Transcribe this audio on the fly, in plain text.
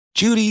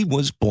Judy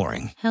was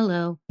boring.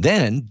 Hello.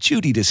 Then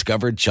Judy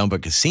discovered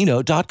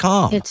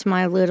ChumbaCasino.com. It's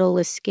my little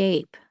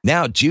escape.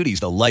 Now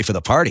Judy's the life of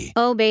the party.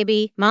 Oh,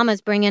 baby,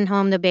 mama's bringing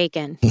home the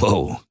bacon.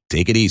 Whoa,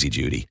 take it easy,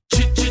 Judy.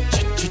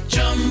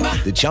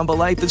 The Chumba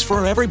life is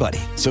for everybody.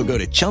 So go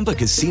to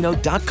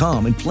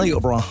ChumbaCasino.com and play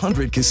over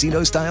 100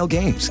 casino-style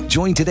games.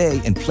 Join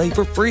today and play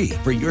for free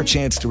for your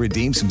chance to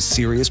redeem some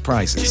serious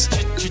prizes.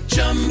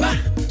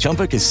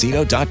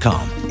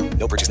 ChumbaCasino.com.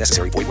 No purchase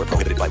necessary. Void where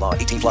prohibited by law.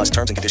 18 plus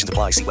terms and conditions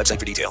apply. See website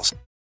for details.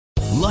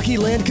 Lucky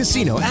Land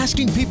Casino,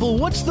 asking people,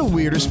 what's the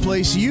weirdest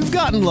place you've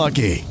gotten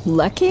lucky?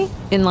 Lucky?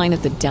 In line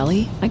at the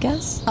deli, I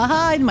guess?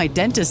 Aha, in my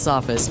dentist's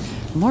office.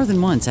 More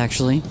than once,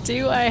 actually.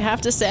 Do I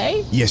have to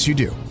say? Yes, you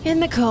do. In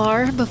the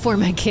car before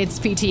my kids'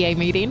 PTA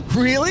meeting.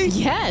 Really?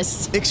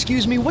 Yes.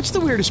 Excuse me, what's the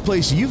weirdest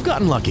place you've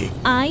gotten lucky?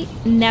 I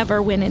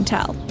never win and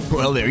tell.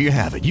 Well, there you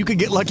have it. You can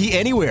get lucky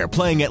anywhere,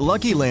 playing at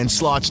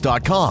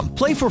LuckyLandSlots.com.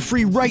 Play for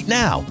free right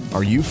now.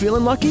 Are you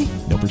feeling lucky?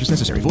 No purchase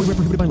necessary. Void where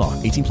prohibited by law.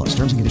 18 plus.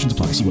 Terms and conditions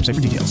apply. See website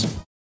for details.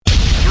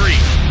 3,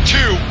 2,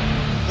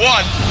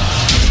 1.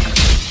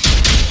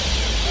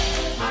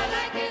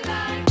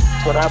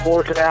 When I'm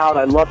working out,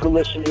 I love to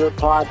listen to your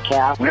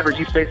podcast. Whenever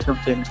you say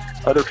something,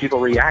 other people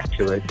react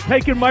to it.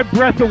 Taking my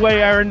breath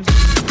away, Aaron.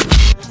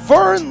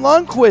 Vern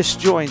Lundquist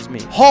joins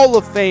me. Hall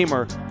of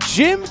Famer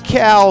Jim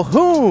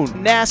Calhoun,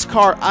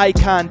 NASCAR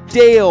icon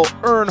Dale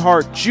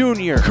Earnhardt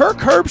Jr. Kirk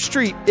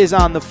Herbstreit is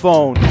on the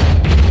phone.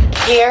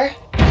 Here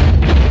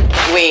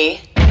we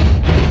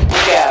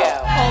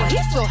go. Oh,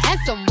 he's so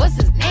handsome. What's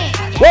his name?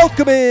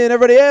 Welcome in,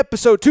 everybody.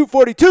 Episode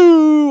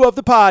 242 of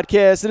the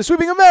podcast that is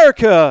sweeping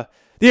America.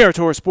 The Aaron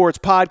Torres Sports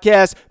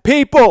Podcast.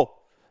 People,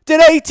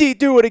 did AT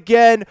do it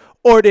again,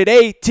 or did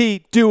AT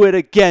do it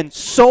again?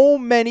 So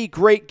many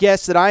great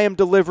guests that I am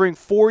delivering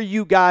for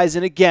you guys.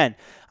 And again,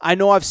 I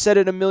know I've said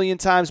it a million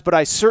times, but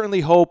I certainly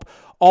hope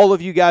all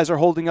of you guys are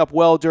holding up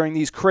well during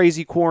these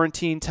crazy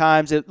quarantine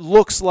times. It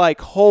looks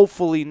like,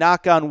 hopefully,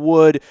 knock on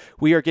wood,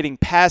 we are getting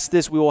past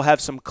this. We will have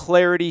some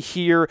clarity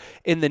here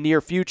in the near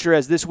future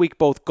as this week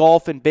both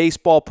golf and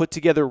baseball put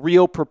together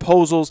real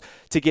proposals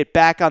to get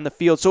back on the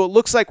field. So it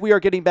looks like we are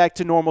getting back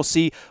to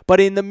normalcy. But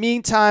in the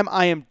meantime,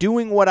 I am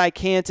doing what I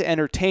can to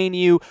entertain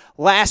you.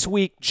 Last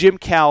week, Jim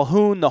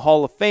Calhoun, the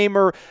Hall of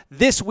Famer.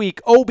 This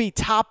week, Obi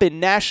Toppin,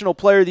 National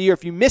Player of the Year.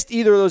 If you missed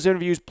either of those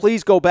interviews,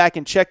 please go back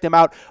and check them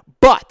out.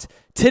 But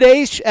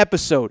today's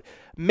episode,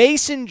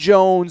 Mason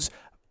Jones,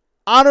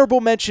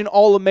 honorable mention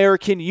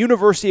All-American,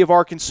 University of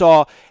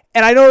Arkansas.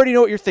 And I already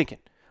know what you're thinking.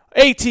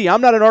 AT,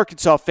 I'm not an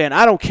Arkansas fan.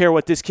 I don't care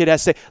what this kid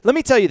has to say. Let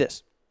me tell you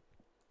this.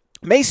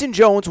 Mason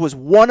Jones was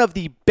one of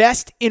the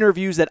best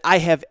interviews that I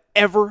have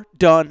ever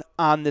done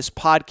on this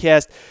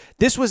podcast.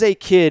 This was a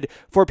kid,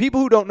 for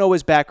people who don't know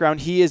his background,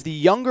 he is the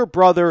younger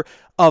brother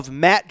of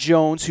Matt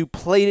Jones, who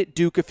played at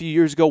Duke a few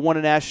years ago, won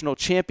a national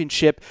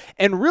championship,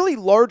 and really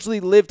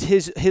largely lived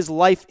his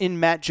life in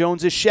Matt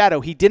Jones'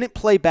 shadow. He didn't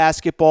play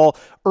basketball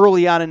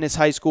early on in his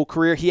high school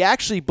career. He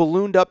actually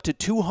ballooned up to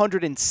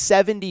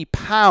 270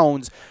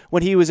 pounds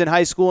when he was in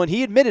high school, and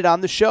he admitted on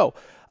the show,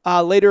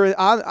 later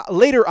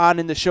on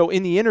in the show,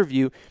 in the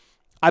interview,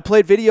 I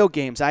played video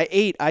games. I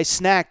ate. I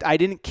snacked. I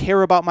didn't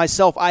care about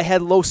myself. I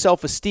had low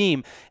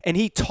self-esteem. And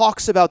he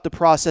talks about the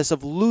process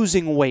of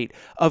losing weight,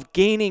 of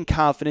gaining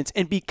confidence,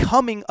 and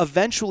becoming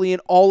eventually an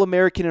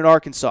All-American in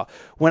Arkansas.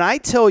 When I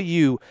tell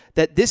you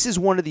that this is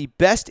one of the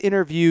best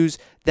interviews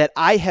that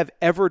I have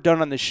ever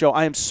done on the show,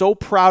 I am so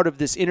proud of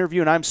this interview,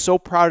 and I'm so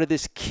proud of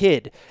this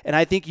kid. And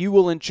I think you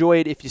will enjoy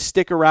it if you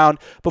stick around.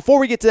 Before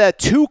we get to that,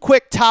 two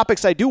quick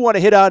topics I do want to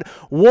hit on.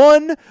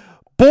 One,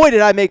 boy,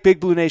 did I make Big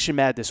Blue Nation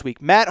mad this week.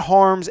 Matt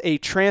Haarms, a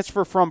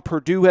transfer from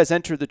Purdue, has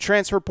entered the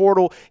transfer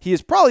portal. He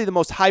is probably the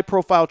most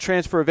high-profile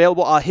transfer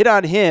available. I'll hit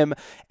on him,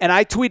 and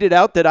I tweeted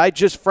out that I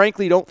just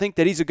frankly don't think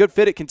that he's a good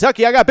fit at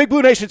Kentucky. I got Big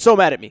Blue Nation so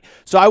mad at me.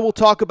 So I will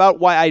talk about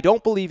why I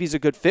don't believe he's a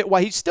good fit,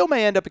 why he still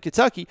may end up at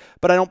Kentucky,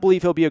 but I don't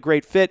believe he'll be a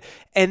great fit.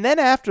 And then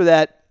after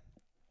that,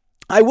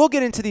 I will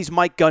get into these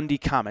Mike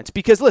Gundy comments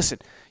because, listen,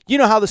 you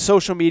know how the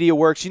social media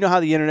works. You know how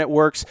the internet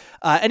works.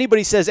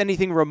 Anybody says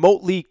anything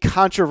remotely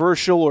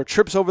controversial or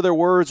trips over their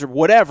words or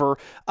whatever,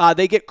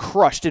 they get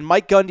crushed. And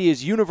Mike Gundy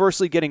is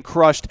universally getting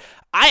crushed.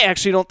 I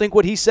actually don't think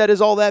what he said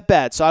is all that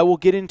bad. So I will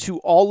get into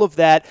all of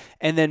that.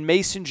 And then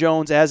Mason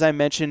Jones, as I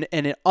mentioned,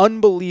 and an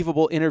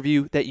unbelievable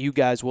interview that you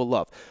guys will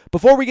love.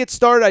 Before we get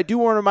started, I do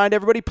want to remind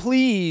everybody,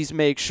 please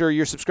make sure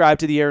you're subscribed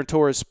to the Aaron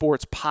Torres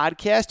Sports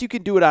Podcast. You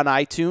can do it on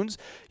iTunes.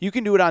 You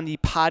can do it on the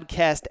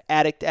Podcast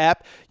Addict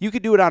app. You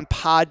can do it on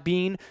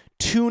Podbean,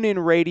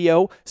 TuneIn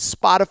Radio,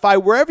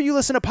 Spotify, wherever you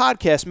listen to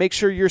podcasts. Make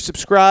sure you're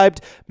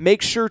subscribed.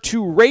 Make sure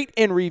to rate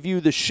and review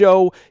the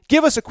show.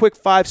 Give us a quick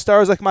 5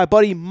 stars like my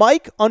buddy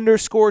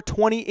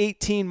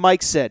Mike_2018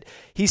 Mike said.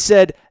 He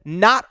said,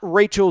 not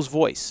Rachel's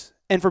voice.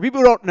 And for people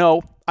who don't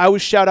know, I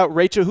always shout out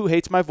Rachel, who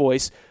hates my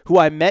voice, who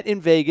I met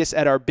in Vegas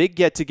at our big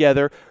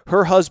get-together.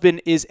 Her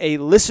husband is a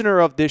listener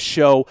of this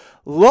show,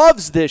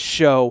 loves this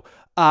show.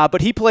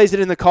 but he plays it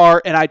in the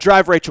car, and I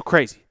drive Rachel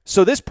crazy.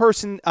 So this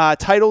person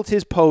titled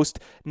his post,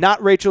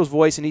 Not Rachel's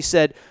Voice, and he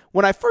said,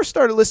 when I first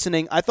started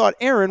listening, I thought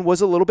Aaron was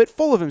a little bit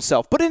full of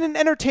himself, but in an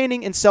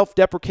entertaining and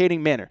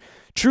self-deprecating manner.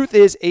 Truth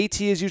is, AT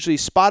is usually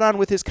spot on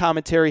with his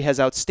commentary, has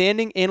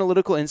outstanding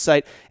analytical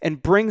insight,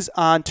 and brings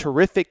on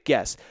terrific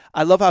guests.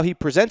 I love how he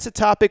presents a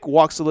topic,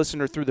 walks the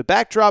listener through the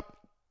backdrop,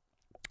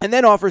 and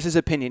then offers his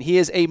opinion. He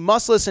is a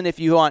must-listen if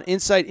you want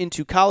insight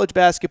into college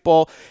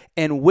basketball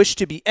and wish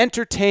to be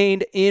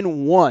entertained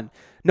in one.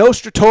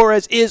 Nostra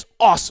Torres is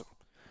awesome.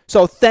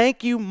 So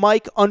thank you,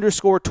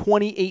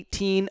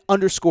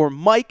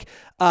 Mike_2018_Mike.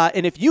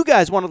 And if you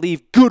guys want to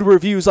leave good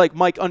reviews like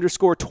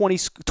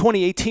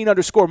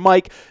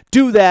Mike_2018_Mike,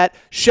 do that.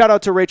 Shout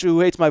out to Rachel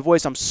who hates my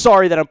voice. I'm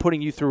sorry that I'm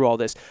putting you through all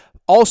this.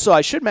 Also, I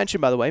should mention,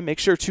 by the way, make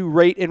sure to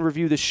rate and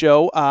review the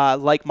show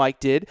like Mike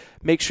did.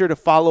 Make sure to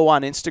follow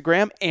on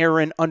Instagram,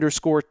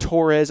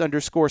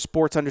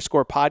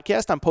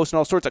 Aaron_Torres_sports_podcast. I'm posting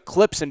all sorts of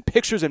clips and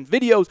pictures and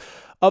videos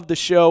of the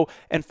show.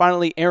 And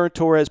finally, Aaron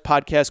Torres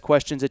podcast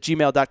questions at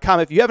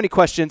gmail.com. If you have any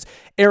questions,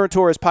 Aaron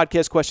Torres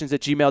podcast questions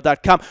at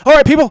gmail.com. All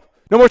right, people,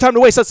 no more time to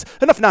waste. That's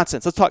enough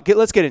nonsense.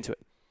 Let's get into it.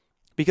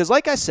 Because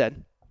like I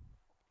said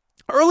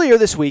earlier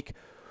this week,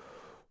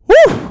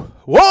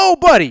 whoa,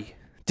 buddy,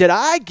 did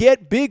I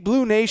get Big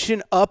Blue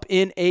Nation up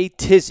in a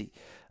tizzy.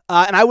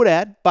 And I would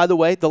add, by the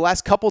way, the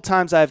last couple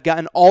times I've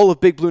gotten all of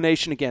Big Blue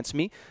Nation against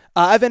me,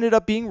 I've ended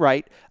up being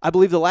right. I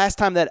believe the last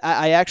time that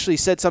I actually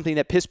said something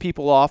that pissed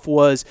people off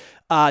was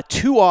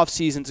 2 off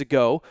seasons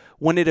ago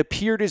when it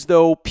appeared as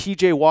though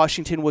P.J.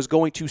 Washington was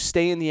going to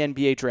stay in the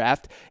NBA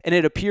draft, and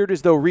it appeared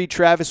as though Reed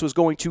Travis was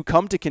going to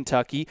come to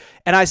Kentucky.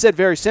 And I said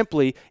very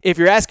simply, if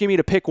you're asking me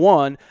to pick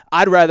one,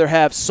 I'd rather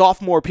have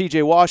sophomore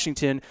P.J.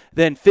 Washington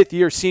than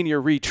fifth-year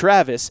senior Reed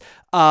Travis.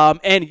 And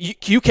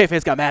UK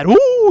fans got mad.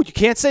 Ooh, you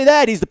can't say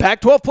that. He's the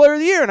Pac-12 Player of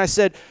the Year. And I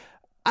said,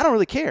 I don't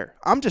really care.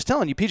 I'm just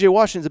telling you, P.J.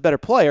 Washington's a better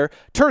player.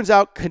 Turns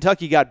out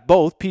Kentucky got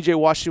both. P.J.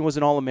 Washington was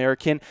an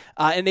All-American,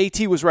 and AT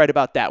was right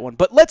about that one.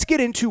 But let's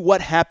get into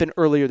what happened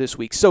earlier this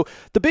week. So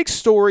the big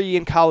story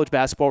in college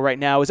basketball right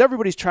now is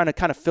everybody's trying to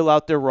kind of fill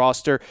out their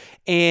roster,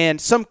 and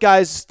some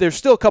guys, there's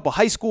still a couple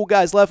high school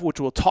guys left, which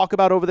we'll talk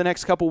about over the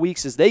next couple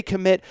weeks as they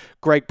commit.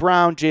 Greg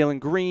Brown, Jalen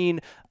Green,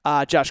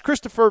 Josh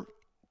Christopher.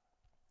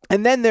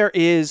 And then there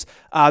is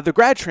the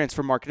grad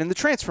transfer market and the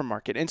transfer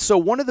market. And so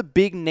one of the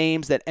big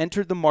names that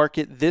entered the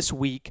market this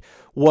week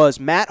was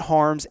Matt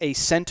Haarms, a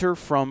center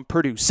from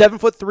Purdue.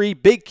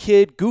 7'3", big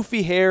kid,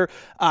 goofy hair.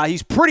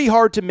 He's pretty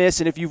hard to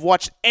miss. And if you've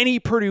watched any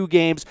Purdue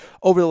games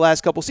over the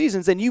last couple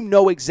seasons, then you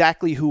know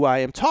exactly who I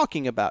am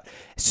talking about.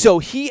 So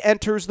he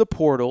enters the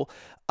portal.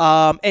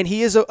 And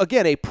he is,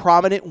 again, a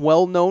prominent,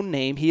 well-known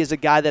name. He is a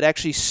guy that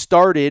actually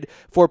started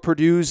for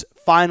Purdue's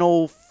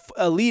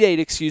Elite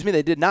Eight,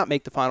 They did not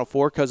make the Final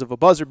Four because of a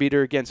buzzer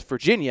beater against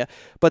Virginia,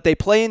 but they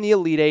play in the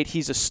Elite Eight.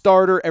 He's a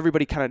starter.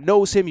 Everybody kind of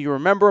knows him. You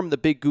remember him, the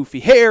big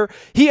goofy hair.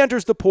 He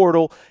enters the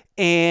portal,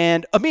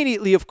 and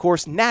immediately, of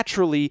course,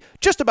 naturally,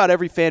 just about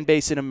every fan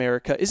base in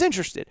America is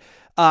interested.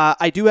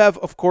 I do have,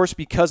 of course,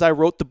 because I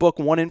wrote the book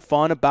One in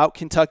Fun about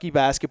Kentucky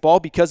basketball,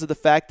 because of the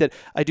fact that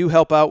I do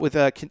help out with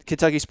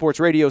Kentucky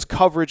Sports Radio's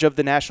coverage of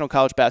the national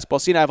college basketball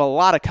scene. I have a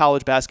lot of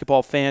college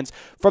basketball fans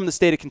from the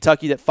state of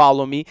Kentucky that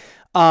follow me.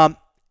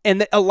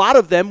 And a lot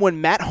of them,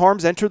 when Matt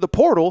Haarms entered the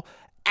portal,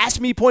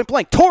 asked me point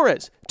blank,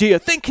 Torres, do you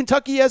think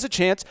Kentucky has a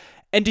chance?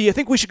 And do you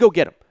think we should go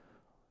get him?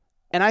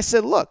 And I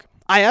said, look,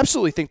 I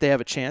absolutely think they have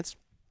a chance,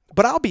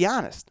 but I'll be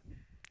honest,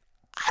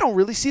 I don't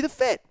really see the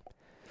fit.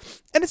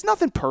 And it's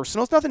nothing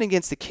personal. It's nothing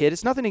against the kid.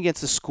 It's nothing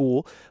against the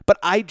school, but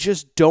I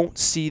just don't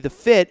see the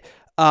fit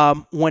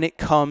when it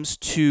comes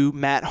to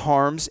Matt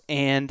Haarms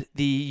and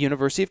the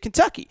University of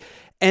Kentucky.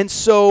 And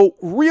so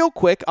real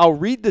quick, I'll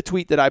read the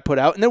tweet that I put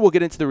out, and then we'll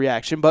get into the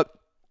reaction, but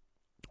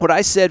what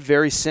I said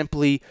very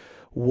simply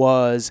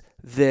was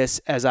this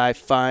as I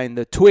find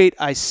the tweet.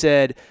 I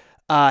said,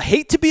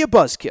 hate to be a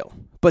buzzkill,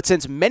 but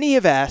since many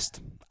have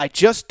asked, I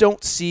just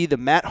don't see the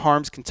Matt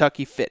Haarms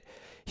Kentucky fit.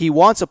 He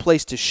wants a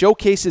place to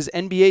showcase his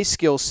NBA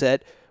skill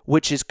set,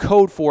 which is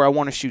code for I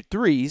want to shoot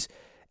threes,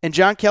 and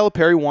John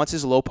Calipari wants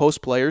his low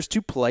post players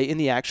to play in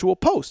the actual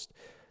post.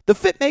 The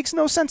fit makes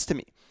no sense to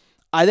me.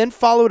 I then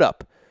followed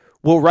up.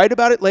 We'll write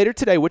about it later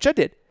today, which I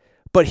did.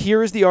 But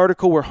here is the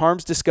article where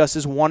Haarms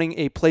discusses wanting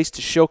a place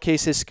to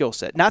showcase his skill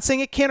set. Not saying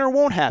it can or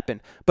won't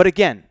happen, but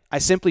again, I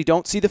simply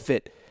don't see the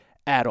fit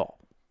at all.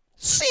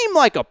 Seemed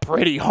like a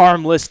pretty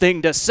harmless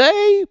thing to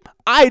say.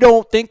 I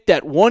don't think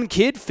that one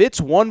kid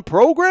fits one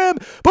program,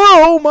 but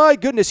oh my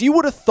goodness, you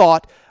would have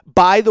thought,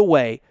 by the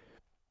way,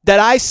 that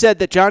I said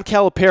that John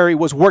Calipari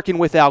was working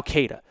with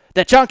Al-Qaeda.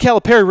 That John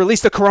Calipari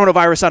released the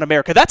coronavirus on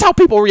America. That's how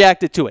people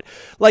reacted to it.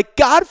 Like,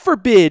 God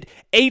forbid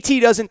AT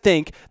doesn't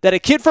think that a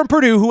kid from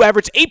Purdue who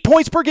averaged 8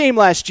 points per game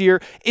last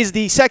year is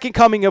the second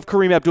coming of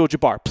Kareem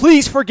Abdul-Jabbar.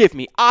 Please forgive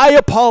me. I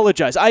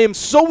apologize. I am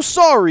so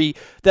sorry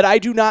that I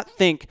do not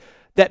think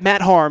that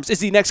Matt Haarms is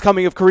the next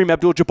coming of Kareem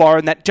Abdul-Jabbar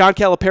and that John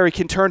Calipari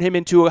can turn him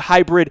into a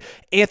hybrid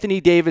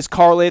Anthony Davis,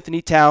 Karl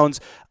Anthony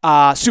Towns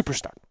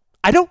superstar.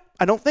 I don't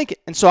think it.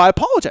 And so I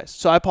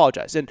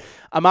apologize. And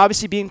I'm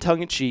obviously being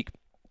tongue-in-cheek.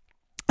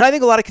 And I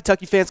think a lot of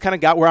Kentucky fans kind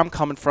of got where I'm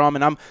coming from,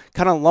 and I'm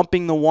kind of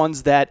lumping the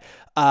ones that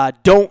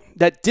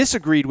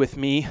disagreed with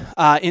me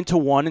into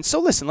one. And so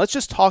listen, let's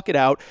just talk it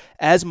out.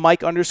 As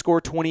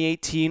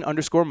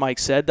Mike_2018_Mike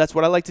said, that's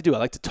what I like to do. I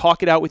like to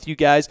talk it out with you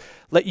guys,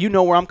 let you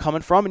know where I'm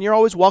coming from, and you're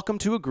always welcome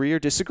to agree or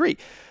disagree.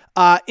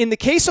 In the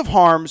case of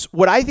Harms,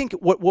 what I think,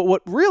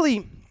 what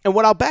really, and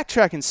what I'll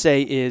backtrack and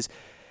say is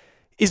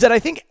that I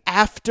think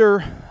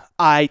after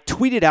I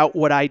tweeted out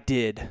what I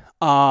did,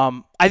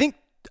 I think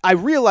I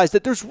realized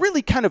that there's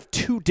really kind of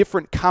two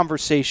different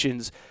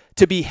conversations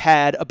to be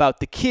had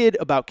about the kid,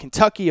 about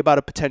Kentucky, about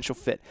a potential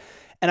fit.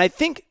 And I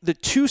think the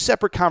two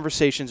separate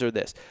conversations are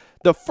this.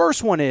 The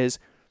first one is,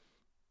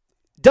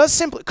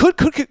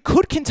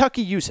 could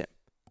Kentucky use him?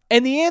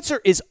 And the answer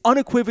is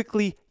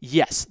unequivocally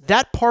yes.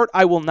 That part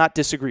I will not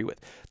disagree with.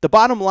 The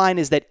bottom line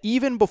is that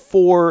even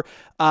before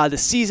the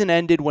season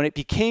ended, when it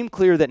became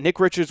clear that Nick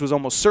Richards was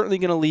almost certainly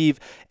going to leave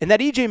and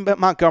that E.J.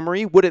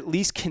 Montgomery would at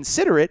least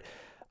consider it,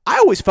 I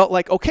always felt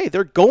like, okay,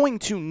 they're going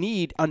to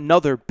need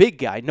another big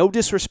guy. No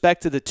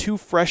disrespect to the two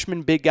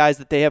freshman big guys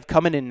that they have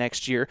coming in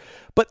next year,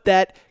 but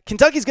that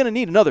Kentucky's going to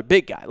need another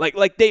big guy.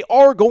 Like they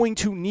are going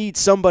to need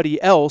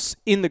somebody else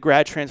in the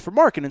grad transfer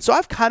market. And so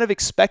I've kind of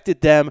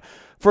expected them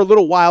for a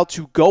little while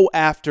to go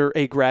after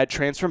a grad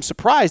transfer. I'm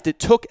surprised it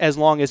took as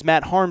long as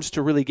Matt Harms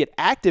to really get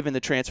active in the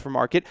transfer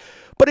market.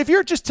 But if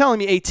you're just telling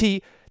me,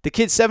 AT, the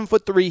kid's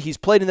 7'3", he's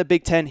played in the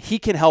Big Ten, he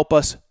can help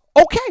us,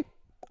 okay.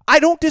 I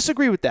don't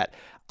disagree with that.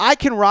 I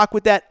can rock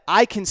with that.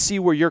 I can see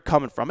where you're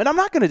coming from, and I'm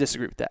not going to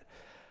disagree with that.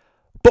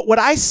 But what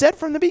I said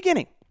from the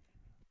beginning,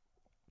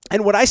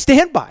 and what I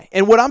stand by,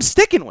 and what I'm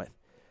sticking with,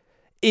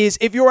 is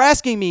if you're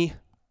asking me,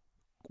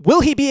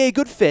 will he be a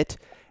good fit,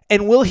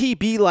 and will he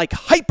be like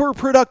hyper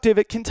productive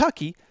at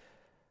Kentucky,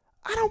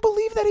 I don't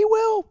believe that he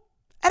will.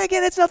 And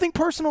again, it's nothing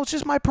personal. It's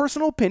just my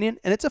personal opinion,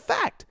 and it's a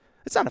fact.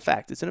 It's not a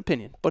fact. It's an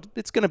opinion, but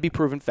it's going to be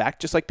proven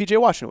fact, just like P.J.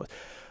 Washington was.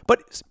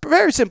 But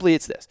very simply,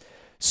 it's this.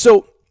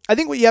 So I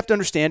think what you have to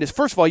understand is,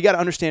 first of all, you got to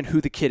understand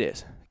who the kid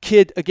is.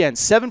 Kid, again,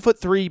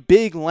 7'3",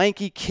 big,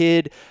 lanky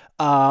kid.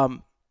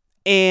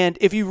 And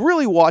if you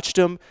really watched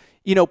him,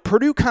 you know,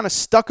 Purdue kind of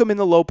stuck him in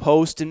the low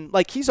post, and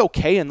like he's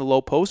okay in the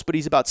low post, but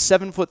he's about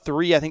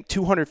 7'3", I think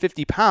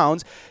 250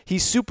 pounds.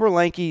 He's super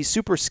lanky, he's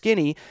super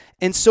skinny.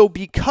 And so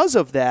because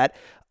of that,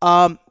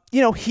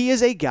 you know, he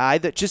is a guy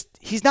that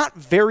he's not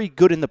very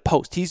good in the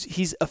post.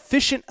 He's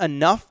efficient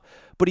enough,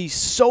 but he's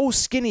so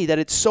skinny that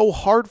it's so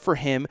hard for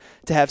him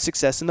to have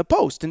success in the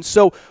post. And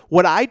so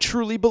what I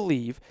truly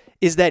believe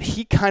is that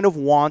he kind of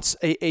wants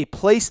a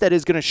place that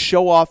is going to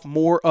show off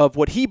more of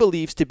what he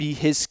believes to be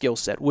his skill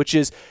set, which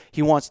is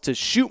he wants to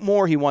shoot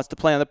more, he wants to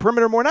play on the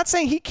perimeter more. Not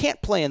saying he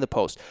can't play in the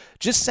post,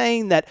 just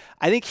saying that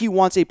I think he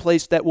wants a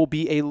place that will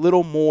be a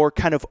little more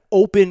kind of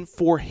open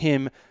for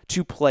him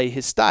to play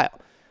his style.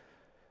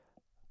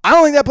 I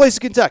don't think that place is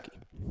Kentucky.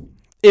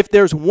 If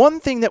there's one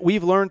thing that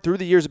we've learned through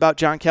the years about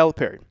John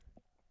Calipari,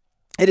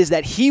 it is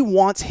that he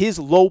wants his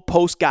low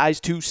post guys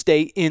to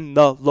stay in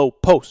the low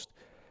post.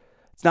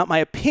 It's not my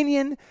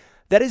opinion.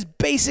 That is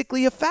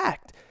basically a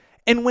fact.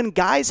 And when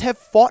guys have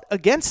fought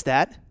against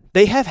that,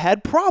 they have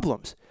had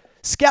problems.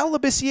 Skal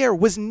Labissiere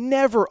was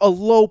never a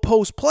low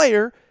post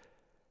player.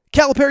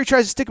 Calipari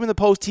tries to stick him in the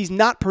post. He's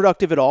not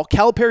productive at all.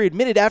 Calipari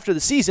admitted after the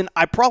season,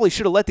 I probably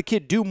should have let the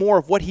kid do more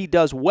of what he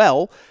does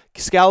well.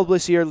 Skal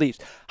Labissiere leaves.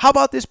 How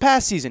about this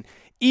past season?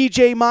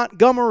 E.J.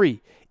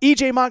 Montgomery.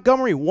 E.J.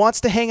 Montgomery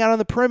wants to hang out on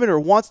the perimeter,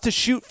 wants to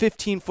shoot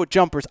 15-foot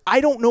jumpers. I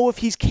don't know if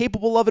he's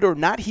capable of it or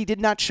not. He did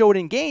not show it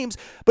in games,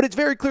 but it's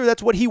very clear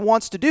that's what he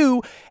wants to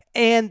do,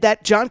 and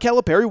that John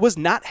Calipari was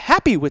not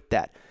happy with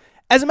that.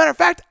 As a matter of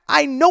fact,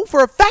 I know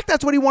for a fact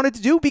that's what he wanted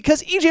to do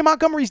because E.J.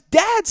 Montgomery's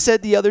dad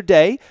said the other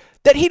day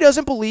that he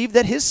doesn't believe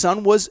that his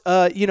son was,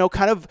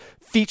 kind of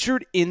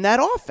featured in that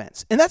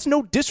offense. And that's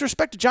no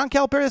disrespect to John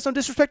Calipari. That's no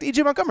disrespect to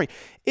E.J. Montgomery.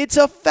 It's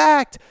a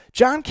fact.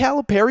 John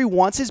Calipari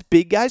wants his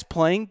big guys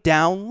playing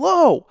down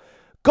low.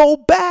 Go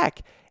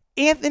back.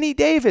 Anthony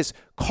Davis,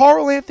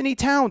 Karl Anthony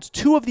Towns,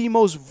 two of the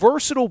most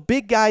versatile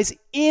big guys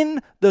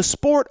in the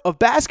sport of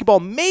basketball,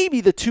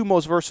 maybe the two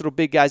most versatile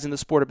big guys in the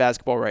sport of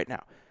basketball right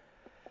now.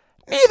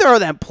 Neither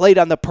of them played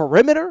on the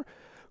perimeter.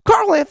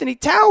 Karl Anthony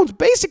Towns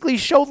basically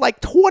showed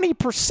like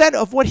 20%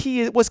 of what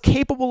he was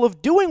capable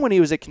of doing when he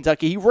was at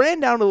Kentucky. He ran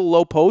down to the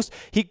low post.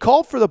 He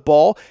called for the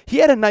ball. He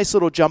had a nice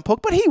little jump hook,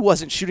 but he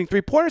wasn't shooting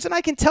three-pointers. And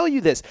I can tell you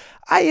this.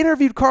 I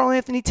interviewed Karl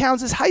Anthony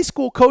Towns' high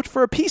school coach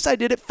for a piece I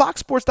did at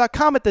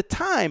foxsports.com at the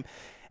time.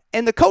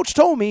 And the coach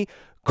told me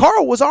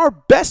Karl was our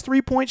best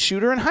three-point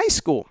shooter in high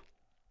school.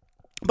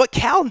 But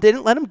Cal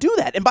didn't let him do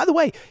that. And by the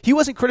way, he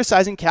wasn't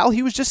criticizing Cal.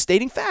 He was just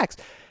stating facts.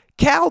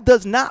 Cal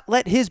does not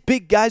let his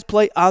big guys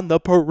play on the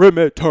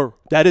perimeter.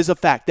 That is a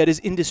fact. That is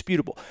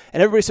indisputable.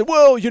 And everybody said,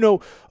 well,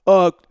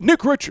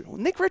 Nick Richards. Well,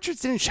 Nick Richards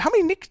didn't. How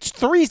many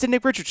threes did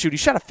Nick Richards shoot? He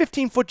shot a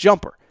 15-foot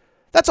jumper.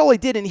 That's all he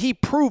did, and he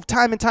proved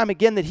time and time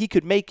again that he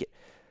could make it.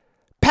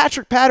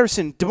 Patrick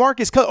Patterson,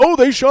 DeMarcus Cousins. Oh,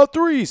 they shot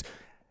threes.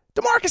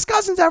 DeMarcus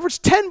Cousins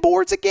averaged 10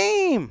 boards a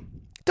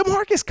game.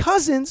 DeMarcus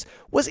Cousins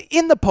was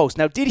in the post.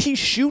 Now, did he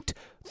shoot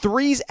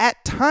threes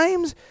at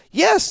times?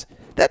 Yes.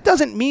 That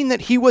doesn't mean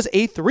that he was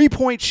a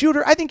three-point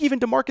shooter. I think even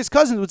DeMarcus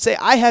Cousins would say,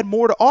 I had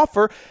more to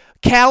offer.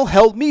 Cal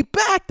held me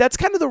back. That's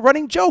kind of the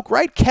running joke,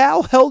 right?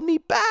 Cal held me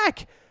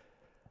back.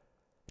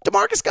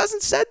 DeMarcus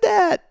Cousins said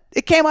that.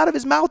 It came out of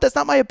his mouth. That's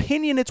not my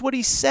opinion. It's what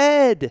he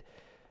said.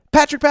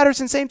 Patrick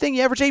Patterson, same thing.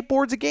 He averaged 8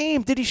 boards a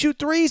game. Did he shoot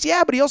threes?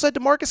 Yeah, but he also had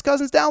DeMarcus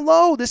Cousins down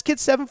low. This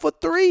kid's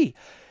 7'3".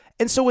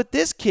 And so with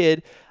this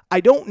kid,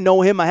 I don't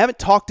know him. I haven't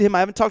talked to him. I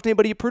haven't talked to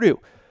anybody at Purdue.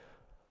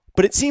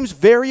 But it seems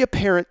very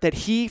apparent that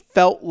he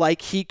felt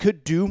like he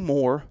could do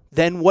more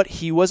than what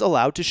he was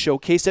allowed to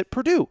showcase at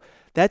Purdue.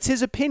 That's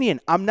his opinion.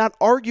 I'm not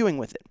arguing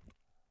with it.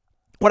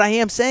 What I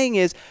am saying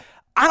is,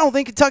 I don't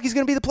think Kentucky's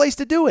going to be the place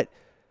to do it.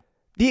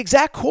 The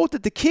exact quote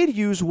that the kid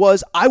used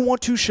was, I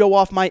want to show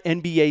off my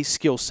NBA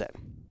skill set.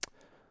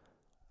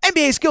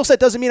 NBA skill set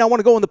doesn't mean I want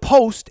to go in the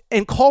post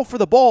and call for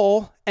the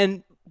ball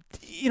and,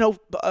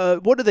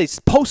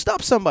 post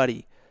up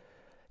somebody.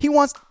 He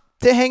wants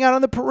to hang out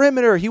on the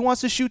perimeter. He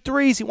wants to shoot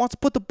threes. He wants to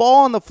put the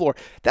ball on the floor.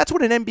 That's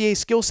what an NBA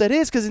skill set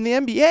is, because in the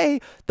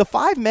NBA, the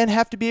 5 men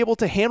have to be able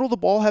to handle the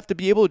ball, have to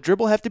be able to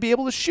dribble, have to be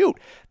able to shoot.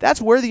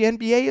 That's where the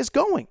NBA is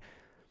going.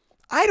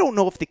 I don't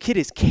know if the kid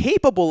is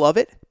capable of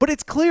it, but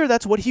it's clear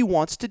that's what he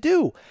wants to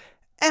do.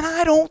 And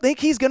I don't think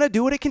he's going to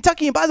do it at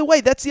Kentucky. And by the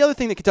way, that's the other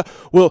thing that Kentucky,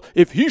 well,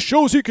 if he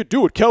shows he could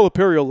do it,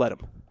 Calipari will let him.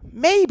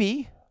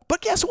 Maybe, but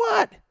guess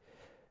what?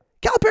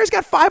 Calipari's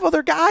got 5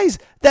 other guys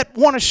that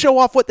want to show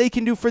off what they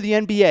can do for the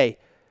NBA.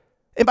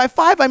 And by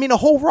 5, I mean a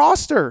whole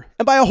roster.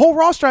 And by a whole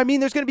roster, I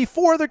mean there's going to be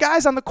 4 other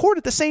guys on the court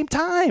at the same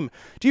time.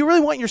 Do you really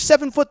want your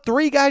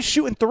 7'3" guys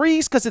shooting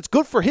threes because it's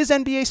good for his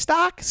NBA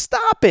stock?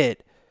 Stop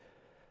it.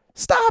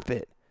 Stop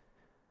it.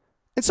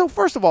 And so,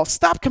 first of all,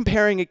 stop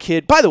comparing a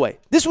kid. By the way,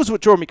 this was what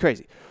drove me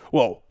crazy.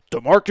 Well,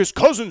 DeMarcus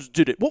Cousins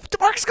did it. Well,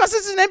 DeMarcus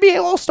Cousins is an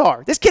NBA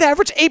All-Star. This kid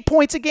averaged 8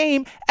 points a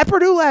game at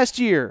Purdue last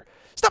year.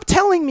 Stop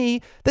telling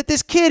me that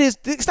this kid is...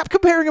 Stop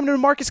comparing him to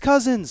DeMarcus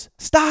Cousins.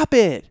 Stop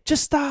it.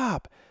 Just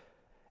stop.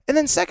 And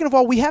then second of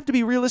all, we have to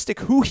be realistic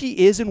who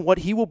he is and what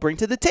he will bring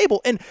to the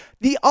table. And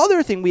the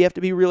other thing we have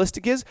to be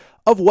realistic is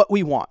of what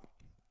we want.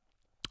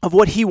 Of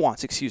what he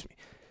wants, excuse me.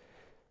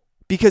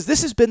 Because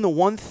this has been the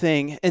one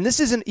thing, and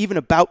this isn't even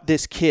about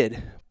this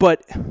kid,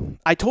 but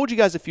I told you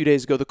guys a few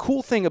days ago, the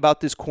cool thing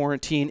about this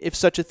quarantine, if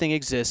such a thing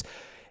exists,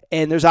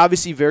 and there's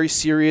obviously very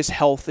serious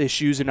health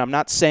issues, and I'm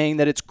not saying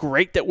that it's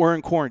great that we're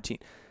in quarantine,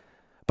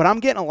 but I'm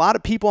getting a lot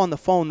of people on the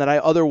phone that I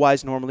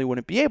otherwise normally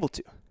wouldn't be able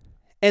to.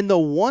 And the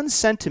one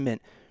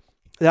sentiment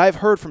that I've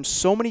heard from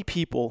so many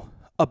people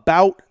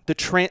about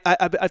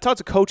I've talked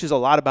to coaches a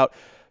lot about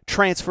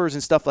transfers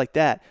and stuff like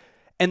that.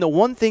 And the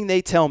one thing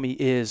they tell me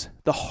is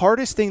the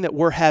hardest thing that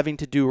we're having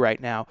to do right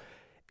now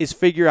is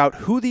figure out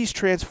who these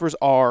transfers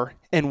are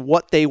and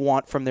what they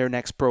want from their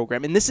next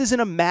program. And this isn't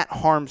a Matt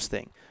Haarms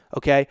thing,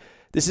 okay?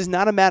 This is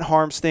not a Matt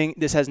Haarms thing.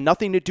 This has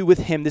nothing to do with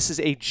him. This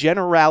is a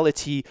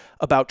generality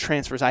about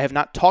transfers. I have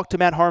not talked to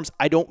Matt Haarms.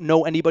 I don't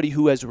know anybody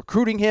who is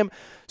recruiting him.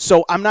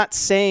 So I'm not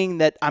saying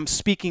that I'm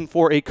speaking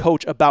for a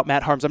coach about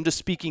Matt Haarms. I'm just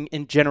speaking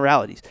in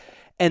generalities.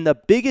 And the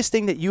biggest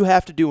thing that you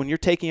have to do when you're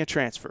taking a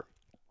transfer,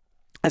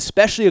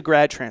 especially a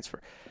grad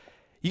transfer,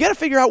 you got to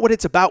figure out what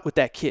it's about with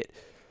that kid.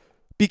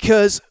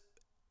 Because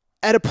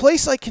at a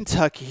place like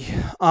Kentucky,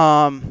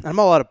 I'm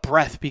all out of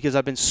breath because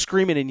I've been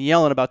screaming and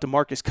yelling about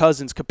DeMarcus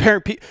Cousins.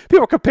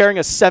 People are comparing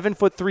a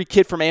 7'3"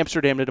 kid from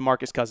Amsterdam to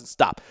DeMarcus Cousins.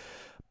 Stop.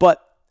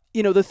 But,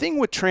 the thing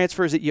with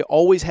transfers that you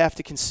always have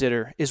to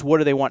consider is what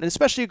do they want, and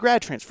especially a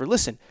grad transfer.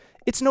 Listen,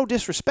 it's no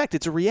disrespect.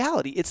 It's a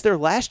reality. It's their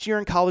last year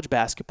in college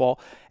basketball,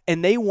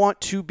 and they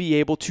want to be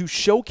able to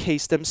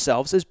showcase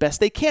themselves as best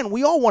they can.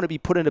 We all want to be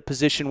put in a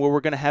position where we're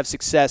going to have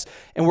success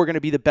and we're going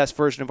to be the best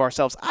version of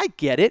ourselves. I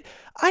get it.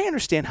 I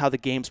understand how the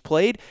game's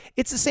played.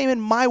 It's the same in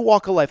my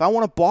walk of life. I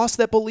want a boss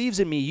that believes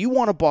in me. You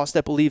want a boss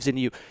that believes in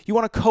you. You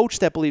want a coach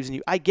that believes in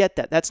you. I get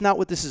that. That's not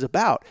what this is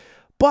about.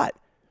 But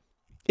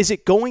is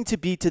it going to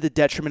be to the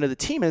detriment of the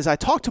team? And as I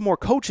talk to more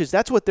coaches,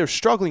 that's what they're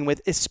struggling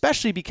with,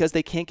 especially because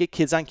they can't get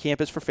kids on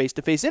campus for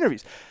face-to-face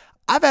interviews.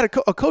 I've had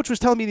a coach was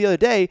telling me the other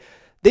day,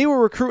 they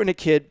were recruiting a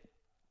kid,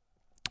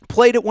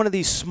 played at one of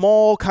these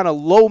small kind of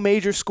low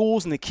major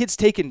schools, and the kid's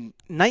taking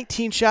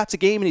 19 shots a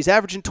game, and he's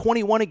averaging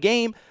 21 a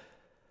game.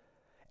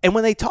 And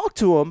when they talk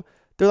to him,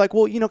 they're like,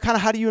 well, kind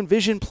of how do you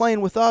envision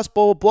playing with us,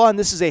 blah, blah, blah. And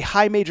this is a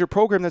high major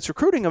program that's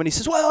recruiting him. And he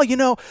says, well,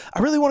 I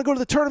really want to go to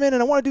the tournament,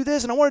 and I want to do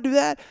this, and I want to do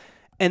that.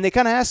 And they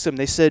kind of asked him,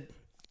 they said,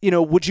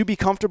 would you be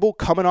comfortable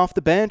coming off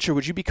the bench, or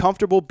would you be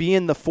comfortable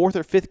being the 4th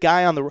or 5th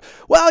guy on the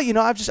 – well,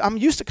 I'm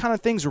used to kind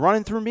of things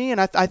running through me,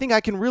 and I think I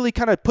can really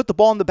kind of put the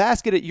ball in the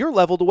basket at your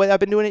level the way I've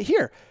been doing it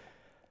here.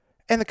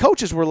 And the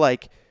coaches were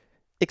like,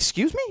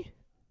 excuse me?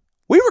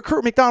 We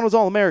recruit McDonald's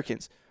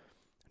All-Americans.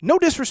 No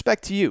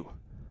disrespect to you,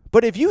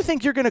 but if you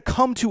think you're going to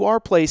come to our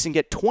place and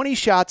get 20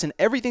 shots and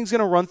everything's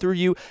going to run through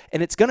you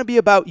and it's going to be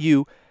about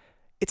you,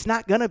 it's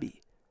not going to be.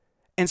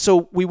 And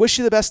so we wish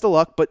you the best of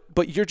luck,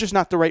 but you're just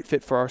not the right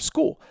fit for our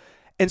school.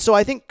 And so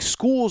I think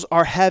schools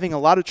are having a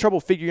lot of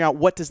trouble figuring out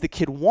what does the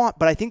kid want.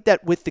 But I think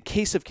that with the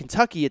case of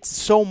Kentucky, it's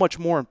so much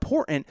more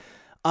important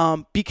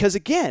because,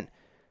 again,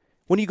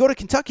 when you go to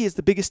Kentucky, it's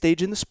the biggest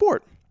stage in the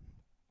sport.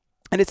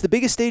 And it's the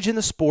biggest stage in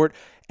the sport,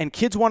 and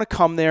kids want to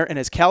come there. And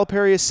as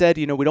Calipari has said,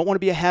 we don't want to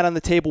be a hat on the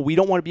table. We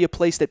don't want to be a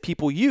place that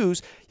people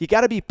use. You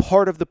got to be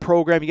part of the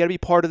program. You got to be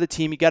part of the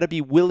team. You got to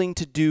be willing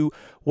to do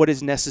what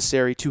is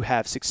necessary to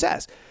have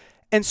success.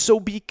 And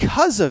so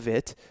because of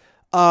it,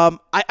 I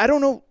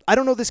don't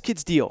know this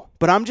kid's deal,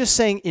 but I'm just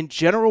saying in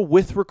general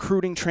with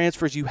recruiting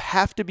transfers, you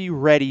have to be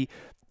ready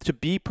to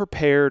be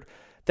prepared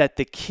that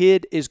the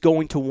kid is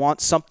going to want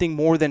something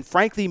more than,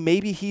 frankly,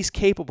 maybe he's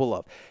capable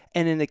of.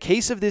 And in the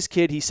case of this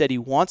kid, he said he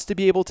wants to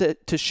be able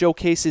to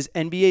showcase his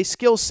NBA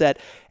skill set.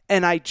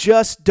 And I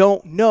just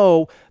don't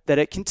know that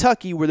at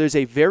Kentucky, where there's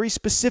a very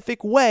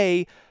specific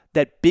way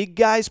that big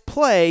guys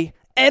play,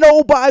 and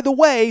oh, by the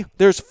way,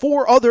 there's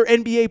 4 other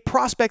NBA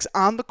prospects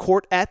on the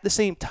court at the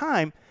same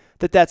time,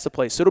 that's the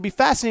place. So it'll be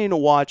fascinating to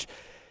watch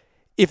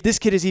if this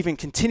kid is even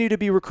continue to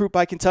be recruited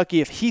by Kentucky,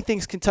 if he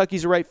thinks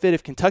Kentucky's a right fit,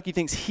 if Kentucky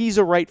thinks he's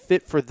a right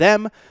fit for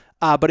them.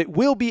 But it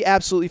will be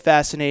absolutely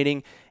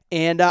fascinating.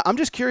 And I'm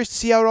just curious to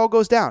see how it all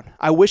goes down.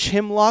 I wish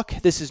him luck.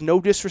 This is no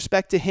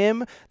disrespect to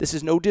him. This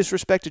is no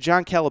disrespect to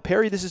John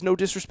Calipari. This is no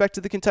disrespect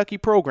to the Kentucky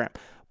program.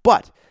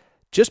 But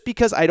just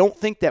because I don't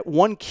think that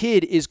one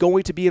kid is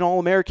going to be an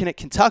All-American at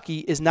Kentucky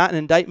is not an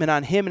indictment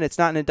on him, and it's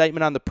not an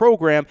indictment on the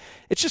program.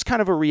 It's just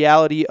kind of a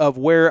reality of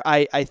where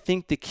I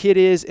think the kid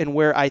is and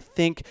where I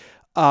think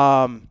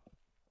kind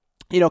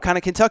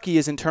of Kentucky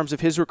is in terms of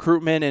his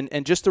recruitment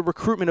and just the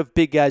recruitment of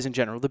big guys in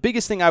general. The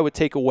biggest thing I would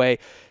take away,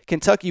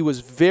 Kentucky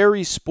was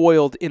very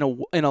spoiled in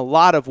a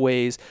lot of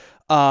ways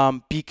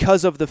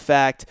because of the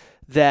fact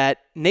that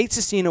Nate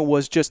Sestina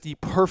was just the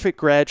perfect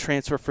grad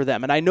transfer for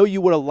them. And I know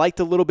you would have liked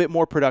a little bit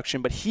more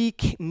production, but he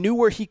knew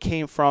where he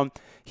came from.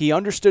 He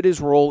understood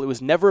his role. It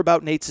was never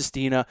about Nate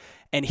Sestina,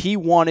 and he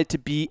wanted to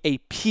be a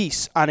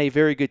piece on a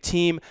very good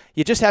team.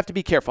 You just have to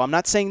be careful. I'm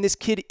not saying this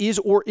kid is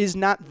or is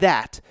not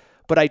that,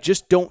 but I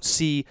just don't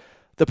see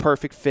the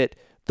perfect fit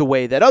the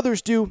way that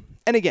others do.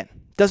 And again,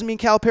 doesn't mean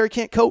Calipari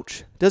can't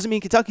coach. Doesn't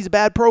mean Kentucky's a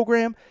bad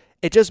program.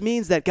 It just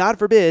means that, God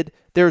forbid,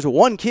 there's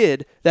one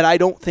kid that I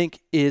don't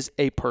think is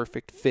a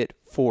perfect fit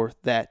for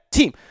that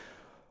team.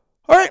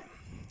 All right,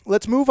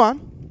 let's move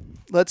on.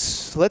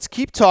 Let's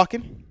keep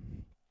talking,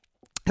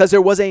 because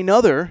there was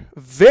another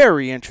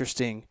very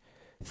interesting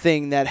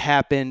thing that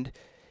happened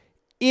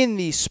in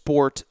the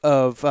sport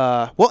of,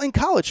 in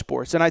college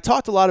sports. And I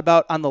talked a lot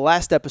about on the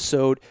last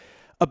episode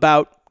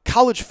about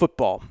college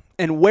football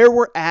and where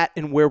we're at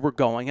and where we're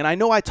going. And I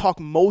know I talk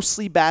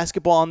mostly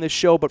basketball on this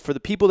show, but for the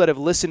people that have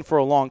listened for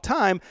a long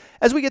time,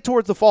 as we get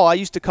towards the fall, I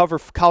used to cover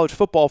college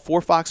football for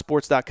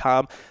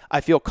FoxSports.com. I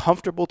feel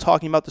comfortable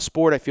talking about the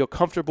sport. I feel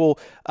comfortable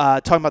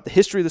talking about the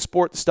history of the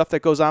sport, the stuff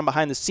that goes on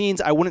behind the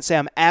scenes. I wouldn't say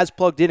I'm as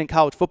plugged in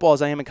college football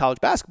as I am in college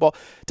basketball.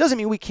 Doesn't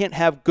mean we can't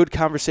have good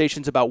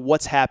conversations about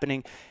what's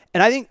happening.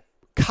 And I think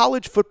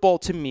college football,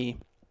 to me,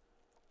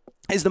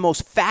 is the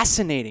most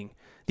fascinating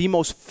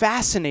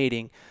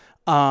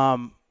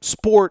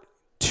sport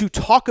to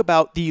talk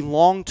about the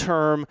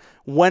long-term,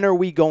 when are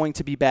we going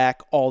to be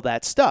back, all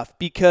that stuff.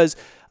 Because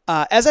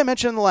as I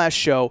mentioned in the last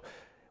show,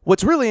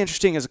 what's really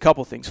interesting is a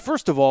couple things.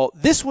 First of all,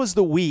 this was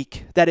the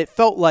week that it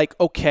felt like,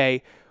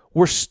 okay,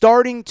 we're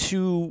starting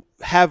to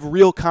have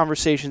real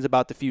conversations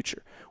about the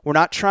future. We're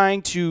not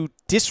trying to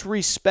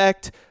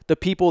disrespect the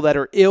people that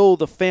are ill,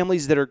 the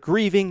families that are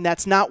grieving.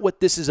 That's not what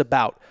this is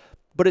about.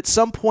 But at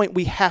some point,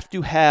 we have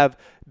to have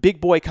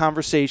big boy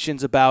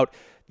conversations about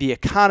the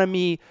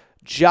economy,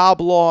 job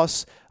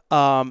loss,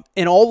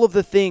 and all of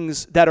the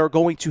things that are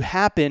going to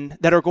happen,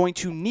 that are going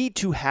to need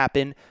to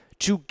happen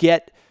to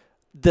get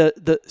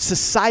the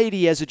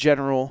society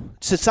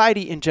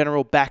in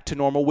general back to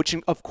normal, which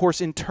of course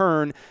in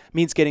turn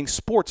means getting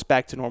sports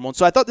back to normal. And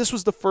so I thought this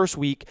was the first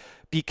week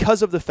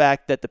because of the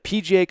fact that the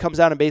PGA comes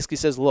out and basically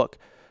says, look,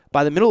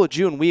 by the middle of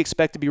June, we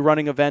expect to be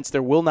running events.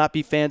 There will not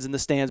be fans in the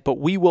stands, but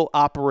we will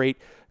operate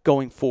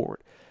going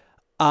forward.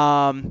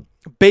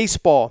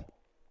 Baseball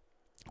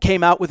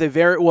came out with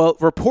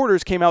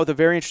reporters came out with a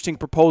very interesting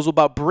proposal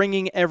about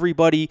bringing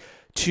everybody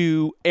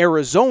to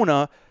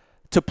Arizona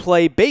to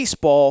play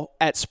baseball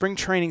at spring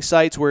training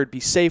sites where it'd be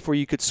safe, where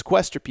you could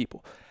sequester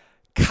people.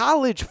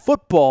 College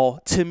football,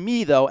 to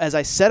me, though, as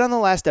I said on the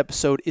last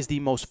episode, is the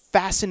most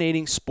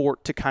fascinating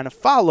sport to kind of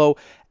follow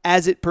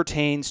as it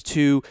pertains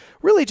to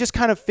really just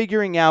kind of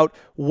figuring out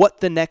what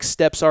the next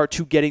steps are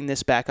to getting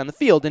this back on the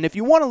field. And if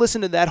you want to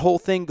listen to that whole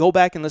thing, go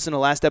back and listen to the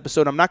last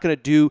episode. I'm not going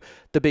to do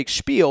the big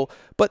spiel,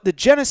 but the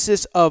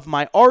genesis of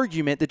my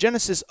argument, the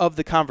genesis of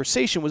the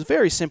conversation was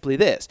very simply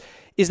this,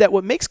 is that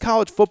what makes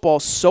college football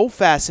so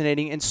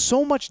fascinating and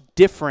so much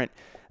different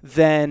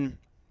than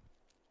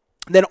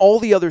all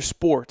the other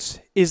sports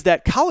is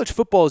that college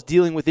football is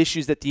dealing with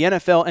issues that the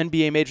NFL,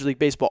 NBA, Major League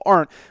Baseball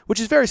aren't, which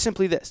is very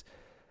simply this.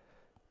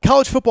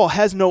 College football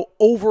has no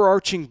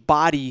overarching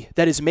body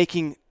that is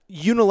making,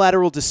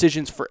 unilateral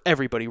decisions for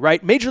everybody,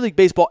 right? Major League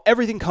Baseball,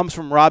 everything comes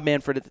from Rob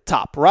Manfred at the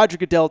top, Roger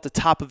Goodell at the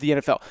top of the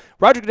NFL.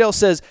 Roger Goodell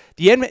says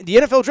the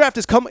NFL draft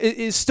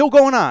is still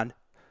going on.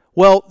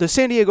 Well,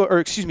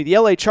 the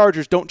LA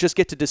Chargers don't just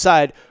get to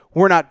decide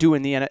we're not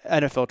doing the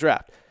NFL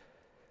draft.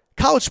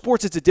 College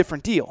sports, it's a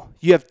different deal.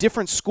 You have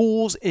different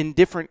schools in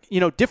different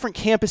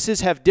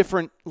campuses have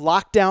different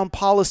lockdown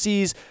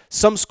policies.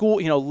 Some school,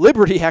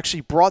 Liberty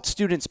actually brought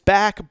students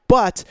back,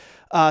 but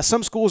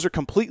some schools are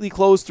completely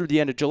closed through the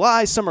end of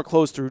July. Some are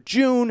closed through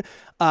June.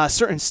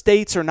 Certain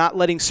states are not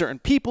letting certain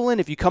people in.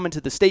 If you come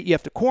into the state, you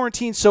have to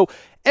quarantine. So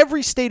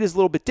every state is a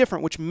little bit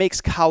different, which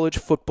makes college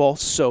football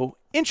so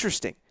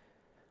interesting,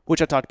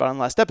 which I talked about in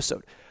the last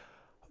episode.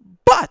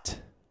 But,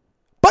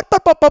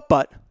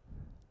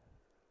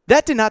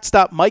 that did not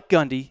stop Mike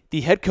Gundy,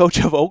 the head coach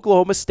of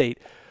Oklahoma State,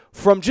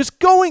 from just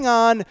going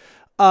on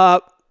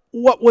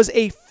what was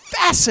a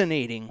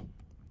fascinating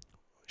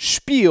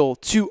spiel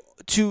to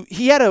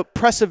he had a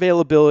press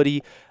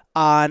availability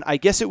on, I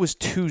guess it was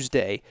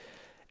Tuesday.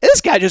 And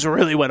this guy just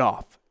really went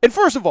off. And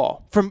first of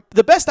all, from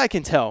the best I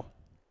can tell,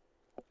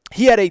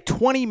 he had a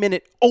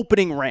 20-minute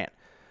opening rant,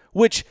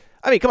 which,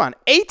 come on,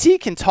 AT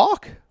can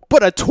talk,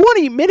 but a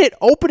 20-minute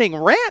opening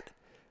rant?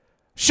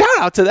 Shout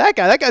out to that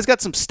guy. That guy's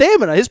got some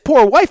stamina. His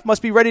poor wife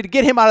must be ready to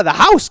get him out of the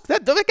house.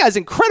 That guy's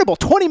incredible.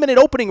 20-minute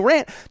opening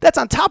rant. That's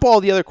on top of all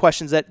the other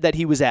questions that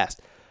he was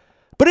asked.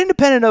 But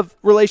independent of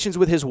relations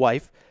with his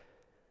wife,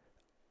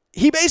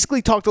 he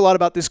basically talked a lot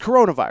about this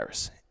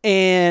coronavirus.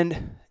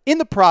 And in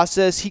the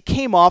process, he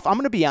came off, I'm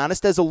going to be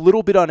honest, as a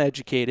little bit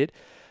uneducated.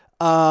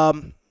 As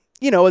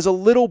a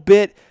little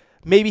bit,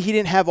 maybe he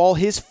didn't have all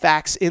his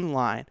facts in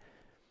line.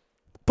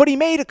 But he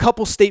made a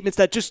couple statements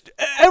that just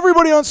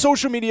everybody on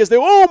social media is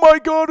oh my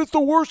God, it's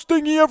the worst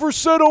thing he ever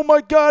said. Oh my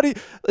God.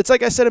 It's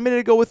like I said a minute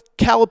ago with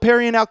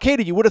Calipari and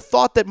Al-Qaeda. You would have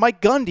thought that Mike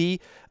Gundy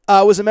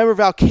was a member of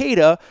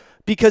Al-Qaeda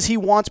because he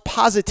wants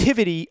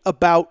positivity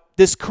about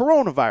this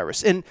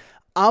coronavirus. And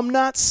I'm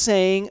not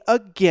saying,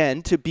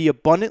 again, to be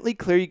abundantly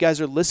clear, you guys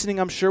are listening,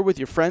 I'm sure, with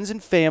your friends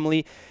and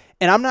family.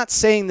 And I'm not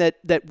saying that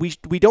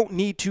we don't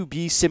need to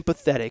be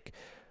sympathetic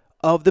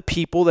of the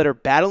people that are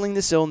battling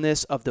this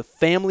illness, of the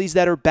families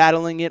that are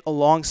battling it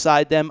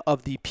alongside them,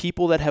 of the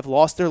people that have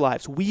lost their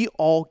lives. We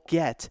all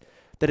get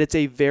that it's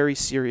a very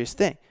serious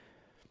thing.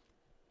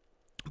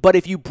 But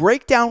if you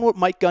break down what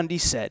Mike Gundy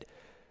said,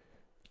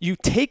 you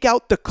take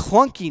out the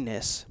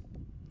clunkiness,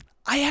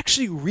 I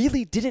actually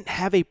really didn't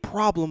have a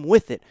problem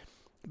with it.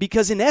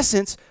 Because in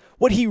essence,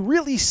 what he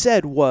really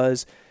said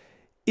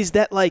is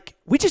that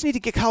we just need to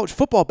get college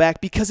football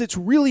back because it's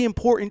really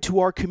important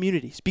to our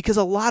communities, because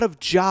a lot of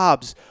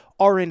jobs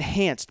are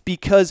enhanced,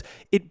 because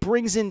it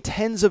brings in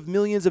tens of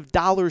millions of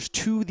dollars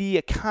to the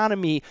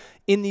economy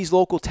in these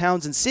local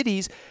towns and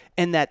cities,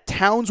 and that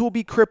towns will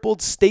be crippled,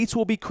 states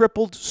will be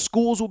crippled,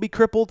 schools will be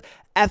crippled,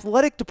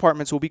 athletic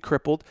departments will be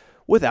crippled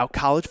without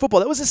college football.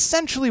 That was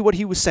essentially what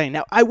he was saying.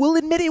 Now, I will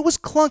admit it was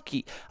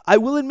clunky. I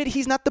will admit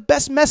he's not the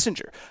best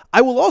messenger.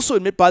 I will also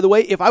admit, by the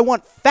way, if I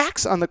want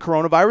facts on the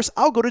coronavirus,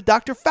 I'll go to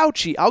Dr.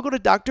 Fauci. I'll go to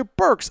Dr.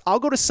 Birx. I'll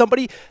go to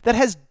somebody that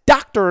has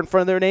doctor in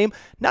front of their name,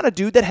 not a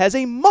dude that has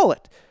a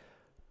mullet.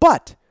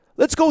 But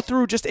let's go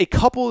through just a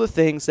couple of the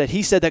things that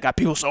he said that got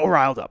people so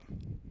riled up.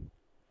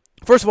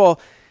 First of all,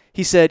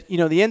 he said, the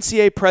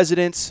NCAA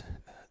presidents,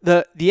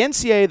 the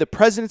NCAA, the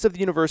presidents of the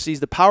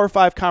universities, the Power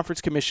 5 conference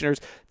commissioners,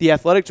 the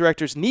athletic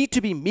directors need to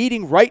be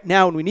meeting right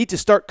now, and we need to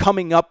start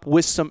coming up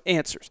with some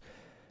answers.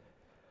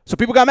 So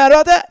people got mad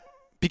about that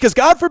because,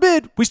 God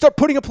forbid, we start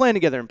putting a plan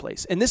together in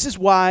place. And this is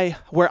where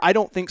I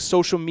don't think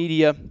social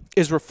media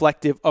is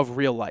reflective of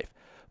real life.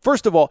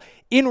 First of all,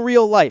 in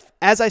real life,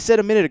 as I said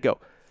a minute ago,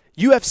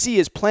 UFC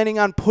is planning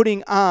on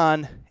putting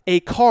on a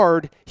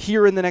card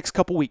here in the next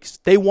couple weeks.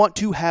 They want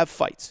to have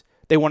fights.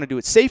 They want to do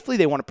it safely.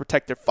 They want to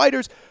protect their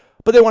fighters,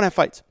 but they want to have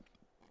fights.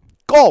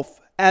 Golf,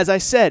 as I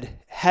said,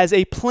 has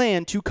a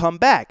plan to come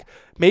back.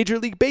 Major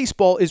League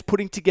Baseball is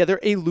putting together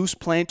a loose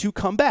plan to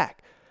come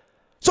back.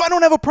 So I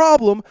don't have a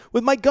problem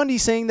with Mike Gundy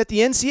saying that the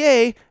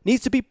NCAA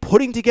needs to be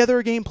putting together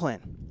a game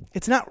plan.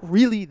 It's not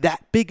really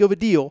that big of a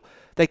deal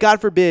that,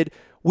 God forbid,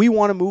 we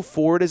want to move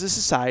forward as a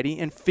society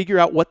and figure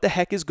out what the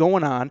heck is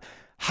going on.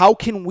 How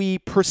can we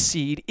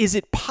proceed? Is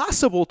it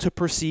possible to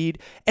proceed?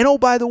 And oh,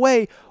 by the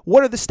way,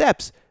 what are the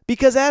steps?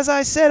 Because as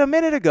I said a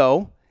minute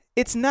ago,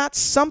 it's not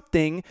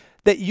something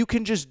that you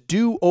can just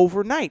do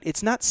overnight.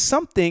 It's not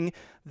something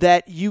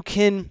that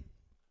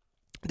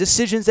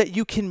decisions that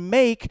you can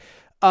make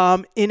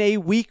in a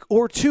week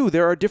or two.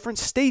 There are different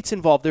states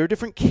involved. There are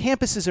different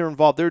campuses that are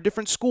involved. There are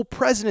different school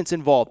presidents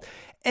involved.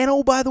 And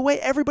oh, by the way,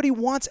 everybody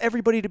wants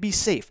everybody to be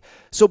safe.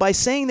 So by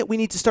saying that we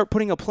need to start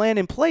putting a plan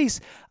in place,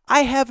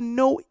 I have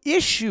no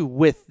issue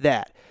with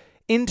that.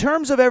 In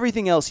terms of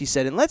everything else he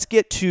said, and let's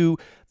get to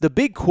the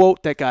big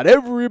quote that got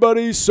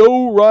everybody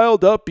so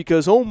riled up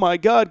because, oh my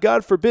God,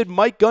 God forbid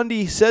Mike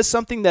Gundy says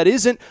something that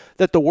isn't,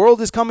 that the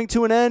world is coming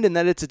to an end and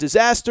that it's a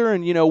disaster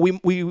and,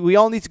 we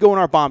all need to go in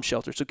our bomb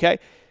shelters, okay?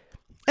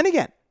 And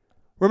again,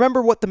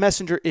 remember what the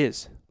messenger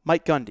is,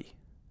 Mike Gundy.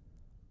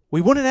 We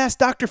wouldn't ask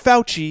Dr.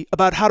 Fauci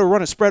about how to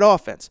run a spread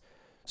offense.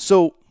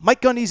 So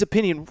Mike Gundy's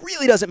opinion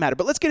really doesn't matter.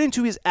 But let's get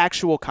into his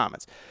actual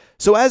comments.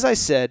 So as I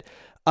said,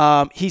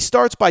 he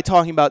starts by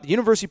talking about the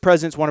university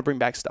presidents want to bring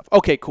back stuff.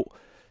 Okay, cool.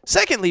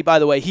 Secondly, by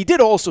the way, he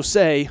did also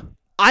say,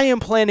 I am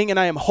planning and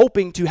I am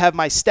hoping to have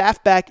my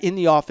staff back in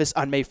the office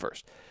on May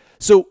 1st.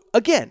 So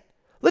again,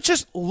 let's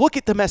just look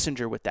at the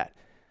messenger with that.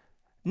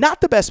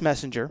 Not the best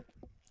messenger.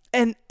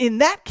 And in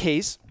that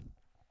case,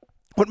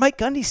 what Mike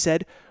Gundy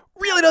said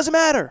really doesn't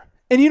matter.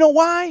 And you know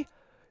why?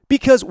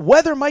 Because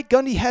whether Mike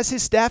Gundy has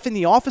his staff in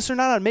the office or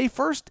not on May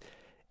 1st,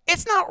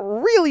 it's not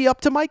really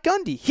up to Mike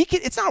Gundy.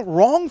 It's not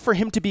wrong for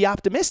him to be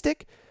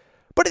optimistic.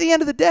 But at the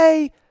end of the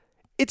day,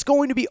 it's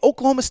going to be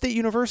Oklahoma State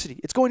University.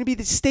 It's going to be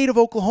the state of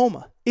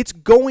Oklahoma. It's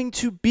going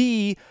to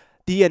be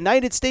the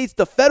United States,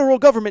 the federal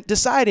government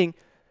deciding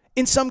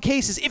in some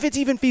cases if it's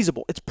even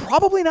feasible. It's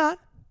probably not,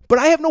 but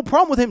I have no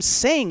problem with him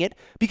saying it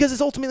because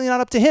it's ultimately not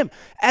up to him.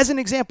 As an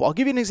example, I'll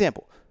give you an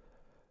example.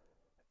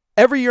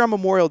 Every year on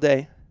Memorial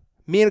Day,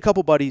 me and a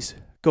couple buddies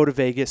go to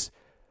Vegas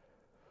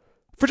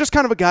for just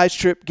kind of a guy's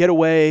trip, get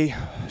away,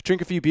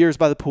 drink a few beers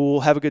by the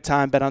pool, have a good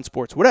time, bet on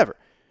sports, whatever.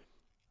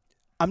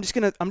 I'm just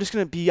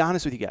gonna be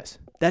honest with you guys.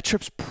 That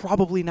trip's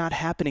probably not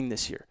happening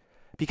this year.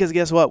 Because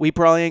guess what? We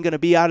probably ain't going to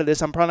be out of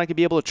this. I'm probably not going to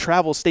be able to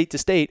travel state to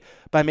state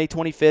by May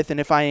 25th. And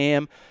if I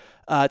am,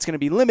 it's going to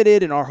be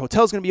limited and our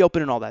hotel's going to be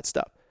open and all that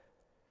stuff.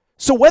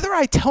 So whether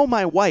I tell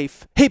my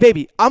wife, hey,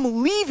 baby,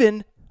 I'm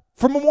leaving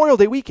for Memorial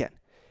Day weekend,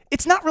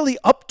 it's not really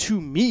up to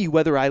me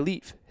whether I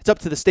leave. It's up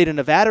to the state of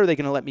Nevada. Are they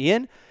going to let me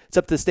in? It's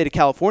up to the state of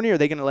California. Are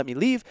they going to let me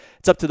leave?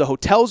 It's up to the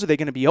hotels. Are they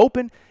going to be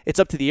open? It's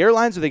up to the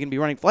airlines. Are they going to be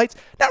running flights?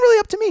 Not really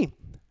up to me.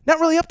 Not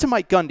really up to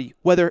Mike Gundy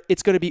whether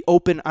it's going to be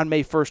open on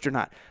May 1st or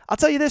not. I'll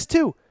tell you this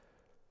too.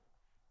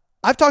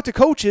 I've talked to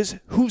coaches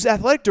whose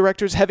athletic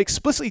directors have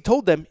explicitly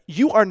told them,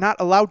 you are not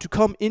allowed to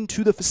come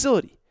into the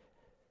facility.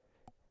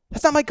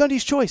 That's not Mike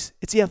Gundy's choice.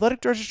 It's the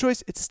athletic director's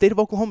choice. It's the state of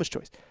Oklahoma's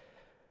choice.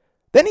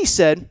 Then he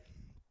said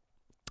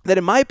that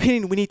in my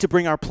opinion, we need to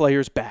bring our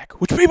players back,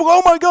 which people go,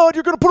 oh my God,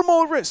 you're going to put them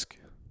all at risk.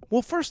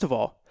 Well, first of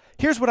all,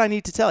 here's what I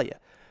need to tell you.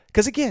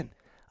 Because again,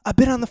 I've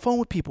been on the phone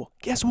with people.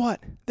 Guess what?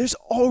 There's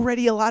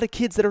already a lot of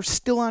kids that are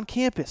still on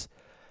campus.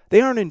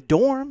 They aren't in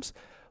dorms,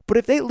 but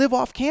if they live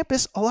off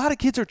campus, a lot of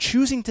kids are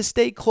choosing to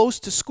stay close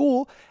to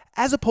school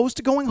as opposed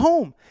to going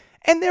home.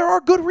 And there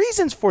are good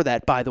reasons for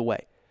that, by the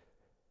way.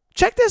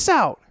 Check this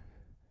out.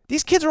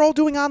 These kids are all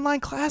doing online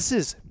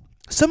classes.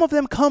 Some of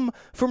them come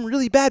from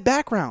really bad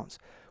backgrounds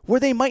where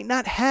they might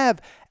not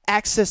have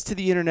access to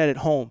the internet at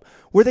home,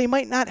 where they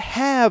might not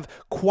have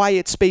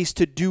quiet space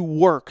to do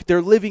work. They're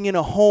living in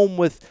a home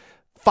with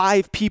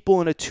 5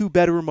 people in a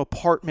 2-bedroom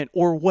apartment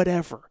or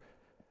whatever.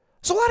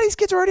 So a lot of these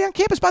kids are already on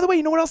campus. By the way,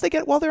 you know what else they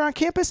get while they're on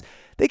campus?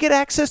 They get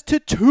access to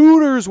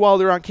tutors while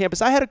they're on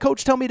campus. I had a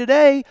coach tell me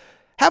today,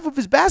 half of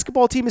his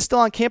basketball team is still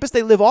on campus.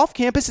 They live off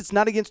campus. It's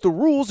not against the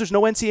rules. There's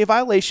no NCAA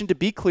violation, to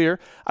be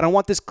clear. I don't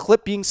want this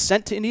clip being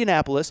sent to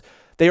Indianapolis.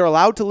 They are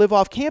allowed to live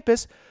off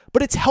campus,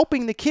 but it's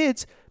helping the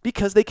kids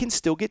because they can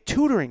still get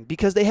tutoring,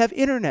 because they have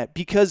internet,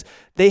 because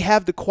they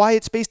have the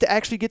quiet space to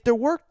actually get their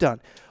work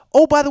done.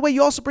 Oh, by the way,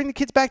 you also bring the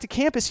kids back to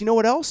campus. You know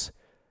what else?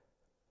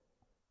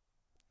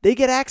 They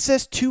get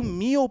access to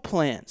meal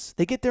plans.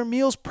 They get their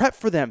meals prepped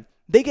for them.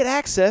 They get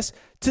access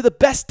to the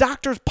best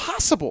doctors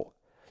possible.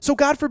 So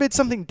God forbid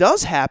something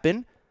does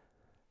happen,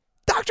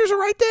 doctors are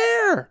right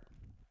there.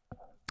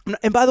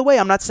 And by the way,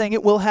 I'm not saying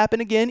it will happen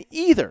again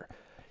either.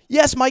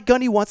 Yes, Mike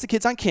Gundy wants the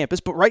kids on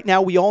campus, but right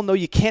now we all know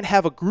you can't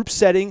have a group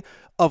setting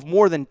of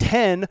more than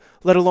 10,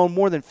 let alone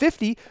more than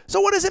 50.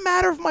 So what does it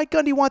matter if Mike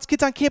Gundy wants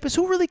kids on campus?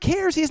 Who really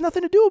cares? He has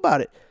nothing to do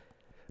about it.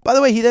 By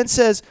the way, he then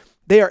says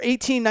they are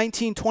 18,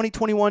 19, 20,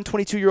 21,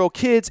 22-year-old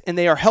kids, and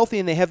they are healthy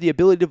and they have the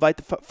ability to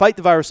fight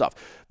the virus off.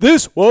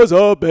 This was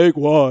a big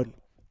one.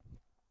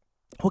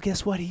 Well,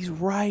 guess what? He's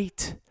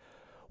right.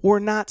 We're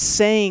not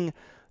saying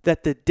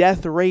that the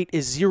death rate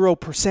is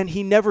 0%.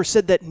 He never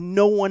said that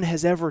no one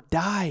has ever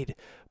died.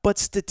 But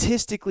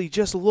statistically,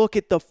 just look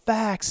at the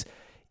facts.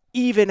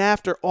 Even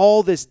after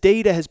all this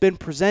data has been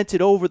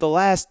presented over the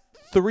last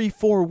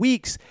 3-4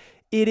 weeks,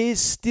 it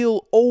is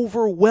still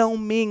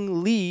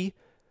overwhelmingly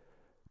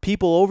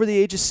people over the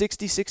age of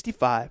 60,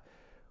 65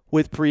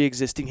 with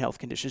pre-existing health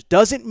conditions.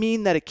 Doesn't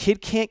mean that a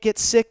kid can't get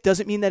sick.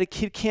 Doesn't mean that a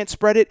kid can't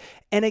spread it.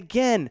 And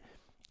again,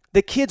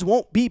 the kids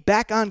won't be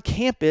back on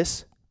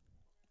campus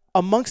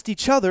amongst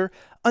each other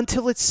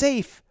until it's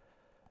safe.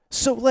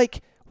 So,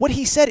 what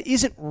he said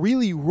isn't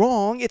really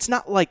wrong. It's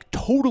not,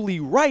 totally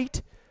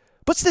right.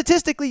 But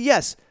statistically,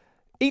 yes,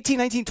 18,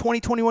 19,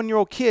 20,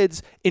 21-year-old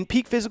kids in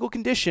peak physical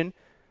condition,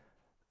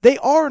 they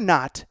are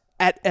not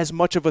at as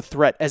much of a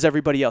threat as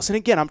everybody else. And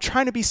again, I'm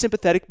trying to be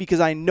sympathetic because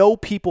I know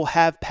people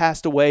have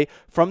passed away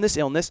from this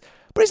illness,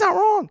 but he's not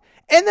wrong.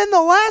 And then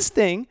the last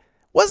thing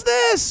was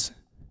this.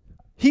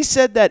 He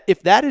said that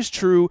if that is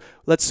true,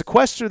 let's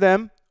sequester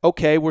them.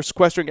 Okay, we're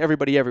sequestering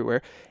everybody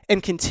everywhere,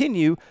 and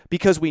continue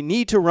because we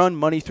need to run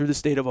money through the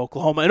state of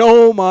Oklahoma. And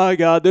oh my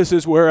God, this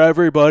is where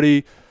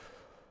everybody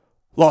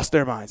lost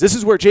their minds. This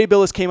is where Jay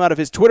Bilas came out of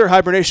his Twitter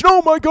hibernation.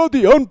 Oh my God,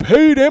 the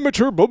unpaid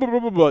amateur, blah, blah, blah,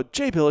 blah, blah.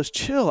 Jay Bilas,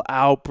 chill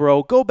out,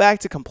 bro. Go back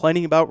to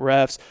complaining about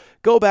refs.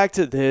 Go back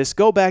to this.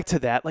 Go back to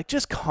that. Like,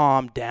 just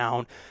calm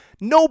down.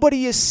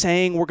 Nobody is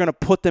saying we're going to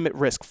put them at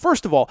risk.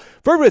 First of all,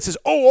 for everybody that says,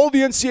 oh, all the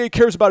NCAA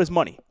cares about is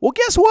money. Well,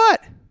 guess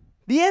what?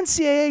 The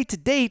NCAA to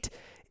date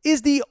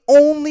is the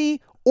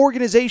only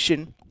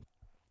organization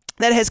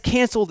that has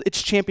canceled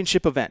its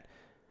championship event.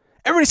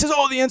 Everybody says,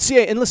 oh, the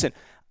NCAA. And listen,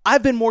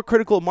 I've been more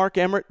critical of Mark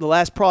Emmert the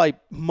last probably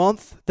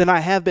month than I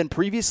have been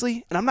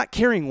previously, and I'm not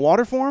carrying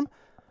water for him.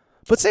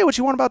 But say what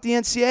you want about the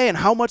NCAA and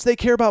how much they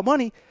care about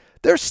money,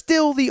 they're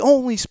still the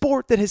only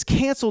sport that has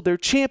canceled their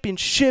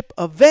championship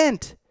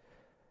event.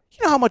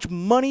 You know how much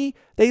money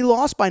they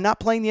lost by not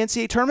playing the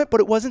NCAA tournament,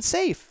 but it wasn't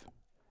safe.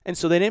 And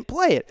so they didn't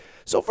play it.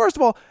 So first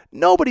of all,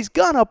 nobody's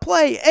going to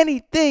play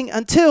anything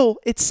until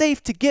it's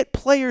safe to get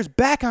players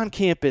back on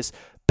campus,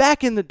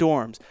 back in the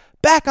dorms,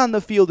 back on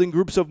the field in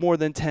groups of more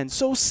than 10.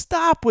 So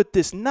stop with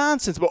this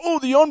nonsense about, oh,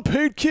 the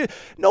unpaid kid.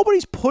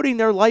 Nobody's putting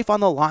their life on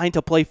the line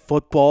to play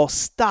football.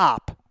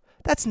 Stop.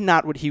 That's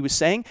not what he was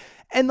saying.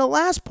 And the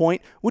last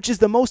point, which is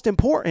the most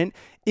important,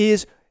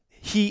 is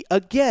he,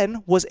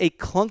 again, was a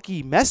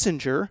clunky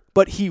messenger,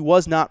 but he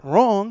was not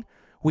wrong.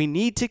 We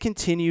need to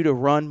continue to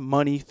run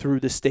money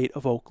through the state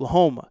of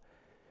Oklahoma.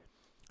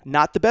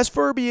 Not the best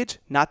verbiage,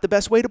 not the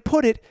best way to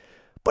put it,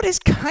 but his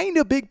kind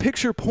of big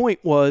picture point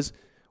was,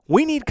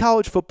 we need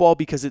college football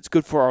because it's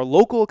good for our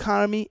local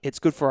economy, it's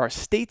good for our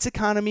state's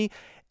economy,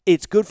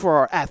 it's good for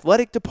our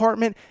athletic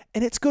department,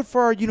 and it's good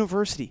for our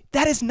university.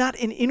 That is not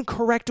an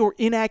incorrect or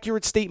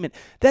inaccurate statement.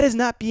 That is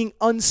not being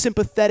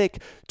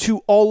unsympathetic to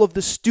all of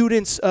the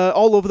students,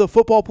 all of the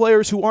football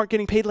players who aren't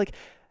getting paid. Like,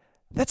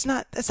 that's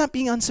not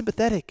being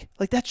unsympathetic.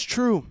 Like, that's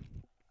true.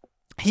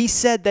 He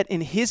said that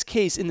in his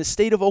case, in the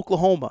state of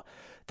Oklahoma,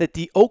 that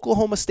the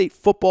Oklahoma State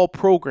football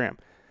program,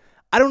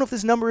 I don't know if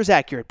this number is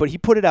accurate, but he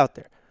put it out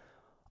there,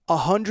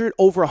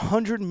 over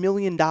 $100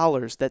 million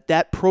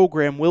that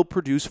program will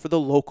produce for the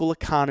local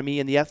economy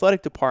and the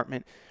athletic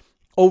department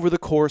over the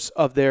course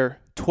of their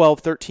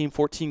 12, 13,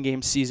 14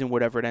 game season,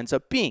 whatever it ends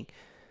up being.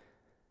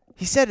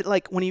 He said,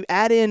 like, when you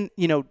add in,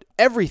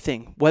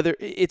 everything, whether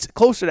it's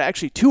closer to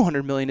actually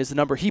 $200 million is the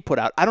number he put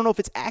out. I don't know if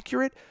it's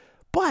accurate,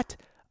 but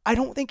I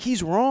don't think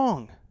he's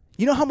wrong.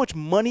 You know how much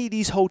money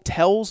these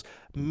hotels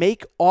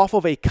make off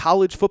of a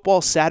college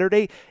football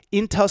Saturday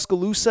in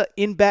Tuscaloosa,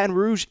 in Baton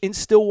Rouge, in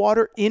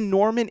Stillwater, in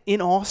Norman,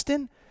 in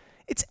Austin?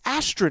 It's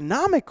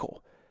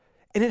astronomical,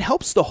 and it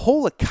helps the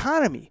whole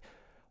economy.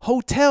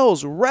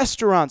 Hotels,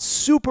 restaurants,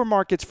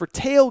 supermarkets for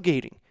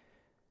tailgating.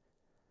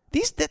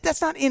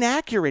 That's not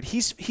inaccurate.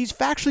 He's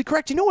factually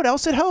correct. You know what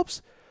else it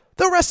helps?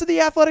 The rest of the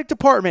athletic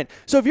department.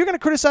 So if you're going to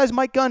criticize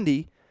Mike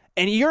Gundy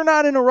and you're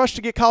not in a rush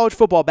to get college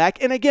football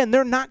back, and again,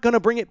 they're not going to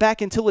bring it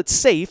back until it's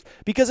safe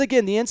because,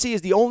 again, the NCAA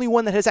is the only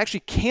one that has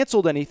actually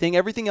canceled anything.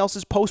 Everything else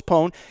is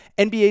postponed.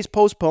 NBA's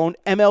postponed.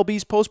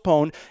 MLB's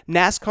postponed.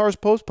 NASCAR's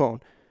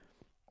postponed.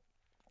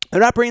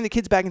 They're not bringing the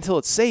kids back until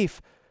it's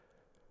safe.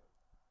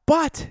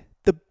 But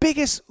the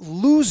biggest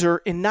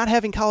loser in not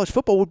having college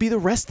football would be the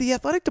rest of the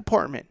athletic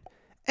department.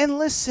 And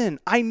listen,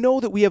 I know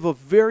that we have a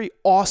very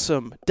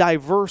awesome,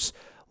 diverse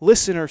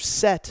listener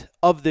set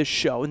of this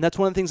show, and that's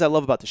one of the things I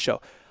love about the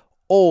show.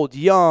 Old,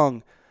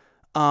 young,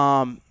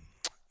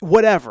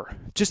 whatever.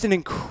 Just an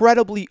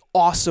incredibly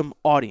awesome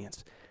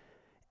audience.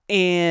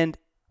 And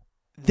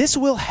this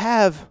will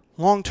have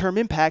long-term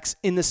impacts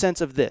in the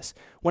sense of this.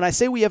 When I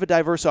say we have a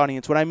diverse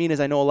audience, what I mean is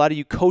I know a lot of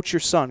you coach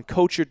your son,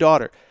 coach your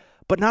daughter,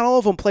 but not all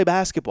of them play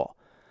basketball.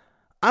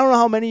 I don't know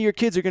how many of your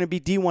kids are going to be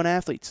D1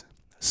 athletes.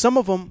 Some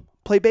of them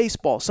play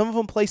baseball. Some of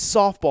them play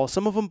softball.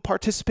 Some of them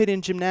participate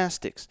in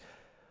gymnastics.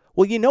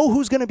 Well, you know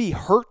who's going to be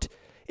hurt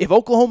if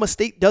Oklahoma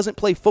State doesn't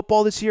play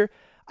football this year?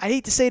 I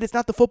hate to say it, it's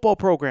not the football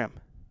program.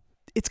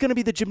 It's going to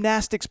be the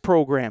gymnastics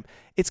program.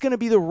 It's going to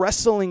be the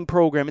wrestling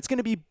program. It's going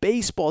to be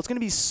baseball. It's going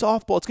to be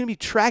softball. It's going to be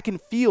track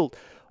and field.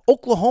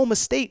 Oklahoma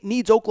State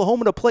needs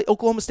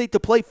Oklahoma State to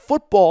play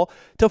football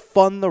to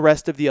fund the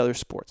rest of the other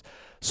sports.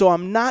 So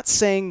I'm not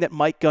saying that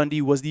Mike Gundy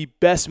was the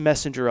best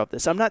messenger of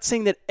this. I'm not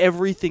saying that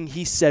everything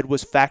he said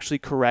was factually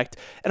correct.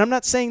 And I'm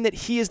not saying that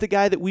he is the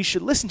guy that we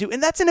should listen to.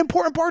 And that's an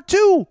important part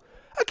too.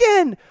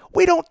 Again,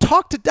 we don't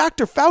talk to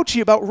Dr.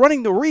 Fauci about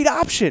running the read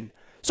option.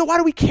 So why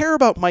do we care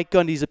about Mike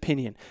Gundy's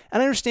opinion?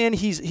 And I understand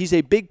he's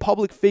a big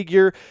public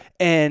figure,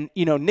 and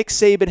Nick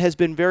Saban has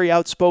been very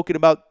outspoken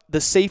about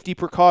the safety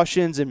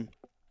precautions, and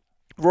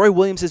Roy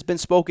Williams has been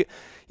spoken.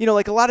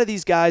 Like a lot of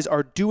these guys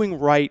are doing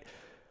right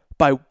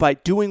by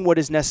doing what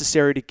is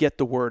necessary to get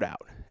the word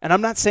out. And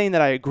I'm not saying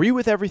that I agree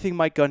with everything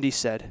Mike Gundy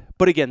said,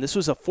 but again, this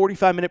was a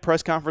 45-minute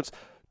press conference,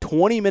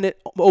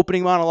 20-minute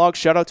opening monologue.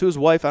 Shout out to his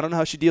wife. I don't know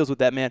how she deals with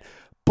that, man.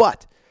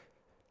 But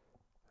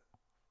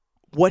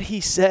what he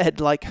said,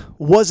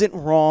 wasn't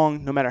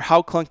wrong, no matter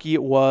how clunky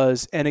it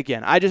was. And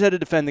again, I just had to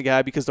defend the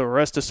guy because the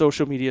rest of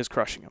social media is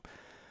crushing him.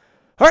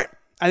 All right,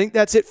 I think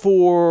that's it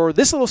for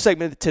this little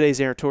segment of today's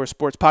Aaron Torres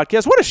Sports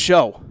Podcast. What a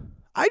show.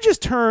 I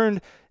just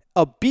turned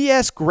a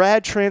BS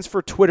grad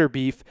transfer Twitter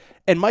beef,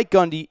 and Mike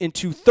Gundy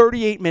into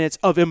 38 minutes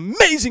of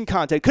amazing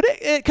content.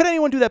 Could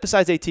anyone do that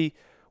besides AT?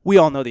 We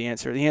all know the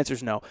answer. The answer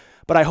is no.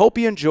 But I hope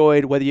you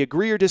enjoyed. Whether you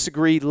agree or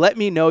disagree, let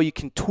me know. You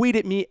can tweet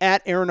at me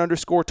at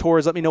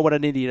Aaron_Torres. Let me know what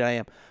an idiot I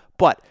am.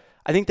 But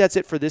I think that's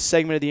it for this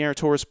segment of the Aaron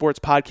Torres Sports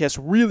Podcast.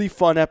 Really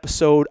fun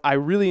episode. I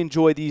really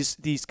enjoy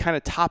these kind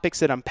of topics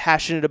that I'm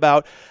passionate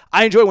about.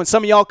 I enjoy when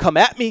some of y'all come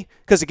at me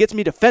because it gets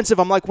me defensive.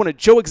 I'm like one of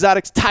Joe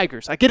Exotic's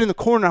tigers. I get in the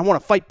corner and I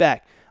want to fight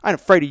back. I ain't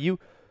afraid of you.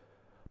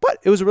 But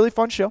it was a really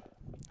fun show.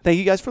 Thank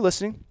you guys for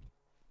listening.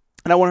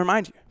 And I want to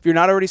remind you, if you're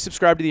not already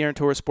subscribed to the Aaron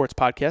Torres Sports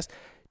Podcast,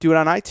 do it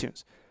on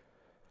iTunes.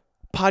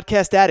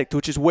 Podcast Addict,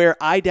 which is where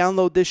I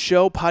download this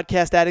show.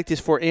 Podcast Addict is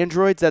for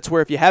Androids. That's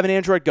where if you have an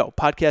Android, go.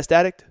 Podcast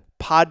Addict,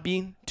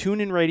 Podbean,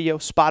 TuneIn Radio,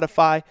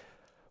 Spotify,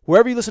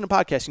 wherever you listen to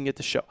podcasts, you can get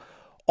the show.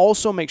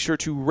 Also, make sure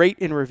to rate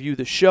and review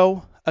the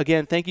show.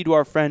 Again, thank you to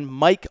our friend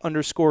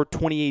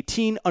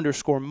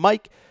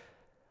Mike_2018_Mike.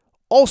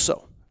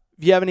 Also,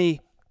 if you have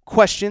any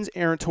questions,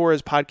 Aaron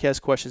Torres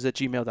podcast questions at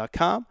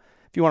gmail.com.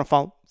 If you want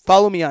to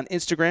follow me on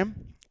Instagram,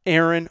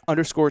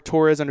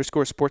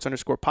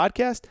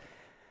 Aaron_Torres_sports_podcast.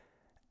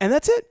 And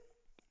that's it.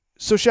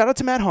 So shout out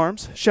to Matt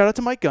Harms. Shout out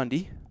to Mike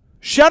Gundy.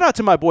 Shout out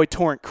to my boy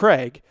Torrent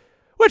Craig,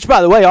 which,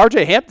 by the way,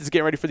 RJ Hampton's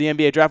getting ready for the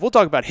NBA draft. We'll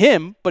talk about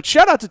him, but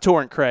shout out to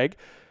Torrent Craig.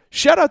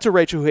 Shout out to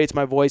Rachel, who hates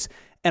my voice.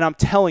 And I'm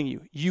telling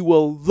you, you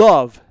will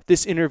love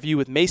this interview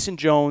with Mason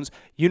Jones,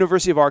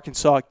 University of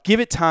Arkansas. Give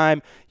it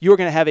time. You're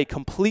going to have a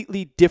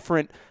completely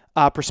different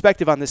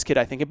perspective on this kid,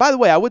 I think. And by the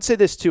way, I would say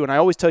this too, and I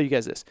always tell you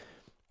guys this.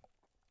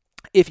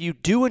 If you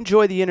do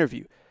enjoy the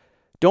interview,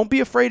 don't be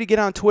afraid to get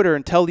on Twitter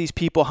and tell these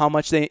people how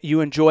much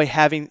you enjoyed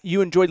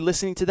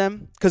listening to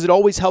them, because it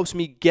always helps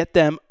me get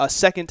them a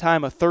second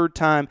time, a third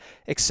time,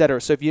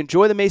 etc. So if you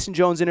enjoy the Mason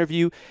Jones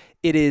interview,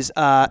 it is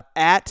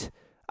at,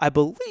 I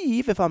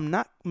believe, if I'm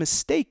not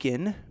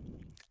mistaken,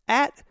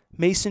 at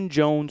Mason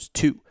Jones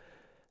 2.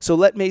 So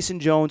let Mason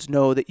Jones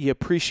know that you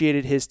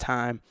appreciated his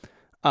time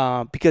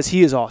because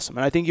he is awesome.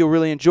 And I think you'll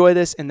really enjoy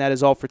this, and that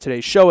is all for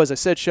today's show. As I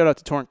said, shout out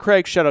to Torrent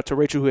Craig, shout out to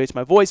Rachel, who hates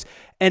my voice.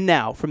 And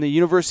now, from the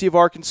University of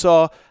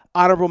Arkansas,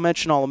 honorable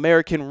mention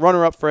All-American,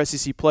 runner-up for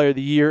SEC Player of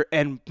the Year,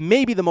 and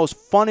maybe the most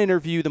fun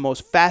interview, the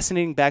most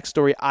fascinating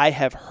backstory I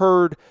have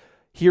heard.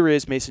 Here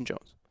is Mason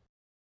Jones.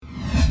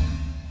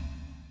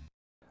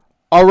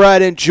 All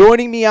right, and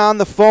joining me on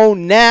the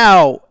phone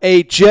now,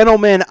 a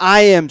gentleman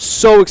I am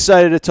so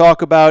excited to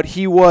talk about.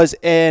 He was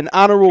an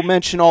honorable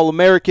mention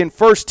All-American,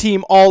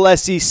 first-team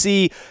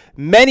All-SEC,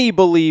 many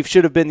believe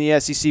should have been the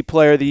SEC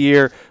Player of the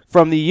Year,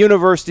 from the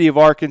University of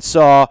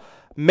Arkansas.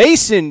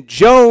 Mason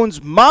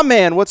Jones, my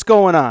man, what's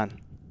going on?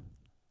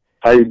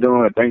 How you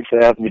doing? Thanks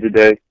for having me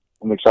today.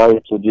 I'm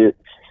excited to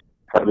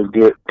have a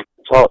good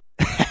talk.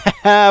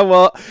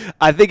 Well,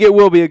 I think it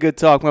will be a good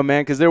talk, my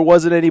man, because there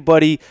wasn't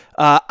anybody,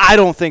 I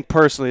don't think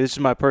personally, this is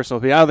my personal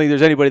opinion, I don't think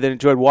there's anybody that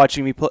enjoyed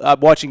watching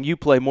you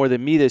play more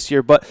than me this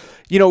year. But,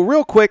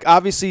 real quick,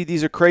 obviously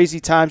these are crazy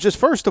times. Just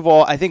first of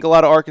all, I think a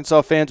lot of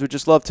Arkansas fans would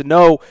just love to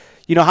know,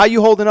 how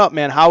you holding up,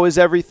 man? How is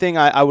everything?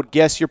 I would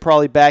guess you're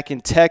probably back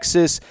in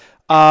Texas.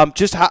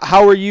 Just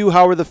how are you?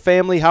 How are the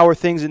family? How are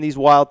things in these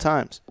wild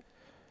times?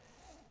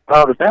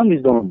 The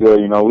family's doing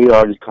good. We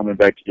are just coming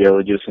back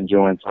together, just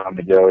enjoying time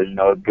together.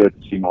 It's good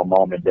to see my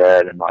mom and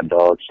dad and my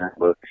dog,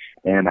 Chandler.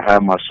 And to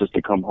have my sister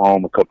come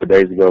home a couple of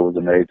days ago was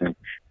amazing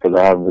because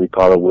I haven't really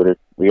caught up with her.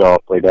 We all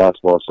play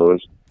basketball, so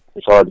it's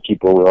hard to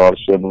keep up with all the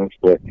siblings.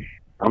 But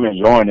I'm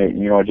enjoying it.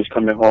 Just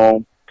coming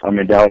home. I'm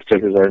in Dallas,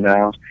 Texas right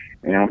now,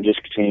 and I'm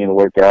just continuing to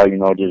work out,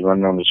 just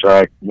running on the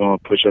track, doing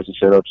push-ups and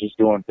sit-ups, just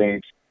doing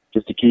things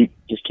just to keep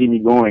me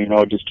going,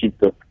 just keep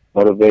the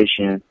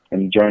motivation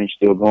and the journey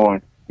still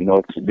going.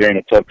 It's during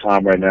a tough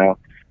time right now,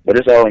 but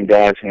it's all in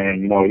God's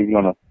hand. He's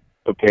going to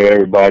prepare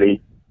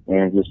everybody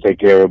and just take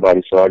care of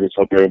everybody. So I just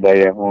hope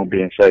everybody at home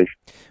being safe.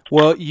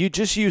 Well, you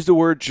just used the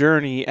word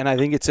journey, and I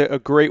think it's a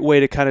great way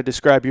to kind of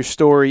describe your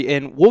story.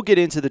 And we'll get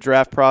into the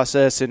draft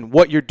process and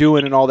what you're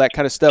doing and all that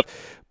kind of stuff.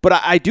 But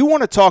I do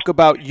want to talk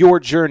about your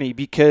journey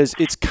because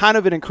it's kind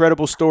of an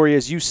incredible story.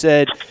 As you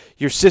said,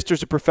 your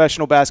sister's a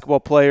professional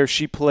basketball player.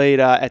 She played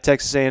at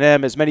Texas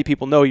A&M. As many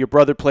people know, your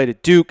brother played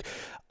at Duke.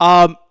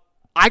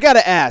 I got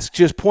to ask,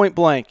 just point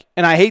blank,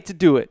 and I hate to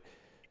do it,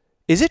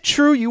 is it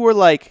true you were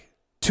like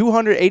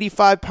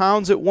 285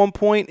 pounds at one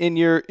point in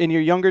your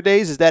younger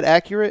days? Is that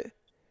accurate?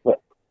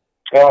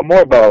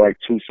 More about like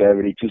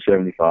 270,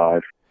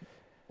 275.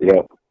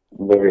 Yeah,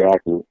 very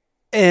accurate.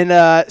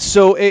 And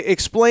so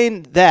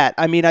explain that.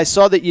 I mean, I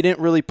saw that you didn't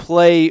really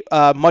play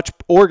much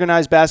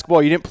organized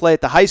basketball. You didn't play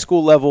at the high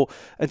school level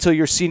until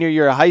your senior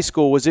year of high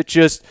school. Was it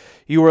just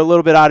you were a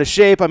little bit out of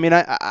shape? I mean,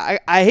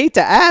 I hate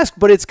to ask,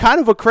 but it's kind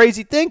of a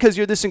crazy thing because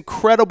you're this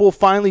incredible,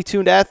 finely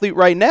tuned athlete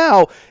right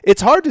now.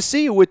 It's hard to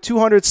see you with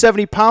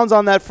 270 pounds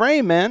on that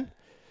frame, man.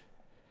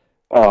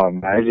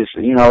 Man,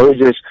 it's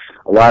just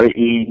a lot of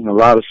eating, a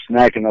lot of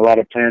snacking, a lot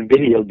of playing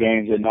video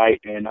games at night,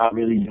 and not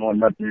really doing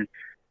nothing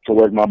to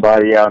work my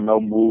body out,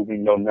 no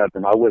moving, no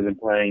nothing. I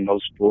wasn't playing no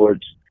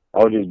sports.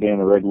 I was just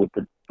being a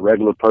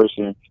regular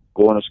person,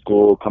 going to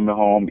school, coming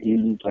home,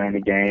 eating, playing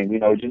the game,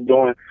 just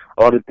doing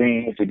all the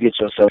things to get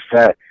yourself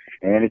fat.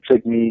 And it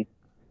took me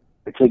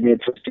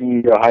until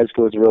senior year of high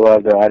school to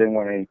realize that I didn't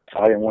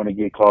want to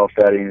get called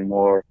fat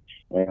anymore,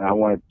 and I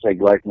wanted to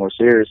take life more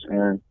serious.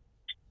 And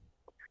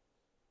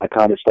I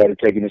kind of started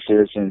taking it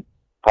serious in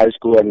high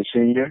school as a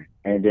senior,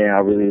 and then I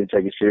really didn't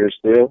take it serious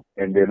still.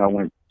 And then I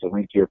went to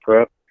Link-Year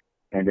Prep,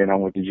 and then I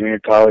went to junior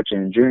college.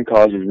 And junior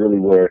college is really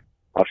where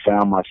I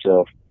found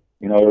myself.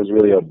 It was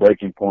really a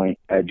breaking point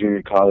at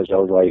junior college. I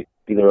was like,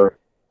 either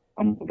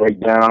I'm going to break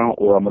down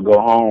or I'm going to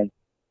go home.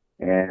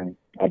 And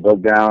I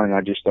broke down and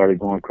I just started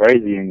going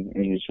crazy. And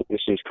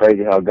it's just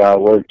crazy how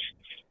God works.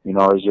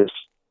 It's just,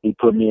 He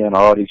put me in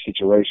all these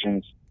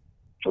situations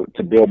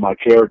to build my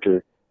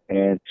character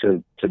and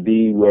to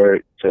be where,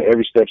 to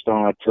every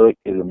stepstone I took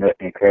is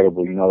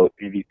incredible.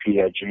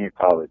 MVP at junior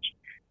college.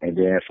 And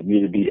then for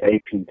me to be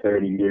AP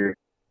 30 year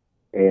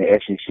in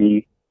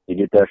SEC, to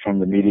get that from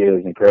the media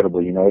is incredible.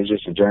 It's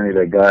just a journey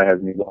that God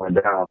has me going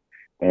down.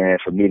 And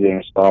for me to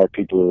inspire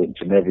people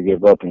to never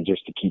give up and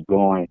just to keep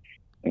going.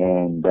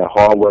 And that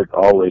hard work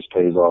always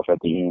pays off at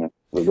the end,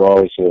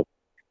 regardless of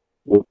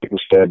what people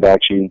say about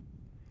you.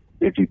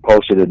 If you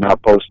post it or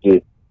not post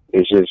it,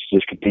 it's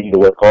just continue to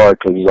work hard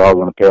because it's all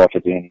going to pay off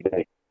at the end of the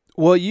day.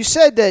 Well, you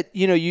said that,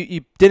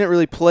 you didn't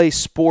really play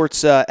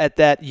sports at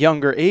that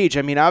younger age.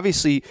 I mean,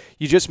 obviously,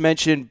 you just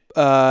mentioned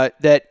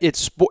that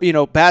it's,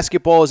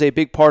 basketball is a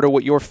big part of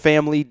what your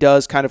family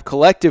does kind of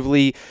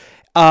collectively.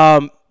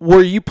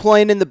 Were you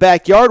playing in the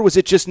backyard? Was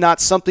it just not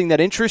something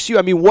that interests you?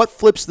 I mean, what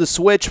flips the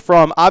switch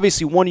from,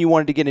 obviously, one, you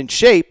wanted to get in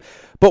shape,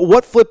 but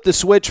what flipped the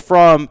switch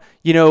from,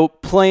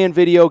 playing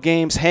video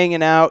games,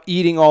 hanging out,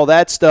 eating all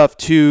that stuff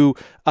to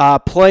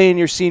playing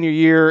your senior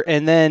year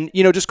and then,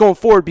 just going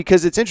forward?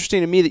 Because it's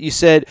interesting to me that you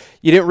said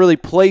you didn't really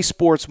play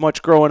sports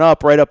much growing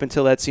up right up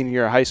until that senior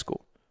year of high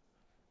school.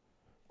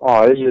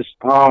 Oh, it's just,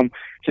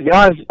 to be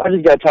honest, I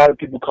just got tired of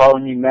people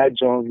calling me Matt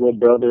Jones' little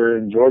brother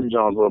and Jordan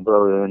Jones' little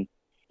brother, and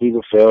he's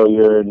a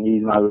failure and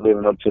he's not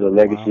living up to the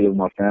legacy of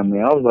my family.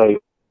 I was like,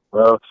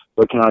 well,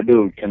 what can I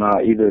do? Can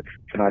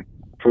I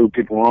prove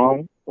people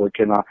wrong, or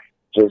can I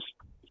just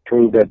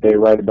prove that they're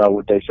right about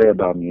what they say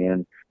about me?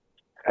 And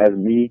as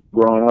me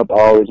growing up, I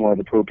always wanted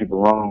to prove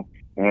people wrong,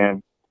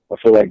 and I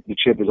feel like the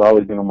chip has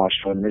always been on my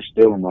shoulder, and it's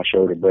still on my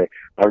shoulder. But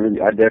I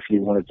definitely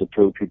wanted to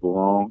prove people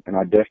wrong, and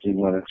I definitely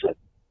wanted to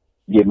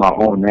get my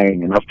own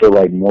name. And I feel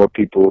like more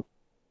people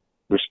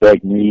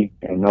respect me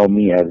and know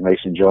me as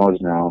Mason Jones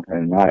now,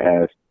 and not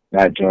as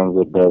Matt Jones'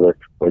 little brother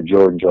or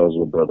Jordan Jones'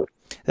 little brother.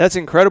 That's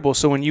incredible.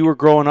 So when you were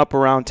growing up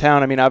around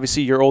town, I mean,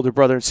 obviously your older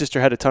brother and sister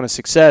had a ton of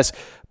success,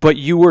 but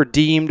you were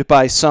deemed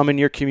by some in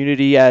your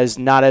community as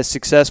not as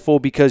successful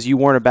because you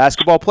weren't a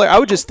basketball player. I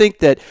would just think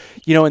that,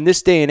 in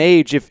this day and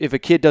age, if a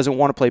kid doesn't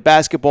want to play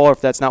basketball, or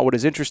if that's not what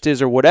his interest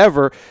is or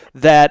whatever,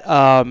 that,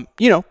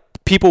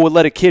 people would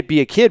let a kid be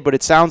a kid. But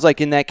it sounds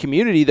like in that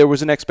community there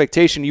was an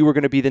expectation you were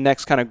going to be the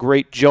next kind of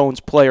great Jones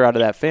player out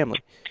of that family.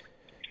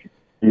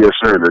 Yes,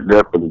 sir.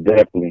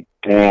 Definitely.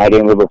 And I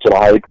didn't live up to the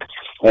hype.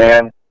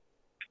 And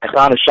I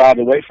kind of shied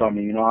away from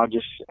it.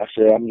 I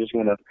said, I'm just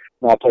going to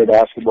not play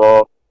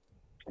basketball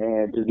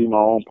and just be my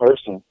own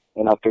person.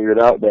 And I figured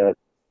out that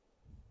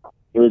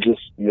it was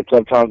just the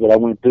tough times that I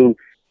went through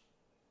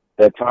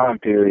that time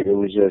period.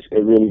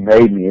 It really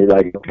made me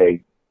like,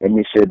 okay, let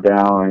me sit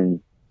down and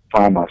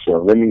find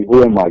myself.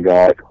 Who am I,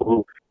 God?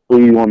 Who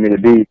do you want me to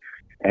be?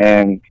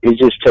 And it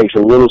just takes a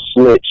little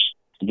switch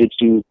to get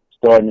you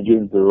starting to get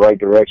into the right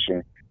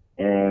direction.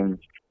 And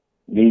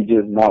me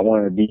just not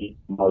wanting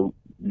to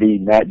be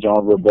Matt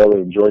Jones' little brother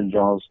and Jordan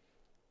Jones'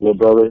 little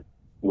brother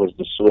was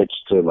the switch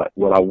to like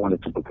what I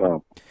wanted to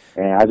become.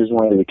 And I just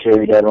wanted to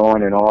carry that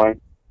on and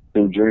on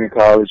through junior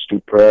college,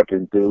 through prep,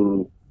 and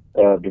through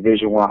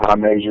Division I high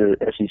major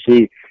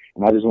SEC.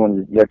 And I just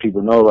wanted to let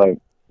people know, like,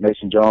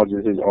 Mason Jones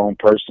is his own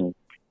person,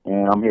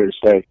 and I'm here to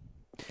stay.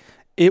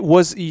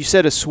 You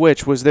said a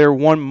switch. Was there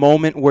one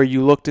moment where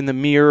you looked in the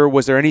mirror?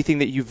 Was there anything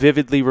that you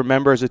vividly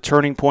remember as a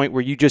turning point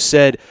where you just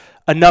said,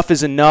 enough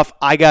is enough,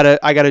 I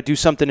gotta do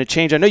something to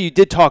change? I know you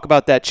did talk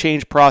about that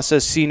change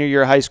process, senior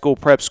year, high school,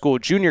 prep school,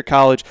 junior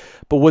college,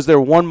 but was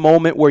there one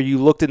moment where you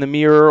looked in the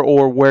mirror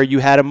or where you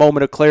had a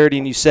moment of clarity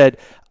and you said,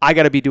 I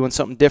gotta be doing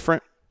something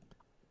different?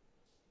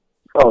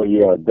 Oh,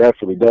 yeah,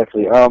 definitely.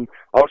 I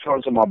was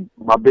talking to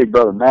my big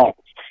brother, Matt,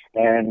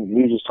 and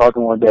we were just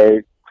talking one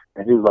day,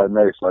 and he was like,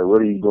 Max, like,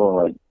 what are you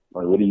doing?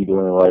 Like, what are you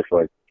doing in life?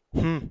 Like,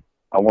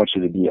 I want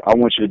you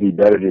to be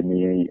better than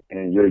me,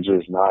 and you're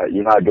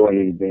not doing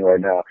anything right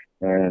now.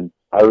 And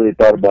I really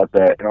thought about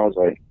that, and I was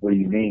like, what do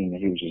you mean?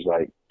 And he was just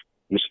like,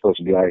 you're supposed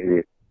to be out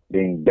here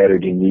being better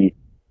than me,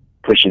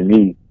 pushing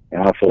me,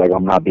 and I feel like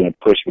I'm not being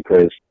pushed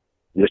because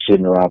you're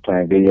sitting around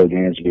playing video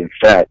games and getting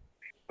fat.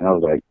 And I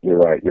was like, you're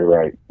right,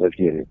 let's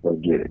get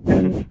it.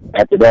 And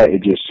after that,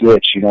 it just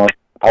switched,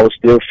 I was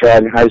still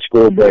fat in high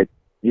school, but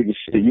you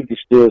can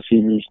still see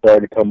me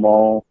start to come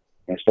on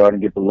and start to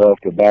get the love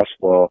for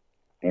basketball.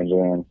 And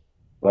then,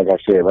 like I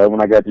said, right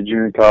when I got to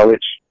junior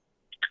college,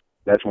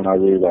 that's when I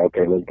really like,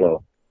 okay, let's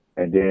go.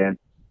 And then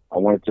I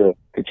wanted to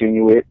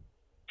continue it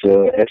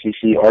to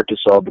SEC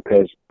Arkansas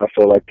because I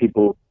feel like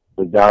people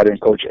was doubting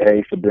Coach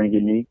A for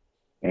bringing me,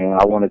 and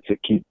I wanted to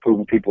keep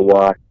proving people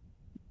why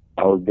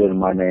I was good in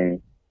my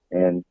name.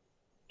 And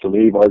to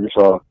leave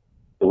Arkansas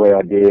the way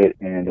I did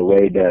and the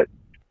way that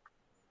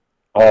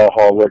all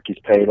hard work is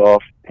paid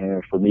off,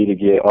 and for me to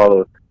get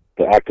all of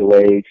the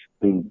accolades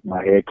through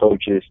my head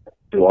coaches,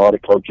 through all the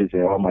coaches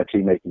and all my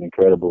teammates is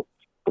incredible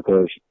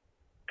because,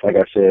 like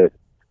I said,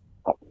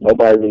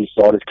 nobody really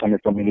saw this coming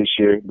from me this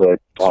year, but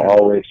I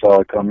always saw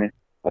it coming.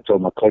 I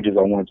told my coaches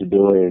I wanted to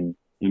do it, and,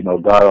 you know,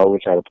 God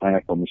always had a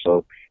plan for me,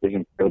 so it's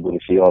incredible to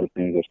see all the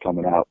things that's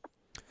coming out.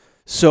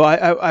 So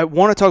I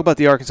want to talk about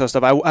the Arkansas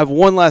stuff. I have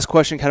one last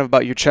question kind of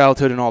about your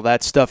childhood and all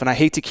that stuff, and I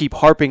hate to keep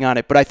harping on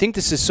it, but I think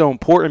this is so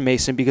important,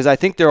 Mason, because I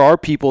think there are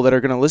people that are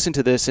going to listen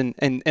to this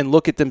and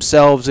look at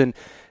themselves, and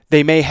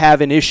they may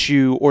have an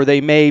issue, or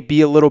they may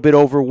be a little bit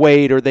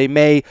overweight, or they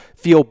may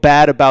feel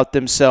bad about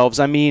themselves.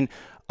 I mean,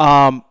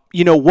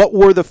 you know, what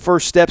were the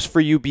first steps for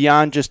you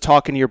beyond just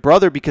talking to your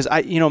brother? Because,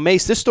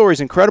 Mace, this story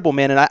is incredible,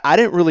 man, and I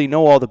didn't really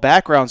know all the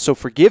background, so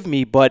forgive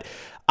me, but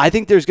I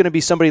think there's going to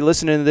be somebody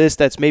listening to this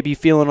that's maybe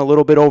feeling a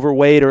little bit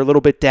overweight or a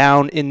little bit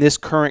down in this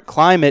current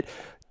climate.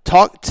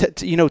 Tell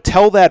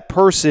that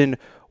person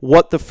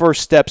what the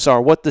first steps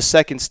are, what the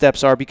second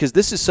steps are, because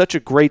this is such a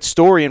great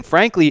story, and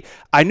frankly,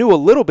 I knew a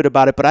little bit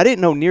about it, but I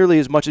didn't know nearly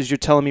as much as you're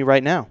telling me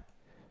right now.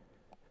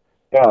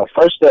 Yeah,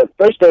 first step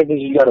is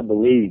you got to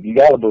believe. You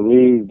got to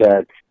believe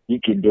that you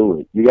can do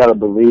it. You got to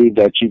believe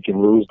that you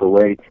can lose the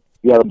weight.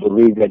 You got to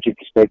believe that you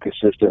can stay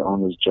consistent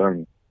on this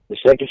journey. The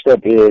second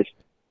step is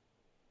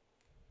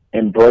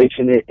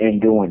embracing it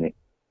and doing it.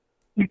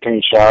 You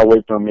can't shy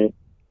away from it.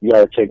 You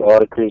got to take all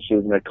the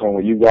criticism that comes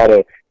with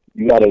it.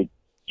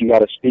 You got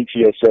to speak to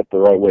yourself the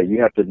right way.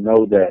 You have to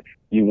know that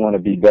you want to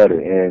be better,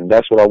 and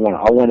that's what I wanted.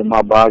 I wanted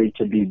my body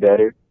to be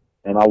better,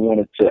 and I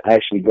wanted to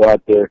actually go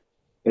out there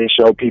and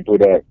show people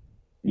that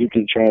you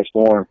can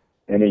transform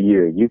in a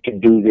year. You can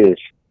do this,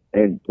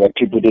 and that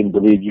people didn't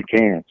believe you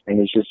can. And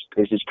it's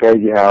just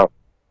crazy how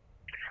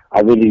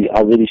I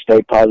really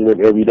stayed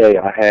positive every day.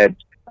 I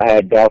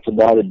had doubts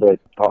about it, but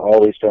I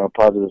always found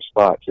positive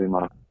spots in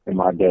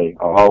my day.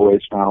 I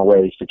always found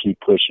ways to keep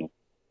pushing.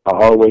 I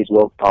always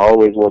woke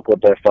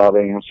up at 5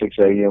 a.m., 6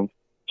 a.m.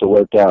 to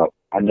work out.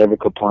 I never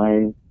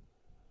complained.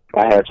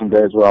 I had some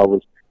days where I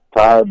was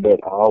tired, but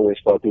I always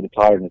fought through the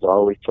tiredness. I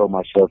always told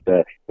myself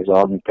that it's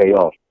all going to pay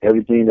off.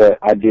 Everything that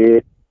I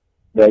did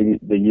the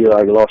year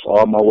I lost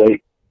all my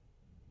weight,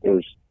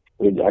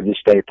 I just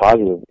stayed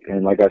positive.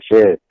 And like I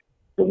said,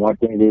 the one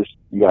thing is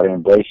you got to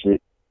embrace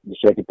it. The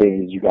second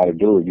thing is you got to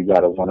do it. You got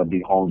to want to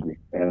be hungry.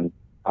 And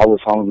I was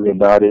hungry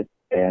about it,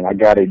 and I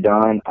got it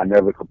done. I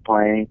never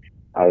complained.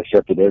 I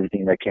accepted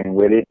everything that came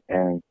with it,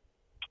 and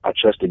I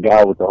trusted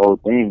God with the whole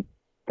thing.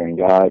 And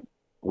God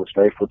was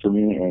faithful to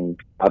me, and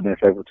I've been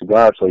faithful to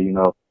God. So,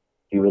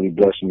 He really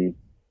blessed me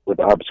with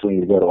the opportunity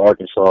to go to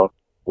Arkansas,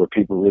 where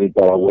people really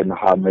thought I wasn't a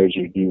high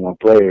major D1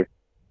 player.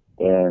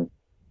 And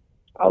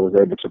I was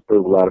able to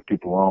prove a lot of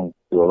people wrong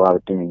through a lot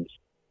of things.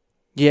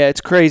 Yeah,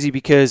 it's crazy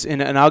because,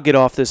 and I'll get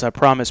off this, I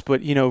promise,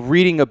 but,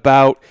 reading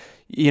about,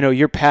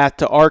 your path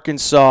to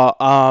Arkansas,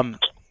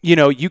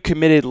 you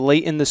committed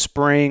late in the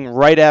spring,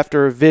 right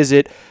after a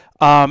visit,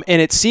 and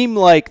it seemed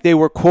like they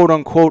were, quote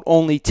unquote,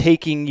 only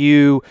taking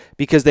you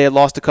because they had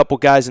lost a couple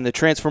guys in the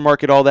transfer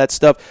market, all that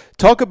stuff.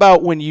 Talk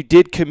about when you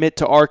did commit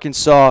to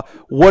Arkansas,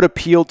 what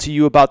appealed to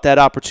you about that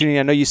opportunity?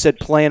 I know you said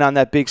playing on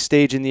that big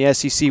stage in the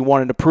SEC,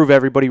 wanted to prove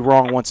everybody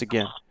wrong once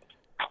again.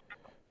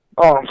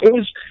 It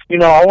was,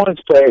 I wanted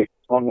to play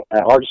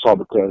at Arkansas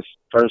because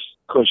first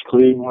Coach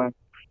Cleveland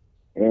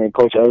and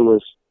Coach A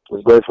was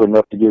grateful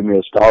enough to give me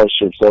a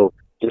scholarship. So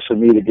just for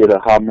me to get a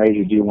high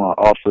major D1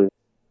 offer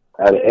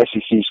at an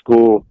SEC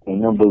school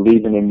and them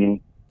believing in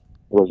me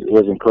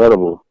was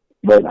incredible.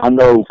 But I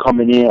know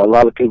coming in, a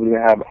lot of people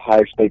didn't have high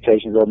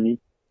expectations of me.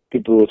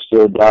 People were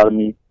still doubting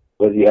me.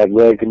 Was he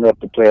athletic enough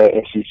to play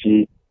at SEC?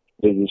 Is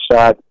he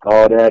shot?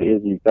 All that.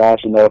 Is he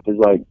fast enough? It's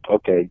like,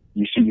 okay,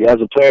 you see, as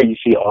a player, you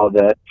see all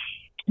that.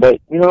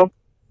 But,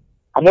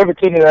 I never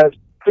took it as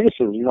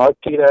criticism. I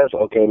took it as,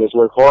 okay, let's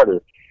work harder.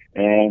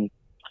 And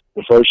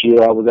the first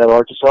year I was at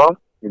Arkansas,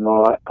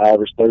 I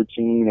averaged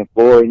 13 and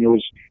 4, and it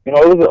was an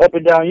up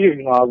and down year.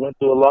 I went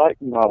through a lot.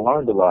 I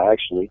learned a lot,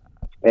 actually.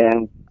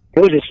 And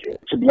it was just,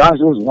 to be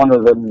honest, it was one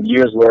of them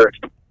years where,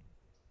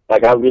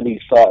 I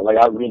really thought,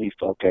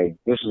 okay,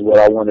 this is what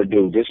I want to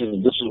do. This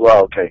is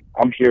why, okay,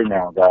 I'm here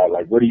now, God.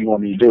 What do you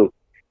want me to do?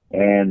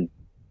 And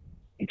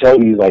He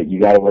told me, you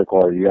got to work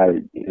hard.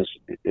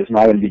 It's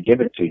not going to be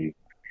given to you.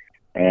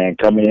 And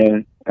coming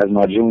in as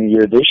my junior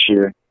year this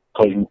year,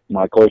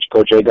 my coach,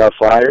 Coach A, got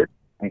fired,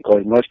 and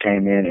Coach Nuss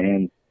came in,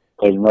 and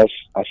Coach Nuss,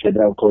 I sat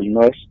down with Coach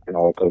Nuss, and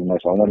Coach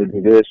Nuss, I want to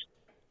do this,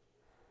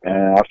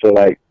 and I feel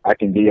like I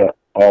can be an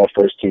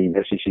all-first-team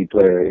SEC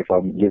player if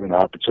I'm given the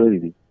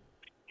opportunity.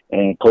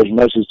 And Coach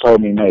Nuss has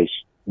told me, Mace,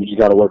 you just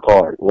got to work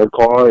hard,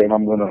 and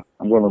I'm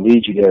gonna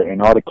lead you there.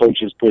 And all the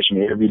coaches push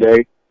me every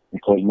day,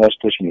 and Coach Nuss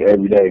pushed me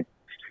every day,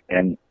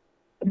 and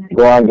the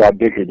grind got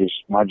bigger.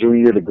 My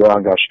junior year, the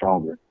grind got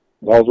stronger.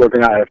 I was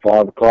working out at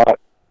 5 o'clock,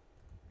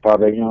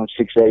 5 a.m.,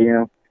 6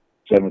 a.m.,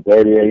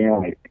 7:30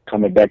 a.m., like,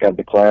 coming back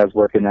after class,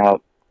 working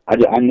out.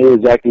 I knew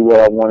exactly what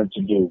I wanted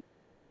to do.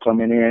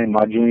 Coming in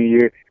my junior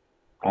year,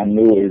 I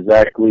knew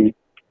exactly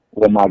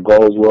what my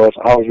goals was.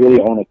 I was really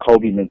on a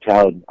Kobe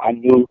mentality. I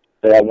knew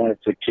that I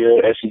wanted to kill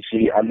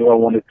SEC. I knew I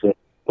wanted to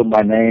put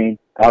my name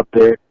out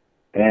there,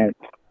 and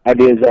I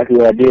did exactly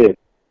what I did.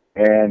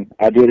 And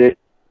I did it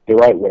the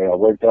right way. I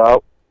worked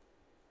out.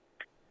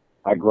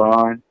 I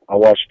grind. I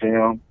watched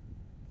film.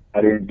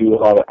 I didn't do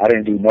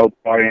no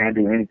partying. I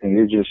didn't do anything.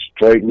 It was just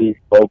straightly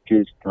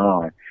focused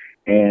grind.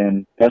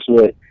 And that's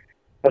what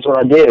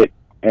I did.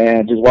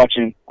 And just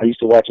watching, I used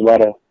to watch a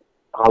lot of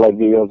highlight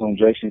videos on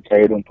Jason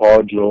Tatum,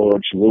 Paul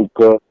George,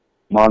 Luka,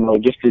 Manu,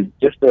 just to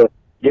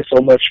get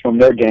so much from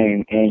their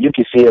game. And you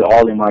can see it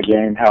all in my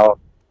game, how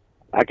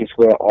I can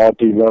score all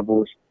 3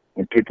 levels,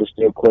 and people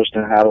still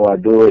question how do I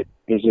do it.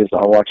 It's just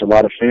I watch a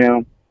lot of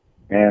film,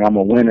 and I'm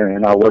a winner,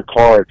 and I work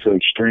hard to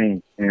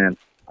extreme. And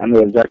I know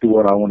exactly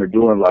what I want to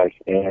do in life,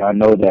 and I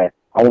know that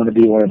I want to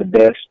be one of the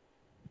best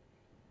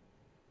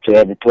to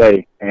ever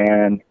play.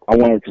 And I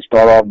wanted to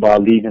start off by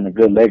leaving a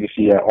good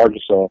legacy at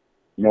Arkansas,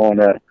 knowing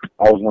that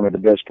I was one of the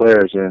best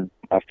players, and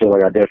I feel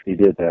like I definitely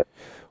did that.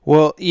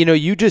 Well,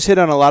 you just hit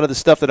on a lot of the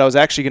stuff that I was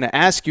actually going to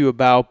ask you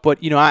about, but,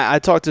 I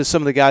talked to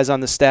some of the guys on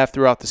the staff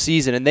throughout the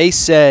season, and they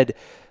said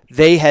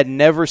they had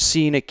never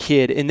seen a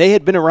kid, and they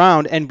had been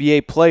around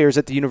NBA players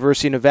at the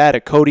University of Nevada.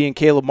 Cody and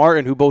Caleb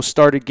Martin, who both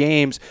started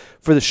games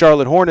for the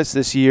Charlotte Hornets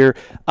this year,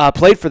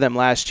 played for them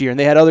last year, and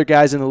they had other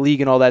guys in the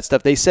league and all that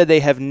stuff. They said they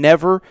have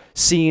never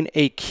seen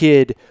a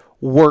kid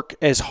work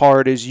as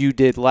hard as you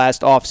did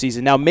last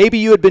offseason. Now, maybe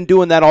you had been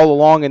doing that all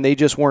along and they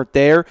just weren't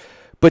there,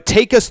 but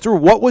take us through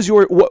what was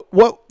your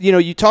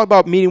you talk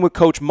about meeting with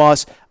Coach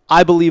Muss.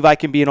 I believe I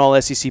can be an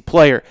all-SEC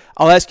player.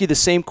 I'll ask you the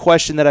same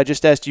question that I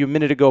just asked you a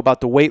minute ago about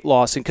the weight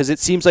loss, and because it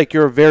seems like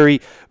you're a very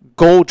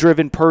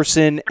goal-driven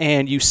person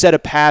and you set a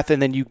path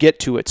and then you get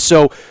to it.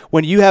 So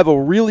when you have a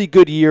really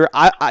good year,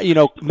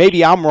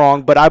 maybe I'm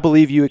wrong, but I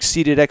believe you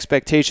exceeded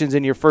expectations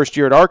in your first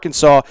year at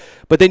Arkansas,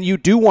 but then you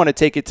do want to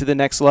take it to the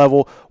next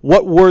level.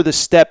 What were the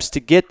steps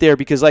to get there?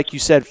 Because like you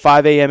said,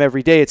 5 a.m.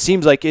 every day, it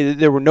seems like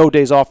there were no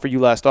days off for you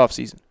last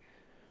offseason.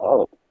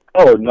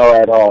 Oh, no,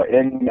 at all.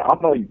 And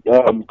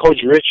I'm Coach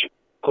Rich.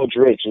 Coach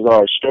Rich is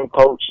our strength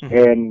coach,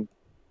 and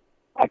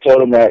I told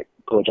him that,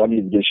 Coach, I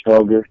need to get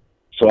stronger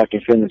so I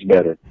can finish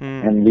better.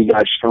 And we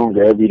got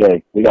stronger every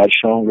day.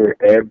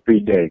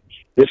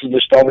 This is the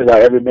strongest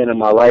I've ever been in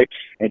my life,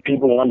 and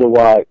people wonder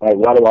why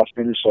do I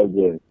finish so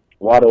good?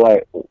 How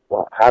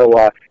do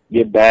I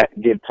get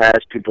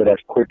past people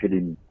that's quicker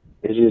than me?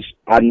 It's just,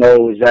 I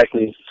know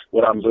exactly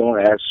what I'm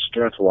doing as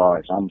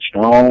strength-wise. I'm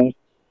strong.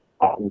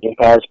 I can get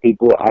past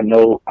people. I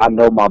know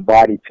my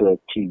body to a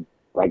T.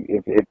 Like,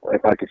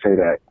 if I could say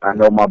that. I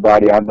know my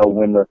body. I know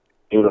when to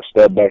do the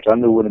step backs. I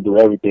knew when to do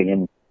everything.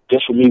 And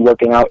just for me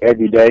working out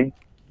every day,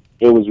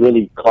 it was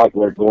really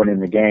clockwork going in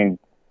the game.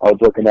 I was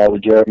working out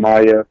with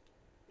Jeremiah,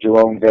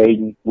 Jerome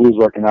Vaden. We was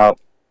working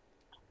out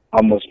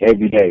almost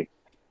every day.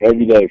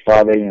 Every day,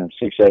 5 a.m.,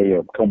 6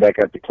 a.m., come back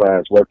after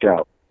class, work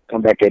out.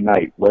 Come back at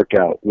night, work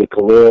out. With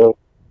Khalil,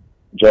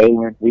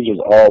 Jalen, we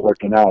just all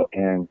working out.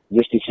 And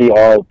just to see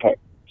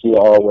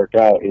all work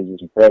out is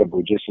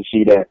incredible. Just to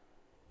see that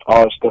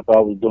all the stuff I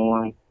was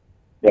doing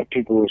that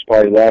people was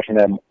probably laughing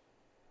at,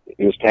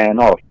 it was paying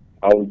off.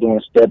 I was doing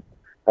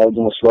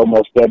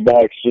slow-mo step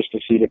backs just to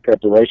see the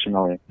preparation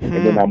on it. And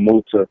then I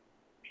moved to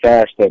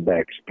fast step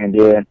backs. And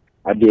then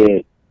I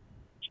did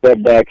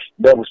step backs,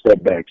 double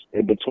step backs,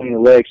 in between the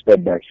leg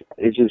step backs.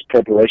 It's just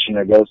preparation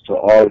that goes to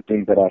all the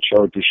things that I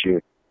showed this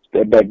year.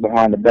 Step back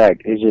behind the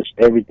back. It's just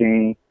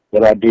everything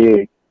that I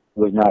did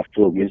was not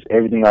fluke.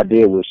 Everything I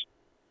did was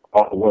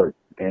all work.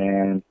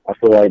 And I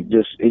feel like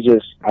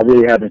I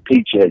really haven't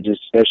peaked yet, just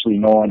especially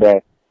knowing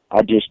that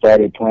I just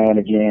started playing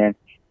again.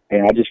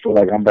 And I just feel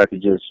like I'm about to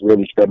just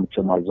really step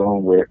into my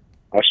zone where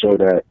I show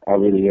that I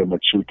really am a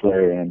true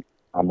player and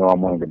I know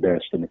I'm one of the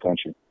best in the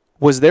country.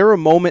 Was there a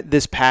moment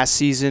this past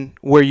season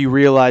where you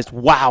realized,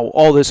 wow,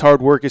 all this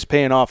hard work is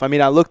paying off? I mean,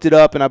 I looked it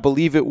up, and I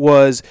believe it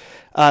was,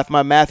 if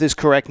my math is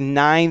correct,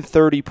 9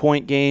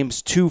 30-point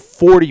games, 2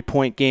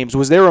 40-point games.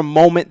 Was there a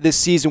moment this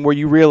season where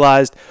you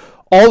realized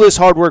all this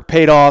hard work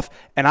paid off,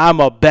 and I'm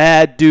a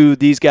bad dude,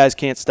 these guys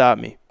can't stop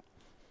me?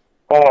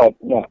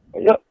 No.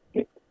 Yep.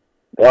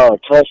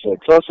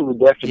 Tulsa was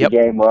definitely the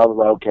game where I was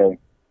like,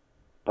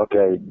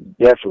 okay,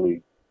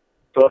 definitely.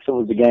 Tulsa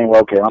was the game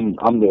where,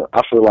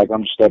 I feel like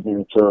I'm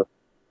stepping into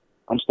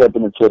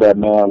that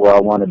man where I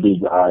want to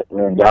be, God.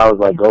 And God was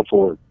like, go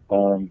for it.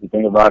 The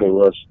thing about it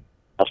was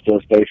I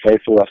still stayed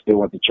faithful. I still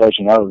went to church,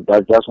 and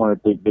that's one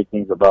of the big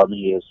things about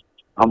me is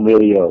I'm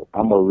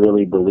a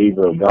really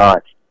believer of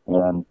God.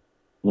 And,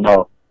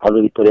 I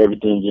really put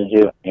everything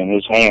in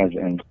his hands.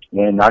 And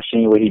then I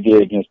seen what he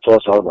did against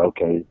Tulsa. I was like,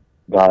 okay,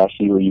 God, I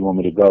see where you want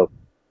me to go.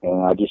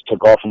 And I just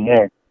took off from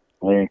there.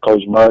 And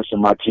Coach Muss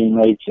and my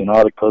teammates and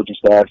all the coaching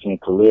staffs and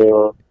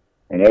Khalil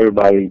and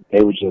everybody,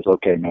 they were just,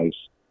 okay, nice.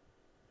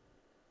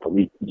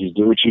 We just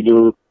do what you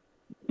do,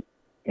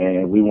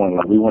 and we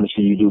want to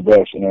see you do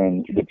best.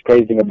 And the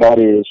crazy thing about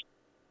it is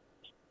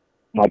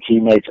my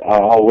teammates,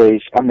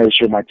 I made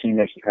sure my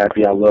teammates were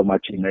happy. I love my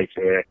teammates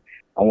there.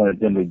 I wanted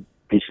them to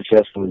be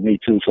successful with me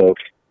too. So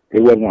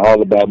it wasn't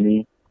all about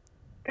me.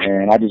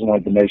 And I just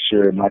wanted to make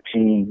sure my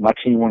team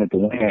wanted to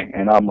win,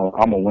 and I'm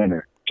a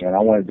winner. And I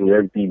want to do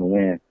everything to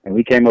win. And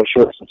we came up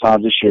short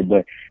sometimes this year,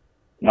 but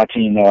my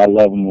team know I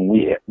love them, and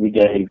we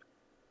gave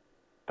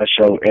a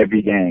show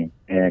every game.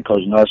 And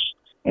Coach Nuss,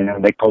 and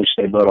they coached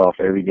their butt off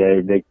every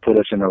game. They put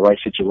us in the right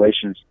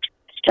situations.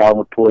 Scout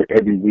report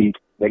every week.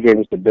 They gave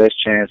us the best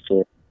chance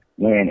to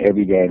win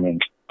every game.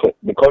 And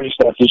the coaching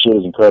staff this year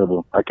was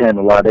incredible. I can't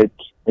even lie.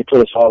 They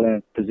put us all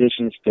in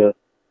positions to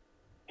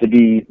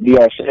be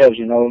ourselves,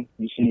 you know.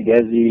 You see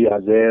Desi,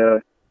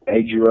 Isaiah,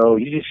 Adriel,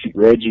 you just see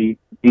Reggie,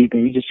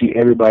 Ethan, you just see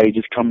everybody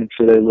just coming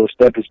to their little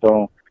stepping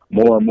stone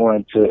more and more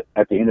into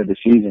at the end of the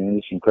season, and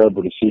it's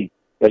incredible to see.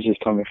 That's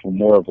just coming from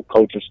more of a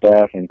coaching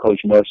staff, and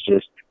Coach Nuss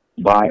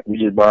buying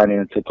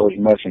into Coach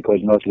Nuss, and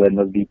Coach Nuss letting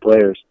us be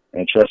players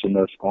and trusting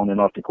us on and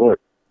off the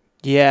court.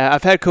 Yeah,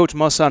 I've had Coach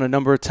Muss on a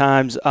number of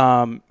times.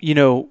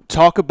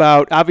 Talk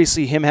about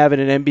obviously him having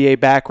an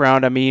NBA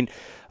background. I mean,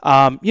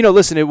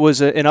 listen, it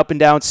was an up and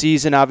down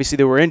season. Obviously,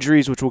 there were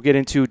injuries, which we'll get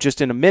into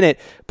just in a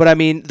minute. But, I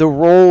mean, the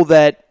role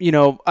that,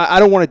 I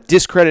don't want to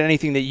discredit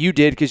anything that you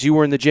did because you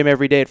were in the gym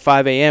every day at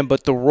 5 a.m.,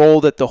 but the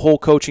role that the whole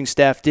coaching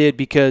staff did,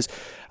 because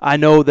I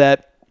know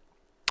that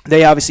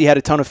they obviously had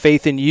a ton of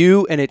faith in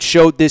you, and it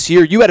showed this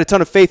year. You had a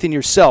ton of faith in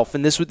yourself,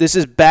 and this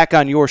is back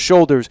on your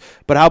shoulders.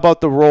 But how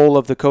about the role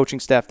of the coaching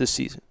staff this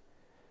season?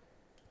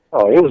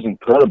 Oh, it was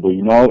incredible,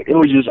 It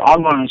was just, I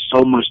learned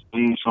so much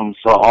things from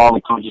all the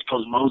coaches.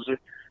 Coach Moser,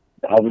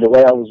 the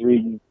way I was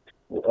reading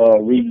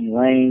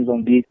lanes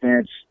on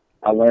defense,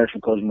 I learned from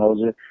Coach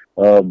Moser.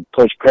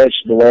 Coach Kretsch,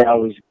 the way I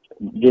was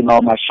getting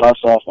all my shots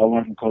off, I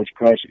learned from Coach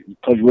Kretsch.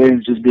 Coach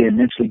Williams just being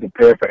mentally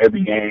prepared for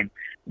every game,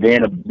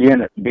 being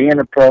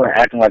a pro and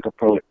acting like a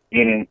pro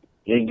in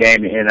game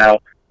and in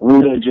out.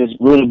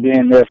 Ruda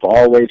being there for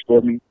always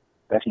for me.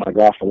 That's my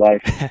guy for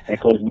life.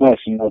 And Coach Nuss,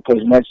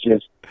 Coach Nuss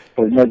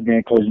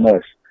being Coach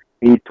Nuss.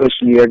 He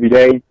pushed me every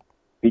day.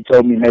 He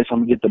told me, Mason, I'm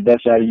going to get the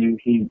best out of you.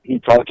 He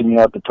talked to me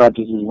after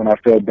practices when I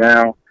fell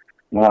down.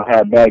 When I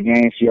had bad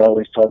games, he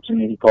always talked to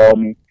me. He called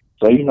me.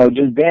 So,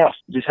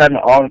 just having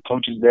all the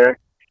coaches there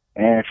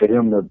and for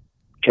them to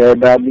care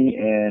about me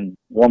and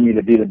want me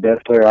to be the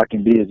best player I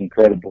can be is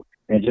incredible.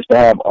 And just to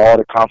have all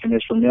the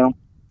confidence from them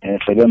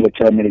and for them to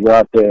tell me to go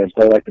out there and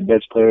play like the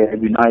best player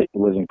every night, it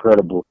was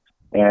incredible.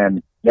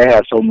 And they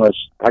have so much,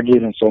 I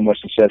give them so much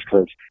success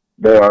because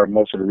they are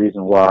most of the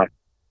reason why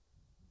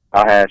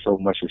I had so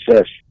much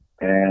success.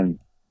 And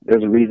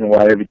there's a reason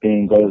why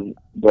everything goes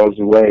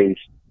the ways.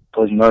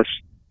 Coach Nuss,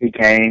 he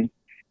came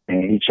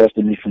and he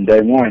trusted me from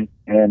day one,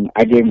 and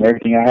I gave him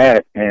everything I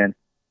had, and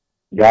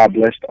God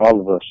blessed all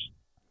of us.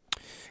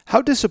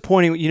 How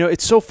disappointing.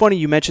 It's so funny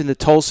you mentioned the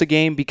Tulsa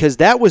game because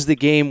that was the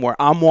game where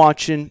I'm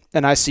watching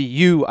and I see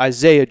you,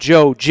 Isaiah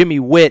Joe, Jimmy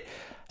Witt.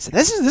 I said,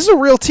 this is a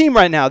real team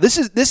right now. This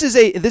is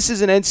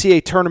an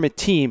NCAA tournament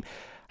team.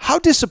 How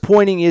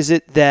disappointing is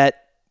it that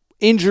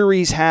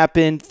injuries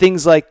happen,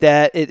 things like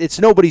that? It's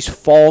nobody's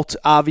fault,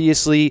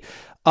 obviously.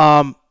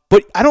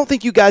 But I don't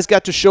think you guys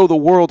got to show the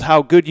world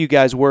how good you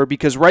guys were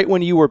because right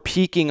when you were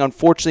peaking,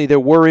 unfortunately,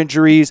 there were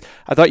injuries.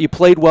 I thought you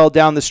played well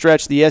down the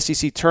stretch. The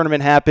SEC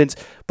tournament happens,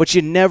 but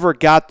you never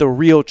got the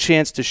real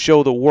chance to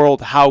show the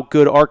world how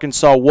good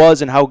Arkansas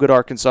was and how good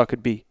Arkansas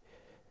could be.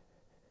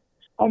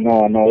 I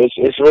know.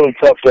 It's really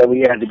tough that we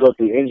had to go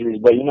through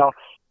injuries, but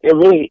it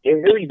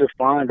really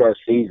defined our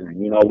season.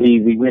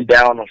 We went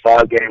down on a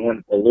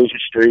 5-game losing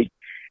streak,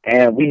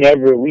 and we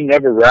never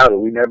rallied.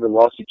 We never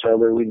lost each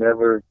other. We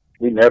never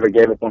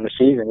gave up on the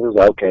season. It was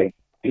like, okay,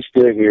 he's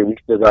still here. We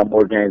still got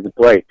more games to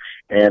play,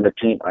 and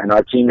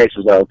our teammates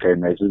was like, okay,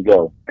 Mace, let's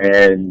go.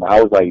 And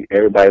I was like,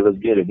 everybody, let's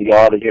get it. We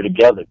all here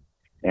together,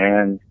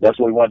 and that's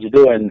what we wanted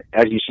to do. And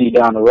as you see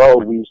down the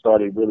road, we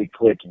started really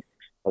clicking.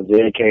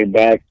 Isaiah came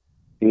back.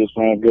 He was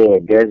playing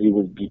good. Desi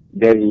was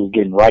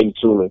getting right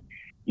into it.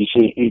 You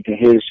see Ethan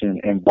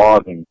Henderson and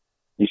Bargain.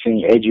 You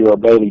seen Adriel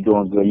Bailey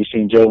doing good. You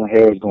seen Jalen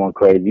Harris going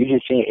crazy. You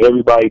just seen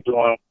everybody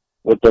doing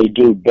what they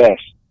do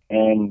best.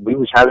 And we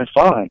was having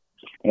fun.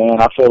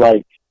 And I feel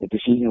like if the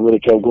season would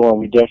have kept going,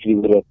 we definitely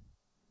would have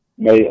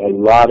made a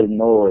lot of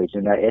noise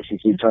in that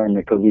SEC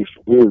tournament because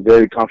we were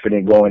very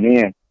confident going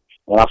in.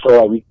 And I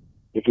feel like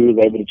if we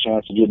was able to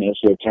chance to get in the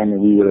SEC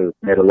tournament, we would have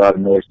made a lot of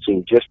noise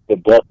too. Just the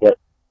depth that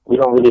we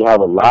don't really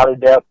have a lot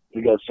of depth.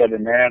 We got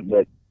 7-man,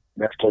 but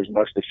that's Coach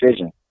Musk's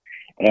decision.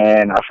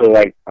 And I feel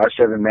like our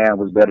 7-man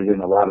was better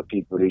than a lot of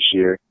people this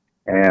year.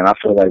 And I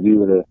feel like we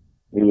would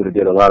have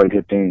did a lot of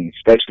good things,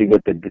 especially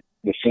with the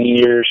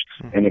seniors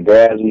and the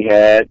grads we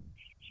had.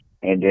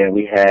 And then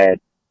we had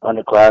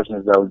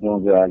underclassmen that was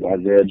doing good, like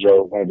Isaiah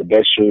Joe, one of the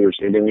best shooters.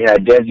 And then we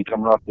had Desi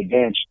coming off the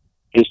bench.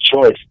 His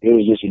choice, it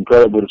was just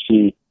incredible to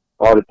see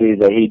all the things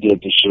that he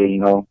did this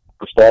year,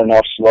 starting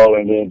off slow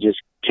and then just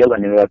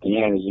killing it at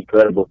the end is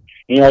incredible.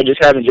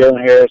 Just having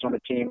Jalen Harris on the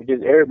team,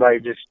 just everybody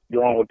just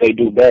doing what they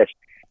do best.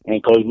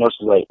 And Coach Muss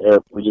was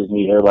like, we just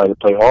need everybody to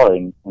play hard,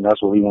 and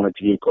that's what we wanted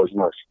to give Coach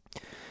Muss.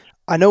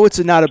 I know it's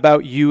not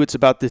about you, it's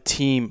about the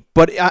team.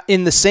 But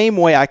in the same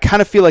way, I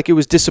kind of feel like it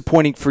was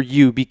disappointing for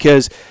you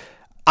because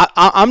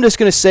I'm just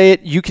going to say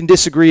it. You can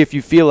disagree if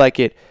you feel like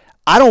it.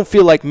 I don't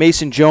feel like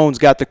Mason Jones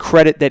got the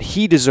credit that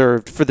he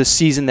deserved for the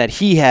season that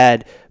he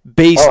had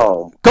based.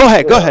 Oh, go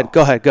ahead.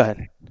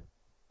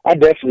 I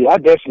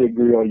definitely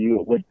agree on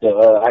you with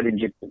the. I didn't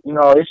get.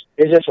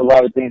 It's just a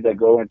lot of things that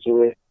go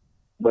into it,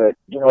 but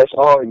it's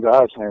all in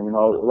God's hand. A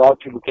lot of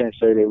people can't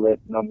say they let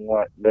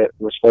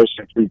was first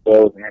in free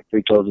throws and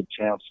free throws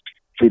attempts,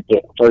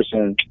 first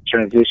in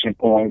transition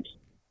points,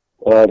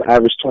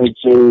 average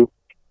 22.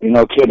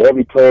 Killed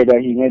every player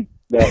that he went.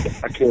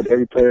 That I killed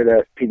every player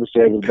that people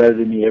said was better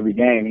than me every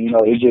game.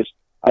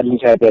 I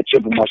just had that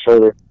chip on my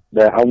shoulder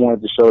that I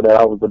wanted to show that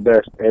I was the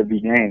best every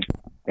game,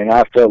 and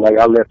I felt like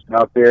I left it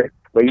out there.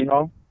 But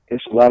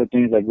it's a lot of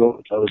things that go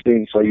into other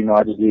things. So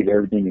I just leave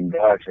everything in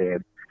God's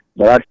hands.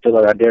 But I feel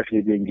like I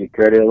definitely didn't get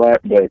credit a lot.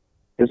 But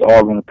it's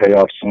all going to pay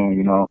off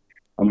soon.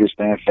 I'm just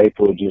staying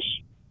faithful, just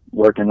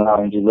working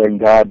out and just letting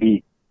God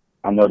be.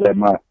 I know that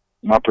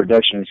my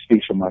production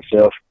speaks for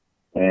myself,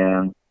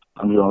 and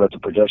I'm going to let the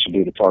production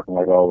do the talking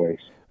like always.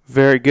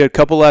 Very good.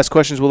 Couple last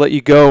questions. We'll let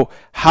you go.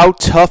 How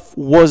tough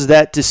was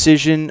that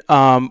decision?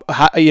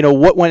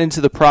 What went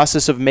into the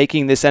process of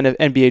making this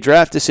NBA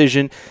draft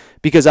decision?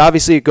 Because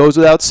obviously it goes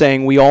without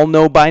saying, we all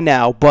know by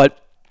now, but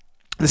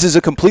this is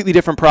a completely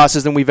different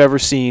process than we've ever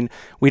seen.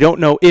 We don't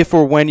know if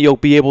or when you'll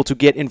be able to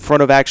get in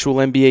front of actual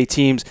NBA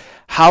teams.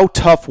 How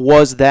tough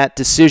was that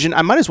decision?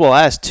 I might as well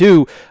ask,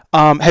 too,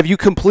 have you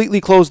completely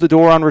closed the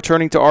door on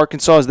returning to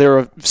Arkansas? Is there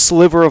a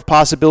sliver of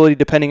possibility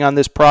depending on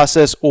this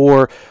process,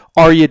 or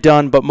are you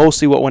done, but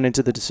mostly what went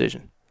into the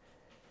decision?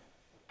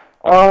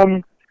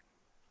 The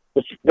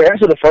answer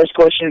to the first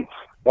question,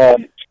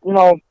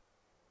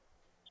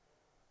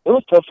 it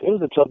was tough. It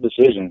was a tough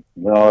decision,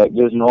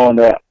 just knowing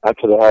that I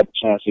could have had the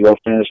chance to go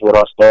finish what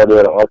I started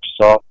at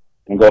Arkansas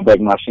and go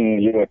back my senior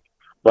year.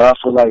 But I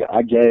feel like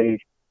I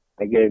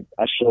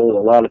showed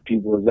a lot of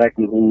people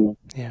exactly who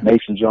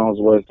Mason Jones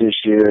was this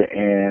year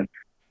and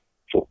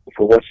for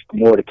what's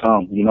more to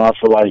come. I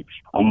feel like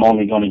I'm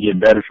only going to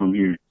get better from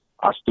here.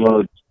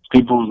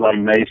 People was like,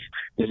 Mace,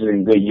 this is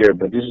a good year,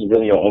 but this is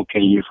really an okay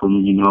year for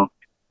me,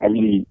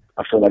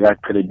 I feel like I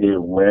could have did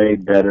way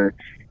better,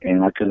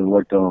 and I could have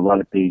worked on a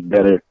lot of things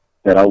better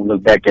that I would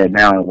look back at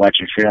now and watch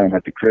film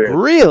at the crib.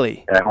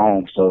 Really? At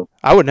home. So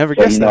I would never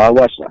guess that. I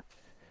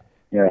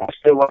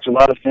still watch a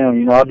lot of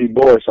film. I'll be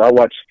bored, so I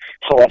watch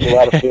a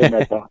lot of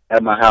film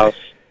at my house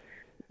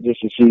just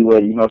to see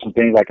what some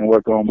things I can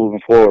work on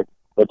moving forward.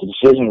 But the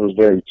decision was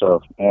very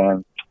tough,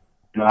 and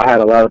I had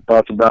a lot of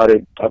thoughts about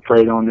it. I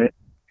prayed on it,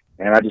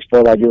 and I just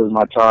felt like it was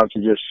my time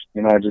to just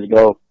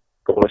go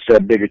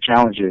accept bigger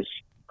challenges.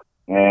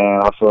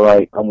 And I feel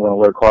like I'm going to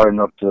work hard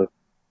enough to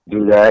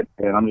do that,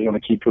 and I'm just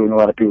going to keep proving a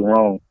lot of people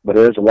wrong. But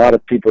there's a lot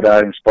of people that I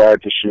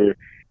inspired this year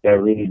that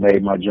really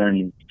made my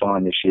journey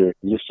fun this year.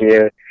 You see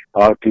a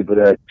lot of people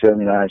that tell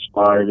me that I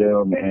inspired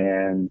them,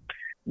 and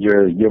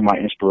you're my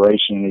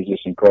inspiration is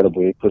just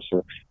incredible. It puts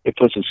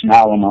a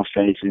smile on my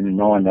face, and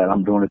knowing that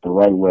I'm doing it the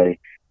right way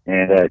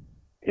and that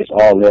it's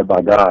all led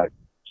by God.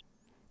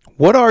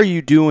 What are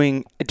you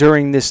doing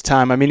during this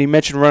time? I mean, you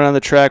mentioned running on the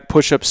track,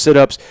 push-ups,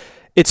 sit-ups.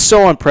 It's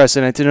so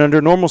unprecedented.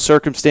 Under normal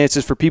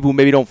circumstances, for people who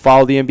maybe don't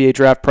follow the NBA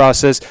draft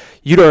process,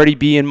 you'd already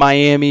be in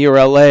Miami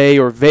or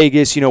LA or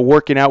Vegas,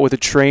 working out with a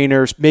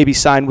trainer, maybe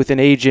signed with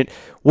an agent.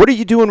 What are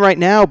you doing right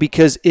now?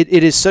 Because it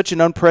is such an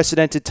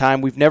unprecedented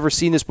time. We've never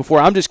seen this before.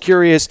 I'm just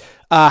curious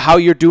how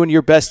you're doing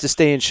your best to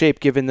stay in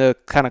shape given the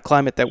kind of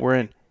climate that we're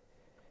in.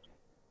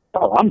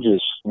 Oh, I'm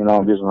just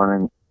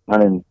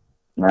running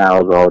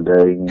miles all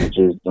day and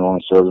just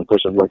doing serves and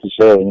push-ups like you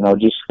said.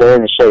 Just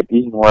staying in shape,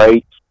 eating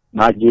right.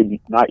 Not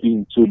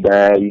eating too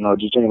bad,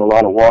 just drinking a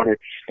lot of water,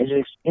 and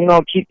just,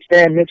 keep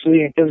staying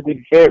mentally and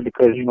physically prepared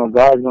because,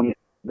 God one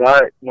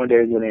day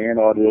is going to end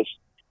all this,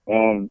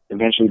 and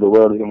eventually the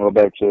world is going to go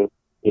back to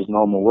its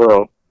normal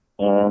world,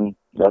 and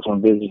that's when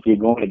business get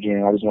going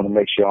again. I just want to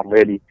make sure I'm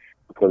ready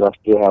because I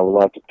still have a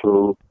lot to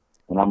prove,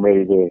 and I'm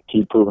ready to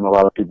keep proving a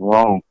lot of people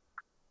wrong.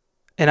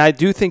 And I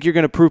do think you're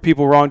going to prove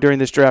people wrong during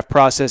this draft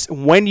process.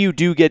 When you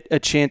do get a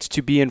chance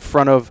to be in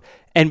front of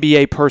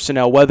NBA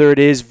personnel, whether it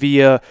is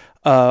via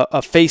a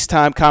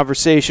FaceTime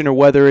conversation or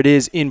whether it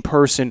is in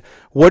person,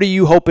 what are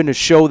you hoping to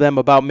show them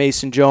about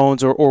Mason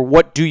Jones, or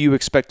what do you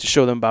expect to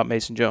show them about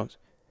Mason Jones?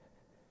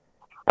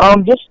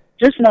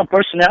 Just my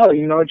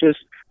personality, I'm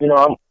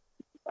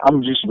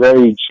just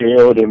very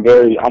chilled and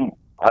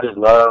I just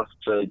love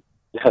to.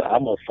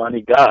 I'm a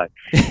funny guy,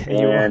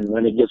 and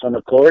when it gets on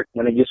the court,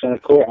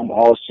 I'm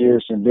all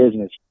serious in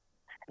business,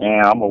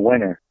 and I'm a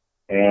winner,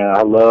 and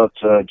I love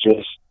to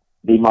just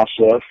be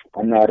myself.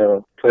 I'm not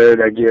a player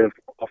that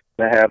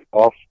have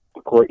off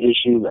the court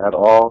issues at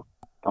all.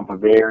 I'm a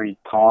very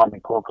calm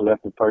and cool,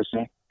 collected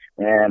person,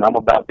 and I'm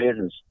about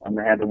business. I'm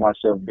gonna handle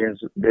myself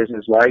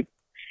business like,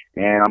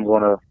 and I'm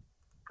gonna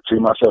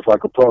treat myself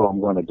like a pro.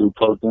 I'm gonna do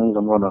pro things.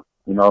 I'm gonna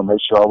make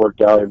sure I work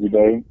out every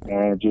day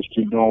and just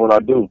keep doing what I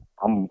do.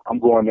 I'm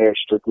going there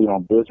strictly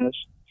on business,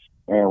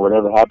 and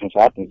whatever happens,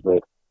 happens.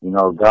 But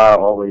God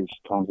always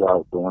comes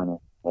out the winner.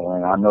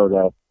 And I know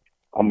that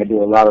I'm going to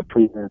do a lot of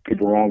proving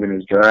people wrong in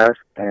this draft,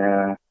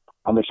 and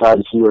I'm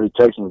excited to see where he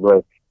takes me.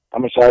 But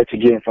I'm excited to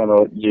get in front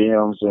of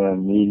GMs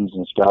and meetings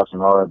and scouts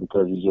and all that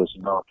because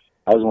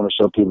I just want to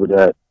show people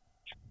that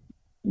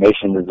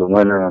Mason is a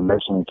winner and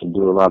Mason can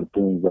do a lot of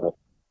things that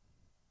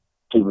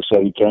people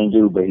say he can't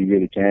do, but he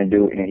really can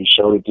do, and he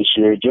showed it this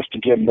year just to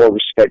get more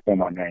respect on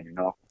my name,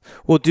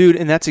 Well, dude,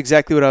 and that's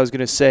exactly what I was going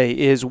to say,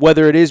 is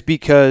whether it is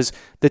because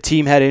the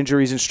team had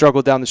injuries and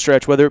struggled down the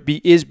stretch, whether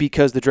it is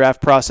because the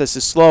draft process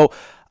is slow,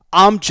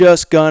 I'm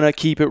just going to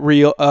keep it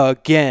real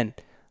again.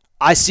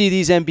 I see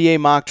these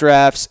NBA mock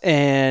drafts,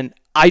 and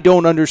I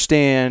don't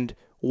understand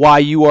why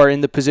you are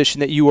in the position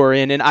that you are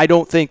in, and I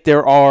don't think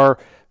there are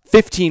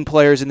 15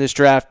 players in this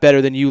draft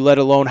better than you, let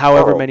alone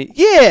however many.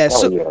 Yeah.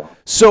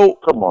 So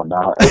come on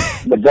now.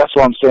 But that's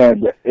what I'm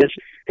saying.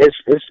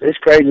 It's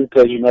crazy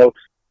because,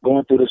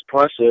 going through this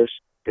process,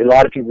 a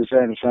lot of people are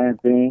saying the same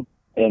thing.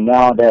 And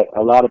now that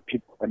a lot of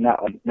people, now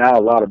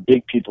a lot of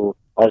big people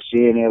are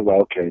seeing it,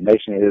 like, okay,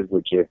 Mason is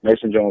legit.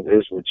 Mason Jones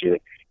is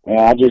legit. And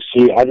I just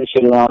sit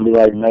around and be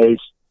like, Mace.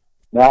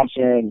 Now I'm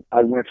saying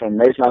I went from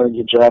Mason not going to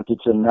get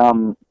drafted to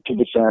now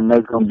people saying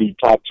Mason's going to be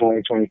top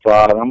 20,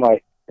 25. I'm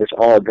like, it's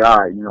all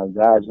God.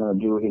 God's going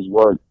to do his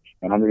work.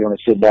 And I'm going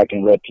to sit back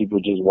and let people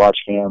just watch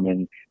him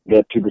and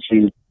let people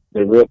see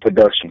the real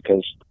production.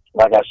 Because,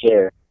 like I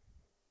said,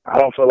 I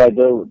don't feel like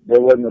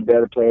there wasn't a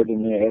better player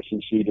than me in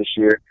SEC this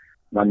year.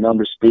 My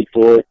numbers speak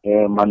for it,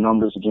 and my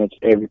numbers against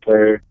every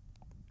player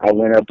I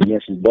went up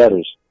against is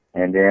betters.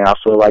 And then I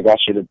feel like I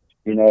should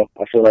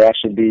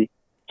be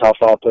top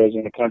 5 players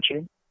in the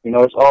country.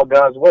 It's all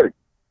God's work.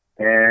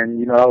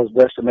 And, I was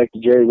blessed to make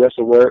the Jerry West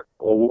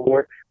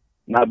Award.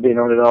 Not being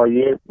on it all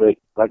year, but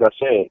like I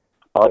said,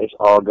 it's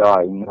all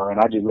God, and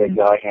I just let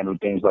God handle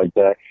things like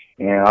that,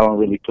 and I don't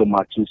really put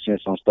my 2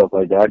 cents on stuff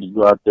like that. I just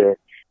go out there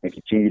and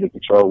continue to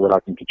control what I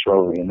can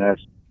control, and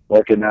that's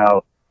working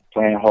out,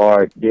 playing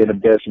hard, being the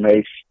best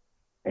Mace,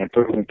 and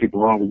proving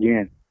people wrong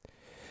again.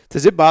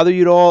 Does it bother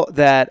you at all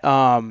that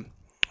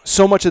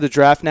so much of the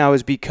draft now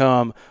has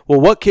become, well,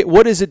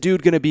 what is a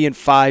dude going to be in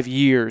 5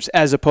 years,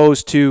 as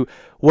opposed to,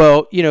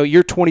 well,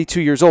 you're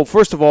 22 years old.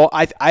 First of all,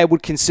 I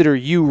would consider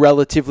you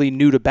relatively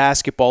new to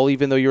basketball,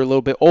 even though you're a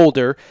little bit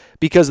older,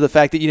 because of the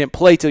fact that you didn't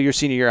play till your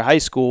senior year of high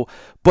school,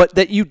 but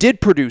that you did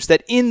produce,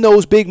 that in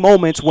those big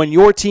moments when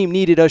your team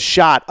needed a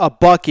shot, a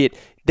bucket,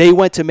 they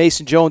went to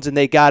Mason Jones and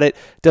they got it.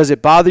 Does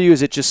it bother you?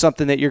 Is it just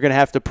something that you're going to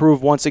have to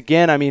prove once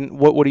again? I mean,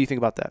 what do you think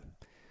about that?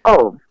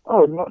 Oh,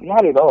 no,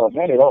 not at all,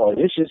 not at all.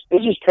 It's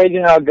just crazy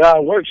how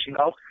God works,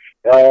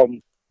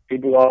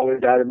 People always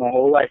doubted my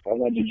whole life. I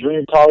went to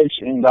Dream College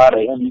and got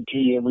an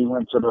MVP, and we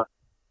went to the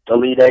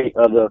Elite Eight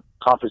of the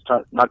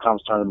national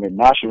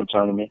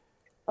tournament.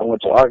 I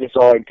went to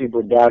Arkansas, and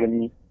people doubted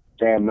me,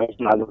 saying Mace's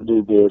not going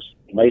to do this.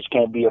 Mace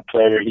can't be a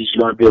player. He's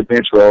going to be a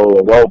bench role,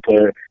 a role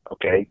player.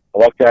 Okay, I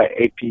walked out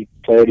AP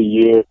Player of the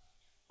Year,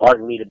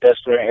 arguably the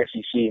best player in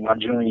SEC in my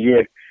junior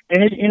year.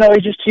 And,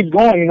 it just keeps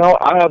going.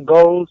 I have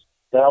goals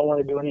that I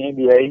want to do in the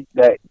NBA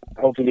that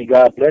hopefully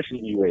God blesses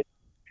me with.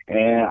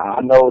 And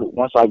I know that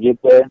once I get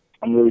there,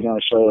 I'm really going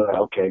to show that,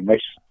 okay,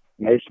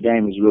 Mace's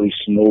game is really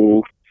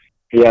smooth.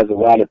 He has a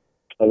lot of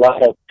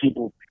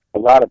people, a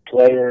lot of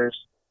player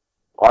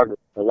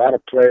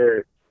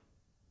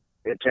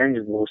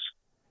intangibles,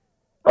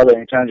 other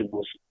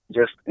intangibles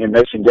just in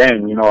Mace's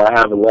game. I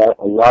have a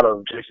lot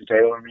of Jason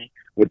Taylor in me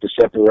with the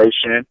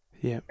separation.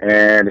 Yeah.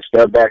 And the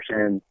step backs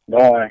and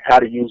knowing how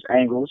to use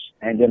angles.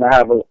 And then I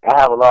have a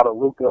lot of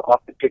Luka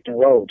off the pick and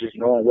roll, just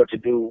knowing what to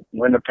do,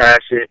 when to pass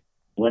it,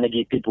 when to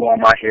get people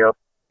on my hip.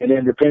 And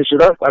then to finish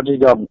it up, I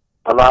just got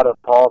a lot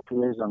of Paul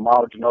Pierce and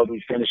Manu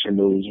Ginobili finishing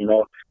moves,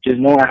 just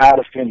knowing how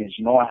to finish,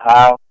 knowing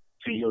how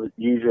to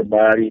use your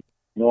body,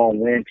 knowing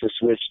when to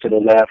switch to the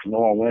left,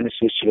 knowing when to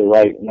switch to the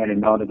right, when and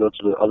knowing to go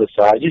to the other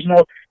side.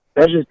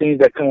 That's just things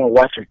that come with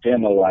watching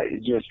film a lot.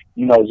 It's just,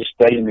 just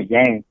studying the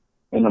game.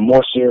 And the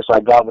more serious I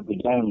got with the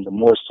game, the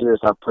more serious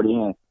I put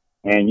in.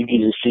 And you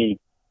can just see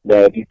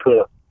that if you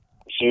put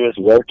serious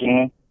work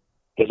in,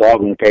 it's all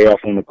going to pay off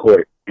on the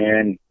court.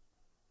 And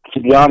to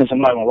be honest, I'm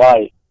not going to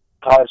lie,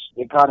 college,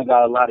 it got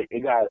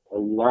a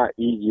lot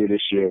easier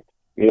this year.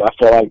 I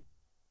feel like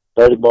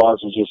 30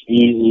 balls was just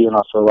easy, and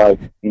I feel like,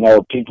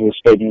 people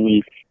expecting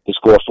me to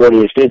score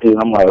 40 or 50,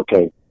 and I'm like,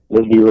 okay,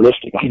 let's be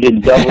realistic. I'm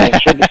getting double and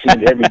triple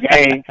teamed every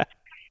game.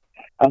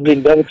 I'm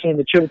getting double teamed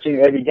and triple teamed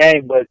every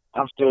game, but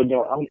I'm still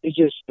doing. It's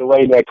just the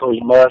way that Coach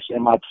Muss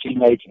and my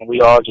teammates and we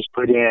all just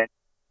put in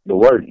the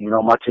work.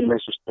 My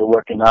teammates were still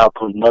working out.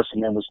 Coach Muss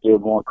and them was still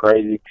going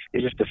crazy.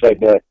 It's just the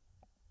fact that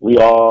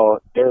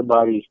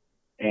everybody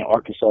in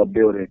Arkansas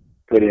building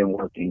put in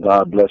work, and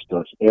God blessed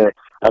us. And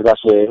like I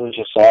said,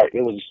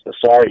 it was a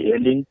sorry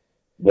ending,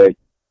 but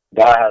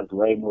God has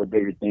way more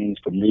bigger things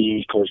for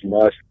me, Coach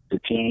Muss, the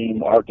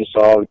team,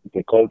 Arkansas,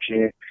 the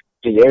coaching,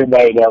 just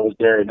everybody that was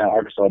there in that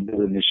Arkansas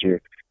building this year.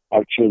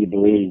 I truly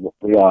believe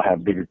we all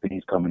have bigger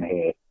things coming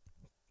ahead.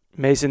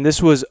 Mason,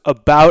 this was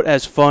about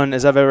as fun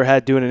as I've ever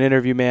had doing an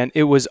interview, man.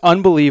 It was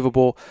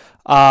unbelievable.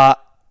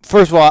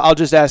 first of all, I'll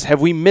just ask,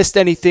 have we missed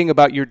anything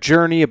about your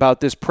journey,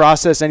 about this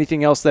process,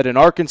 anything else that an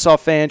Arkansas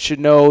fan should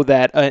know,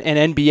 that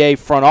an NBA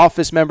front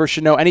office member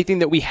should know, anything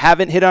that we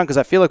haven't hit on? Because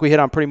I feel like we hit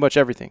on pretty much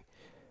everything.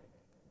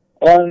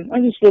 I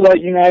just feel like,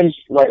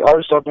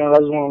 Arkansas fans, I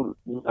just want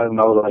to let them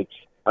know, like,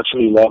 I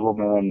truly love them,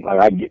 man. Like,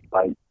 I get,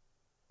 like,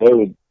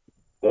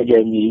 they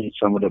gave me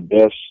some of the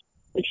best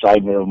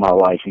excitement of my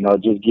life, just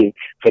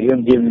for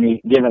them giving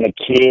a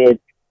kid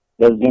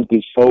that's been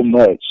through so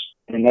much,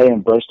 and they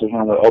embraced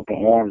him with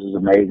open arms is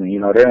amazing.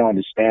 They don't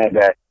understand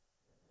that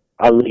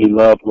I really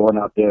love going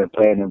out there and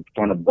playing in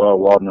front of Bud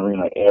Walton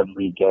Arena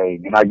every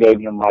game, and I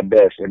gave them my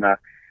best, and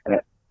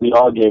we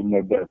all gave them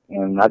their best,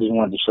 and I just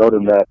wanted to show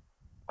them that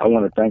I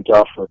want to thank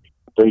y'all for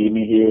bringing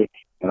me here,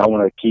 and I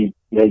want to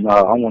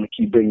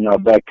keep bringing y'all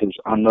back because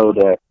I know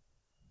that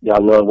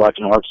y'all love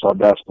watching Arkansas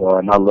basketball,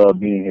 and I love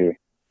being here.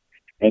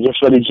 And just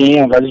for the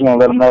GMs, I just want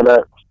to let them know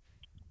that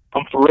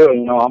I'm for real.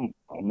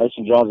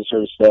 Mason Jones is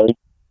here to stay,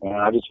 and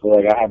I just feel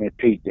like I haven't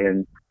peaked.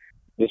 And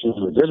this is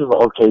an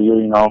okay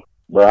year,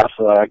 but I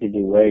feel like I can do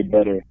way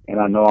better, and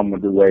I know I'm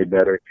gonna do way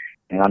better.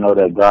 And I know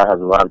that God has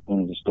a lot of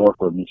things in store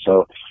for me.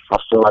 So I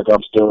feel like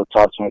I'm still a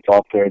top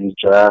 25 player in this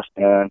draft,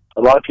 and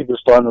a lot of people are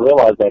starting to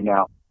realize that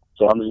now.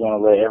 So I'm just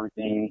gonna let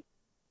everything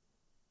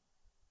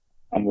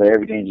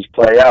just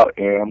play out,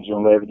 and I'm just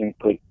gonna let everything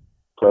play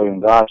in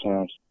God's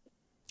hands.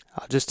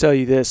 I'll just tell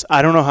you this.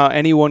 I don't know how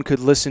anyone could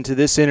listen to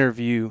this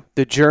interview,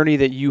 the journey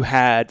that you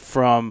had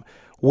from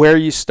where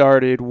you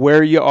started,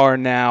 where you are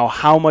now,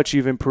 how much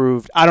you've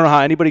improved. I don't know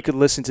how anybody could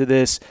listen to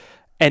this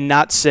and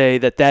not say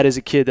that is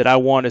a kid that I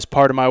want as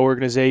part of my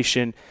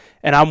organization,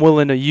 and I'm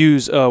willing to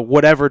use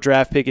whatever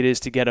draft pick it is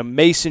to get him.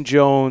 Mason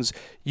Jones,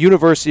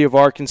 University of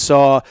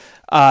Arkansas.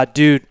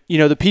 Dude,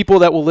 the people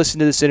that will listen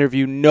to this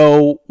interview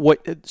know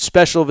what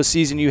special of a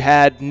season you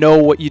had, know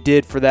what you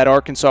did for that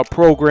Arkansas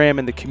program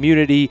and the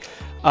community.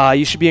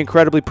 You should be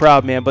incredibly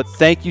proud, man. But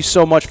thank you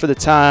so much for the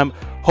time.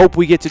 Hope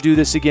we get to do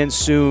this again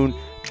soon.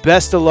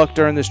 Best of luck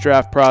during this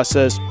draft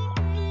process.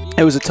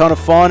 It was a ton of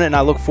fun, and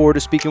I look forward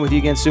to speaking with you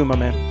again soon, my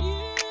man.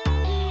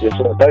 Yes,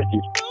 sir. Thank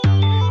you.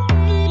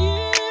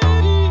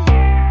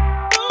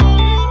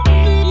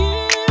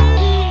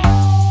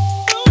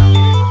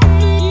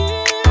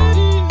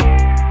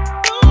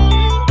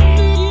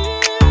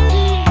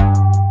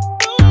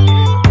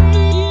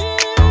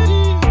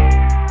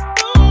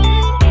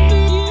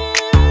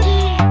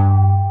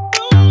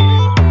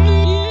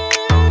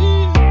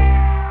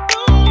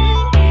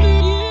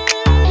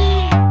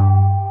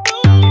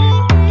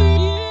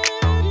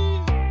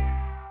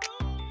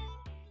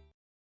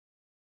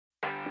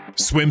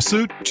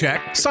 Swimsuit?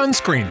 Check.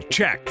 Sunscreen?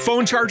 Check.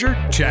 Phone charger?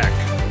 Check.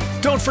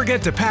 Don't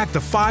forget to pack the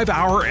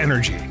 5-Hour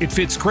Energy. It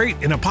fits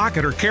great in a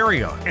pocket or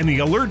carry-on, and the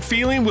alert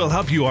feeling will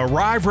help you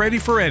arrive ready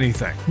for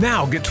anything.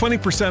 Now get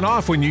 20%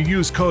 off when you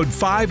use code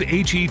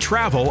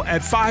 5HETRAVEL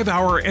at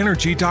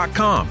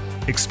 5hourenergy.com.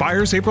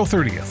 Expires April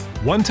 30th.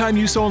 One-time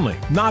use only.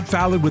 Not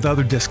valid with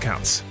other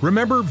discounts.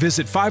 Remember,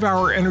 visit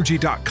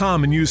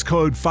 5hourenergy.com and use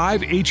code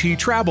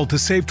 5HETRAVEL to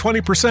save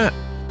 20%.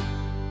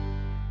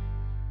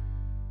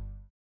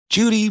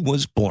 Judy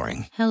was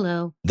boring.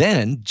 Hello.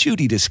 Then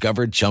Judy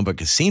discovered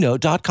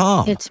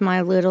ChumbaCasino.com. It's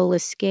my little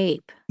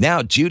escape.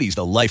 Now Judy's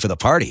the life of the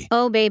party.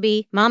 Oh,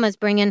 baby, mama's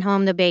bringing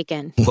home the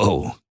bacon.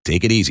 Whoa,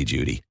 take it easy,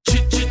 Judy.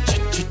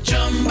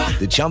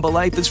 The Chumba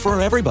life is for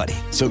everybody.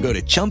 So go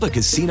to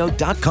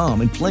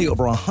ChumbaCasino.com and play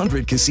over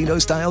 100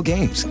 casino-style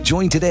games.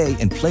 Join today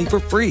and play for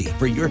free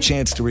for your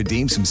chance to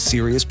redeem some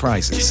serious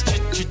prizes.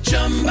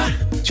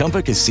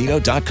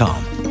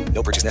 ChumbaCasino.com.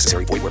 No purchase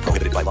necessary. Void where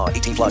prohibited by law.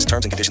 18+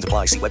 terms and conditions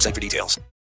apply. See website for details.